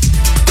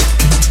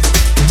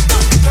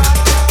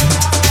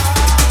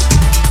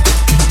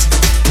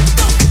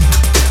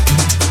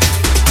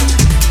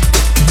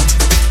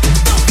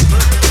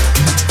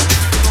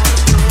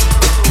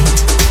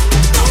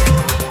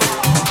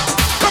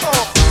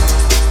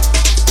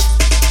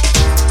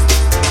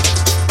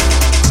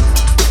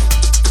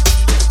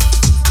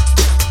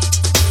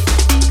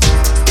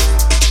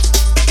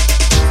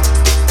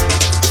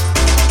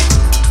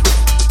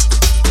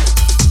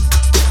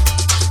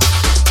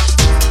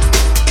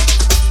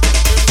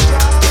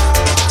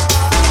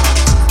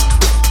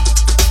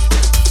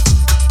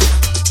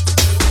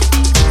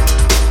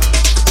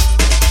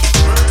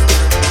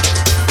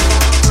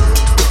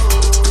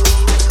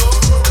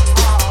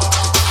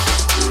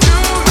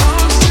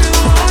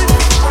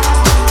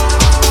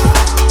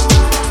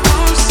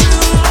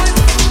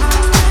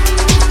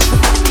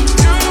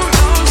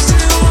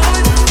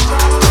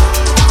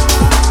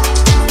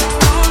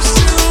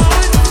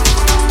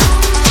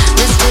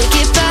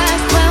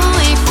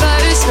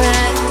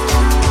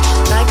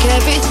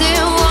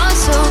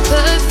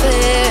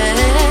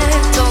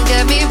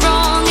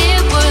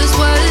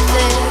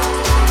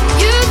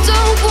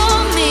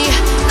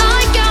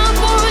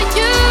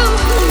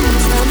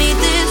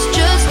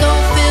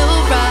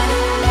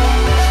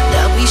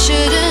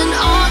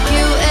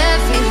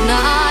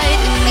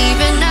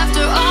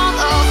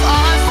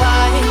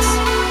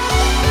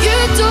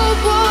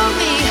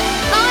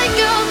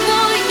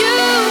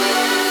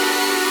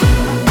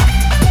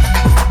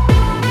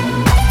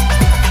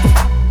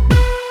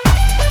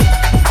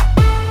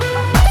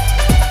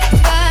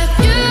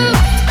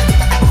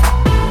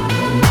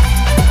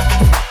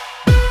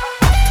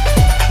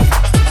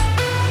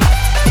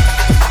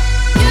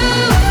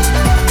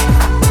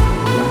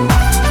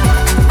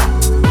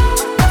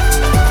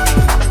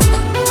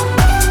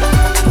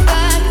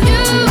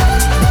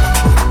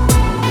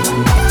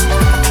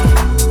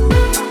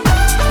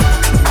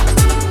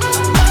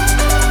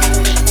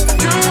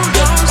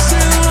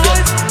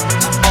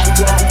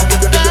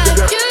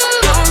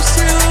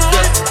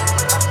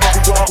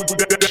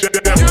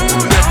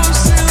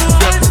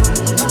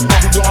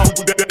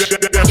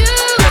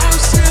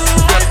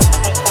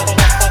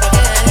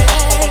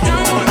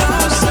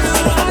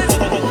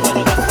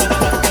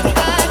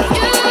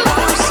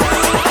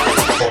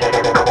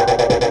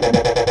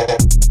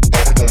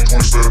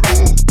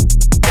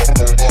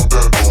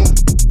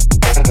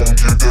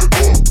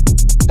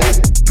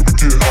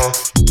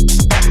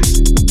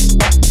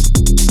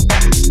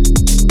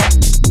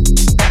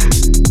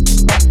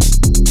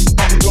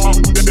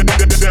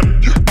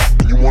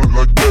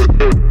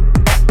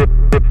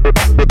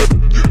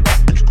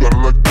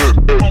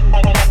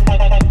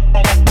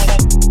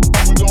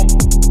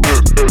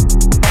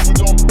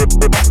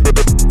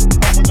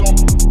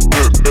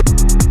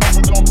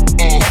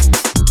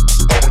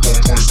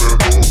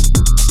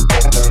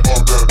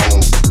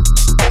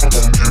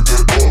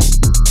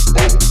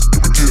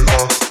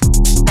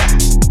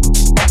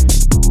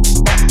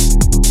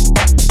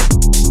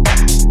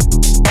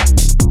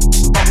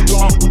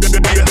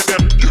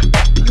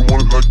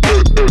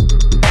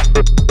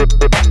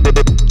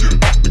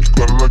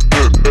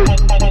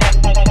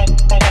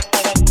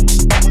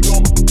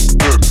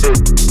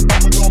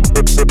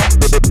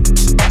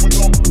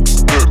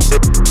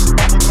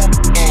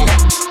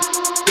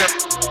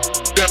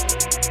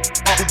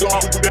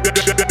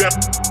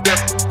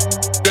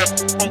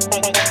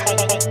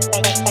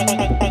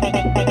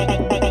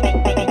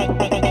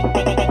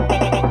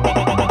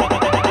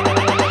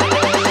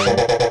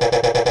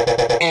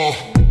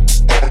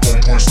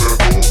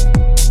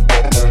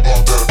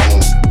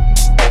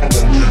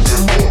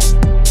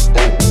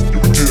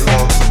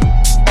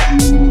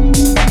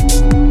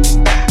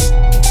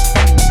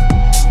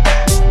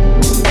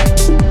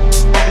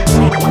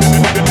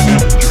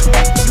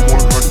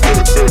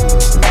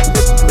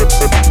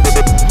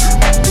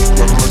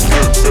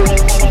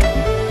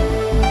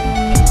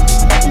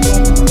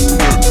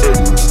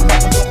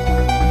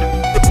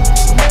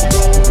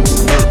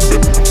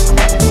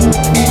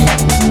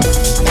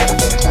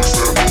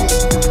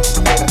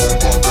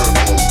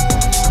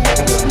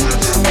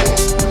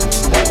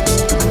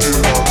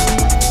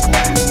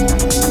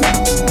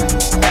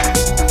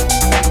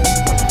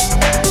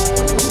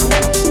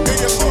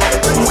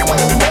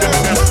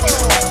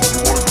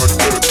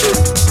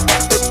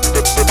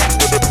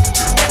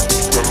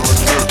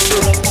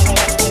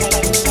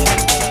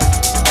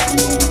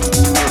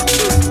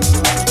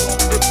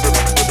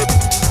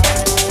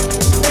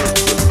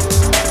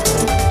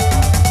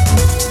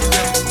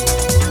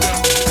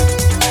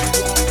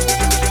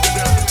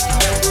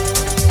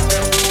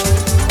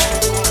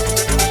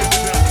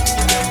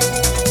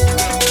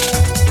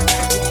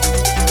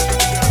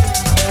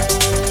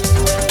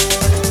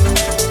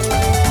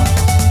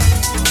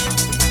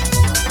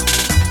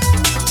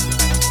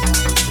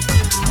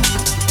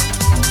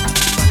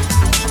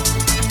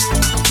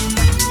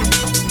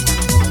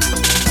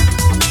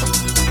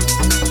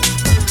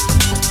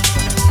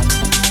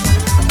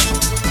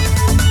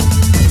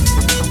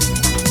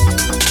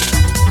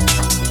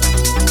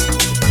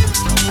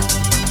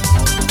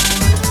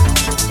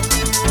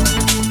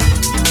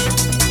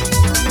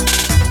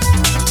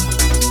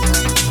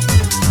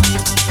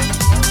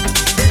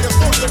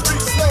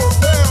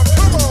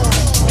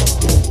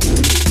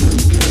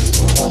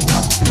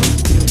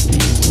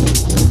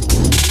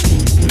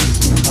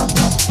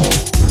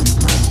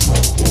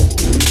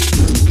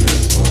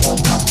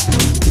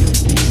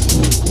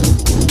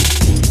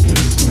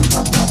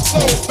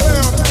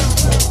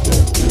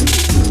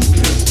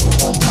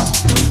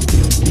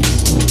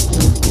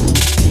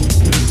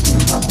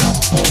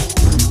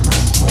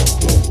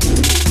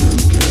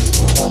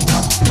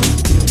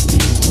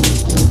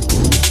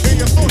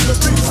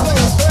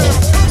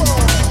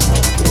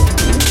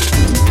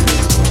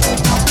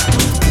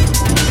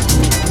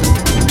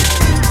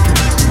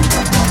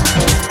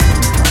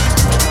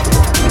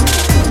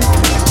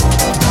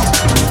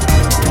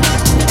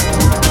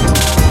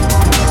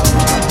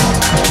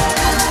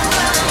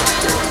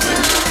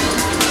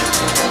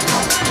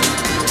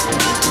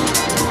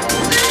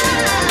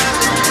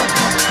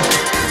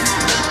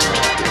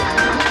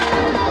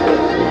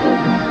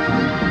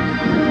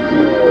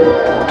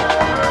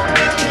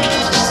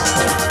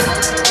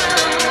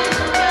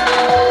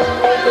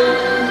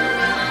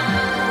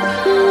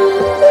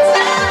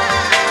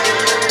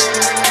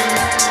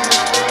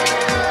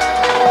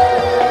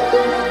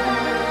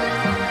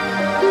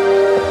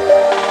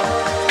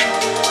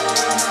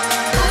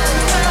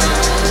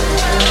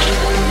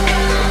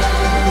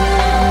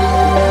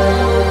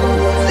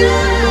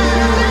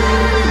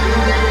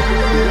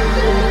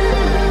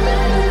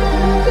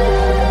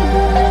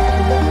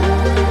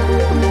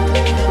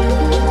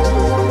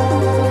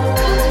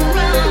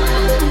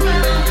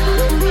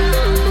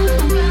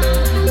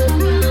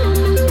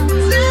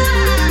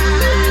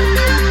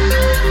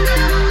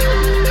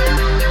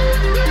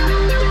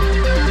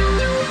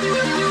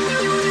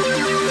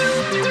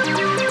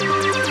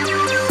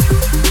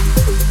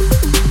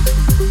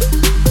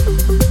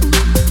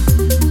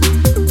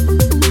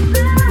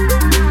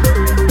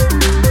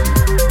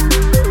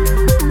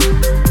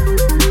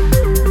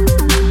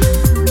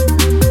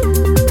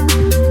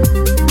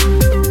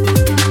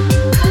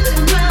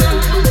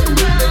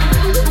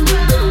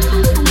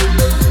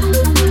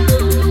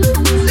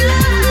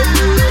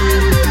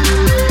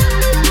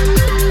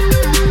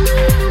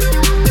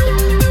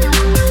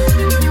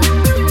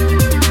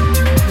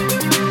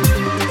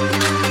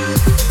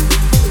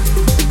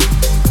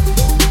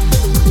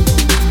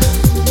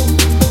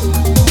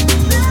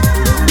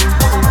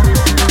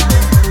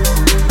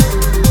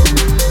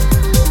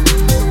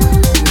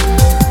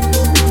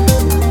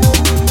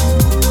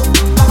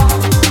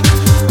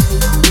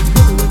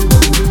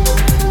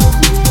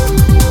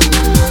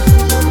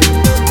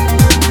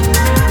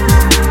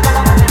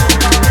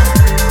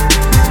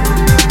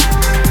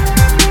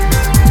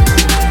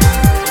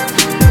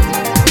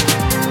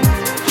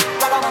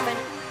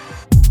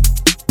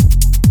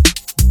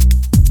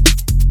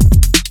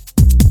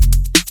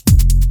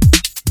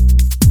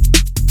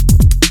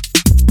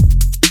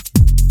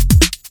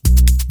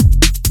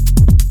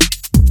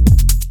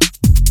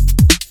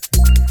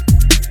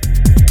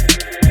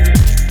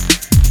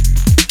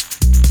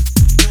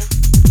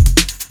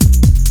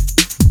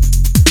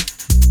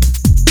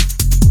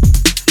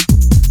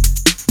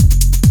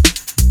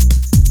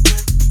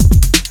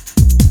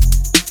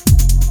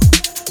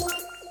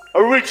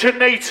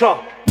 Originator.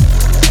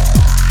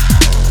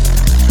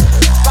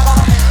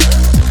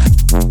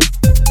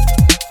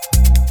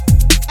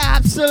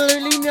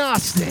 Absolutely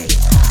nasty.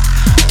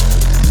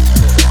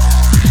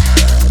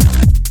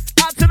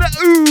 Out to the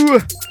ooh.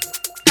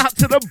 Out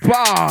to the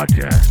bard.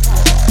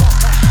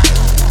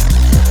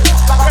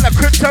 Got a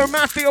Crypto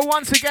Mafia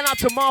once again. Out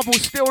to Marvel.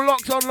 Still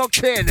locked on,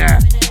 locked in.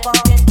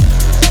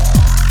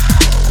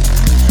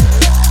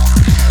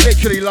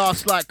 Literally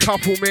lasts like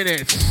couple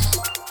minutes.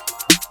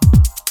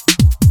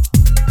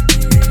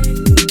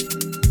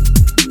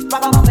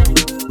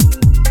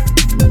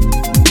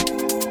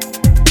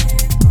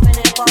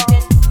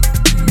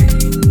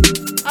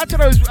 Out to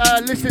those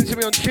listening to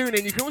me on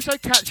TuneIn, you can also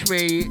catch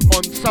me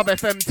on Sub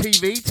FM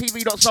TV,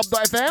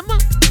 tv.sub.fm.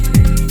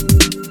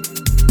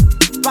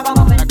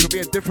 That could be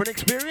a different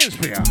experience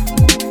for you.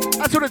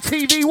 Out to the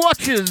TV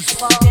watchers.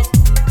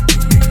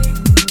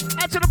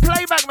 Out to the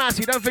playback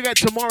massy. Don't forget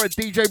tomorrow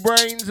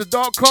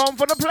djbrainz.com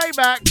for the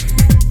playback.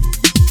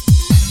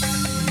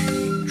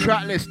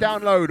 Tracklist,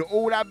 download,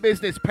 all that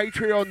business.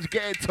 Patreons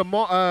get it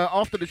tomorrow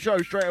after the show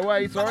straight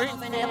away. Sorry.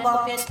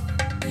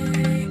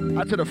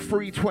 Out to the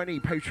 320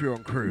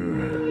 Patreon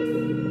crew.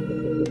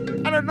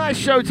 And a nice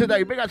show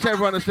today. Big up to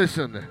everyone that's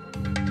listened.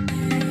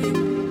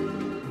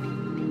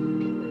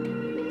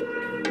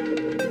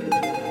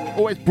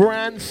 Always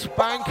brand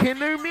spanking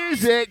new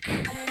music.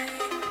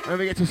 Don't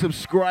forget to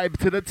subscribe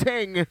to the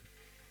ting.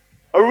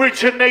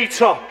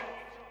 Originator.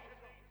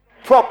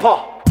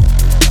 Proper.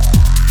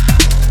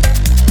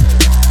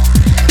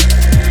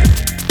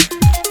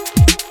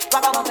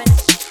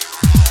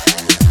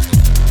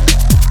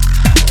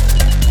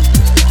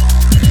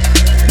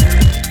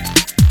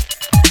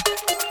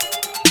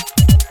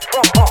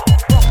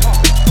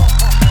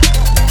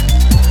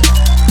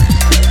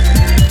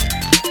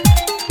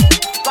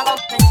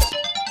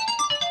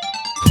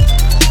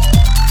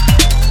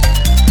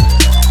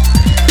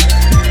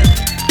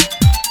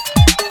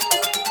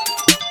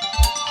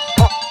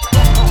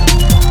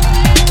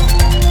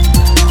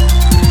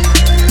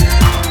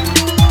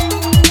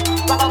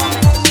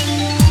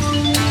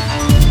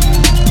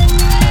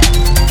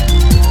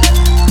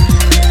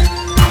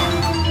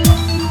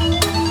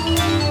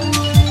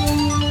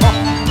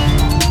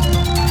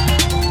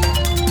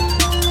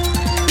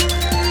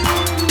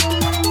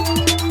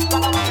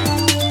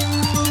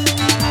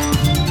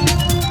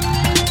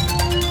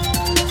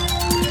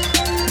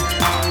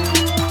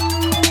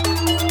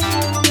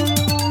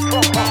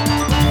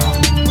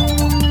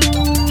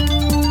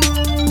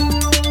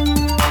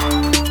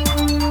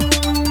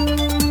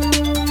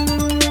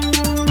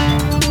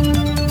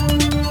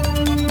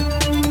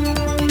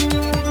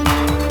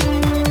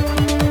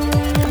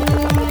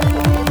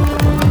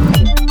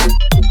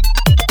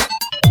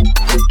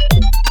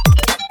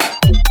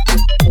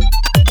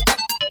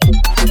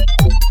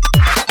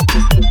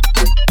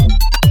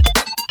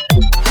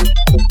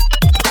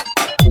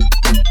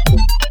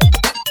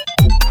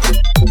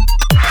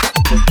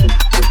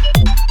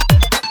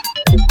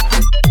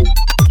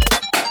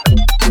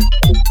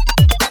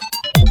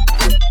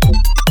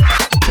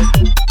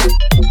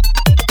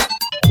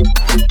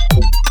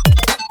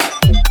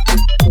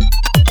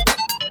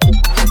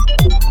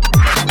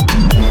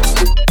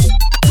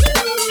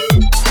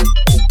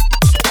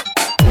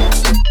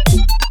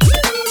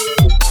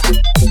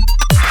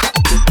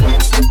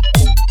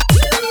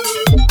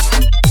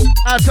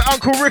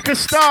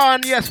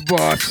 Yes,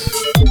 boss.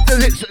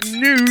 Says it's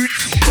nude.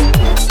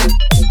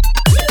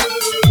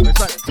 It's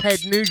like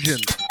Ted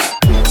Nugent.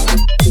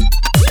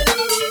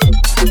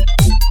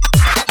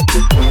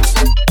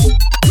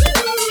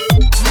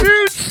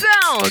 Nude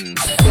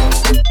sounds.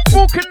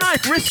 Fork and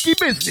knife, risky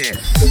business.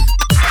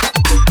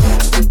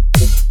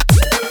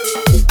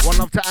 One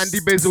love to Andy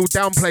Bizzle,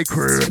 downplay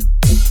crew.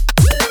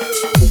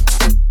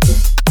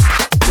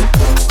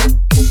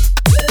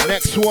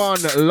 Next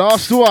one,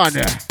 last one.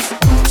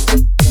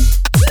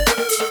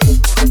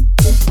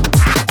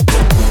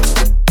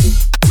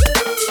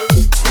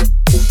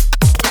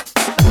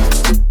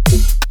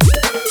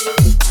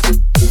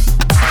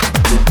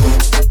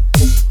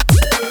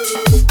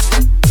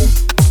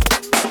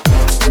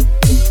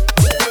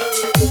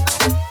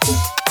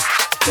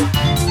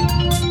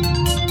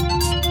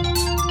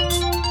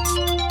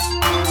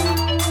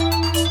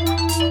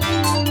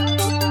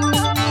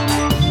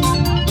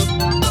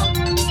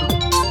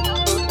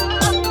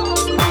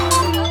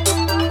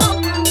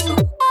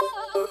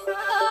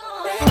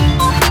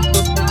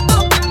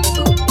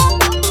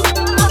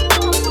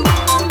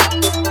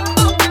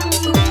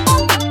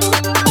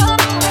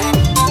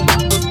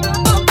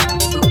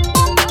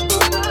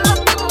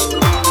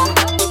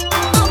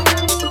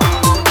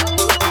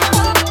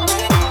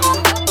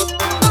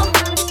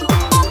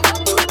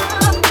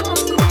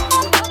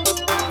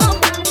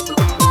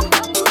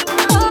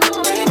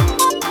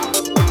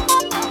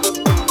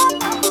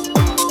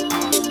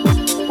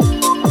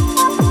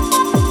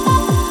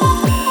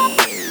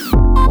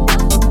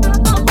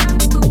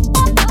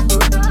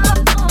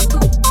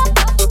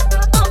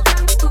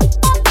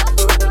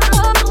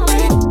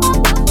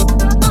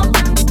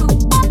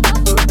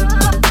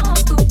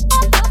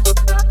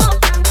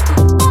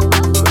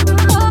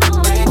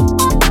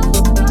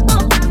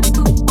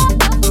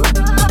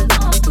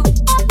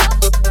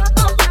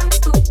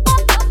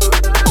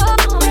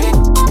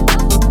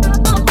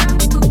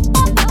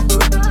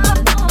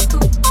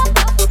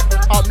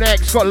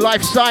 Next got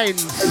Life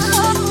Signs.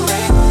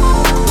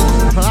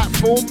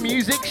 Platform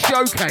Music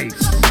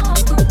Showcase.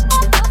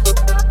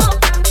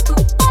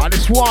 And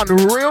this one,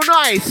 real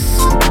nice.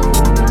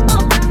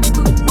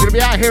 Gonna be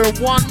out here in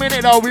 1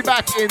 minute. I'll be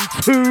back in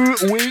 2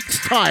 weeks'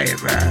 time.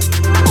 We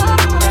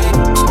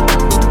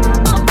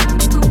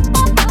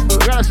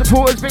got the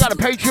supporters, big out the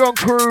Patreon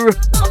crew,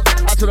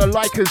 out to the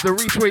likers, the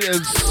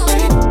retweeters.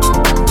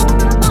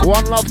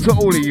 One love to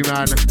all of you,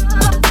 man.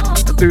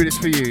 I'll do this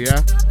for you,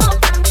 yeah?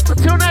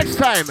 Until next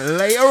time,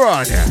 later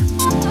on.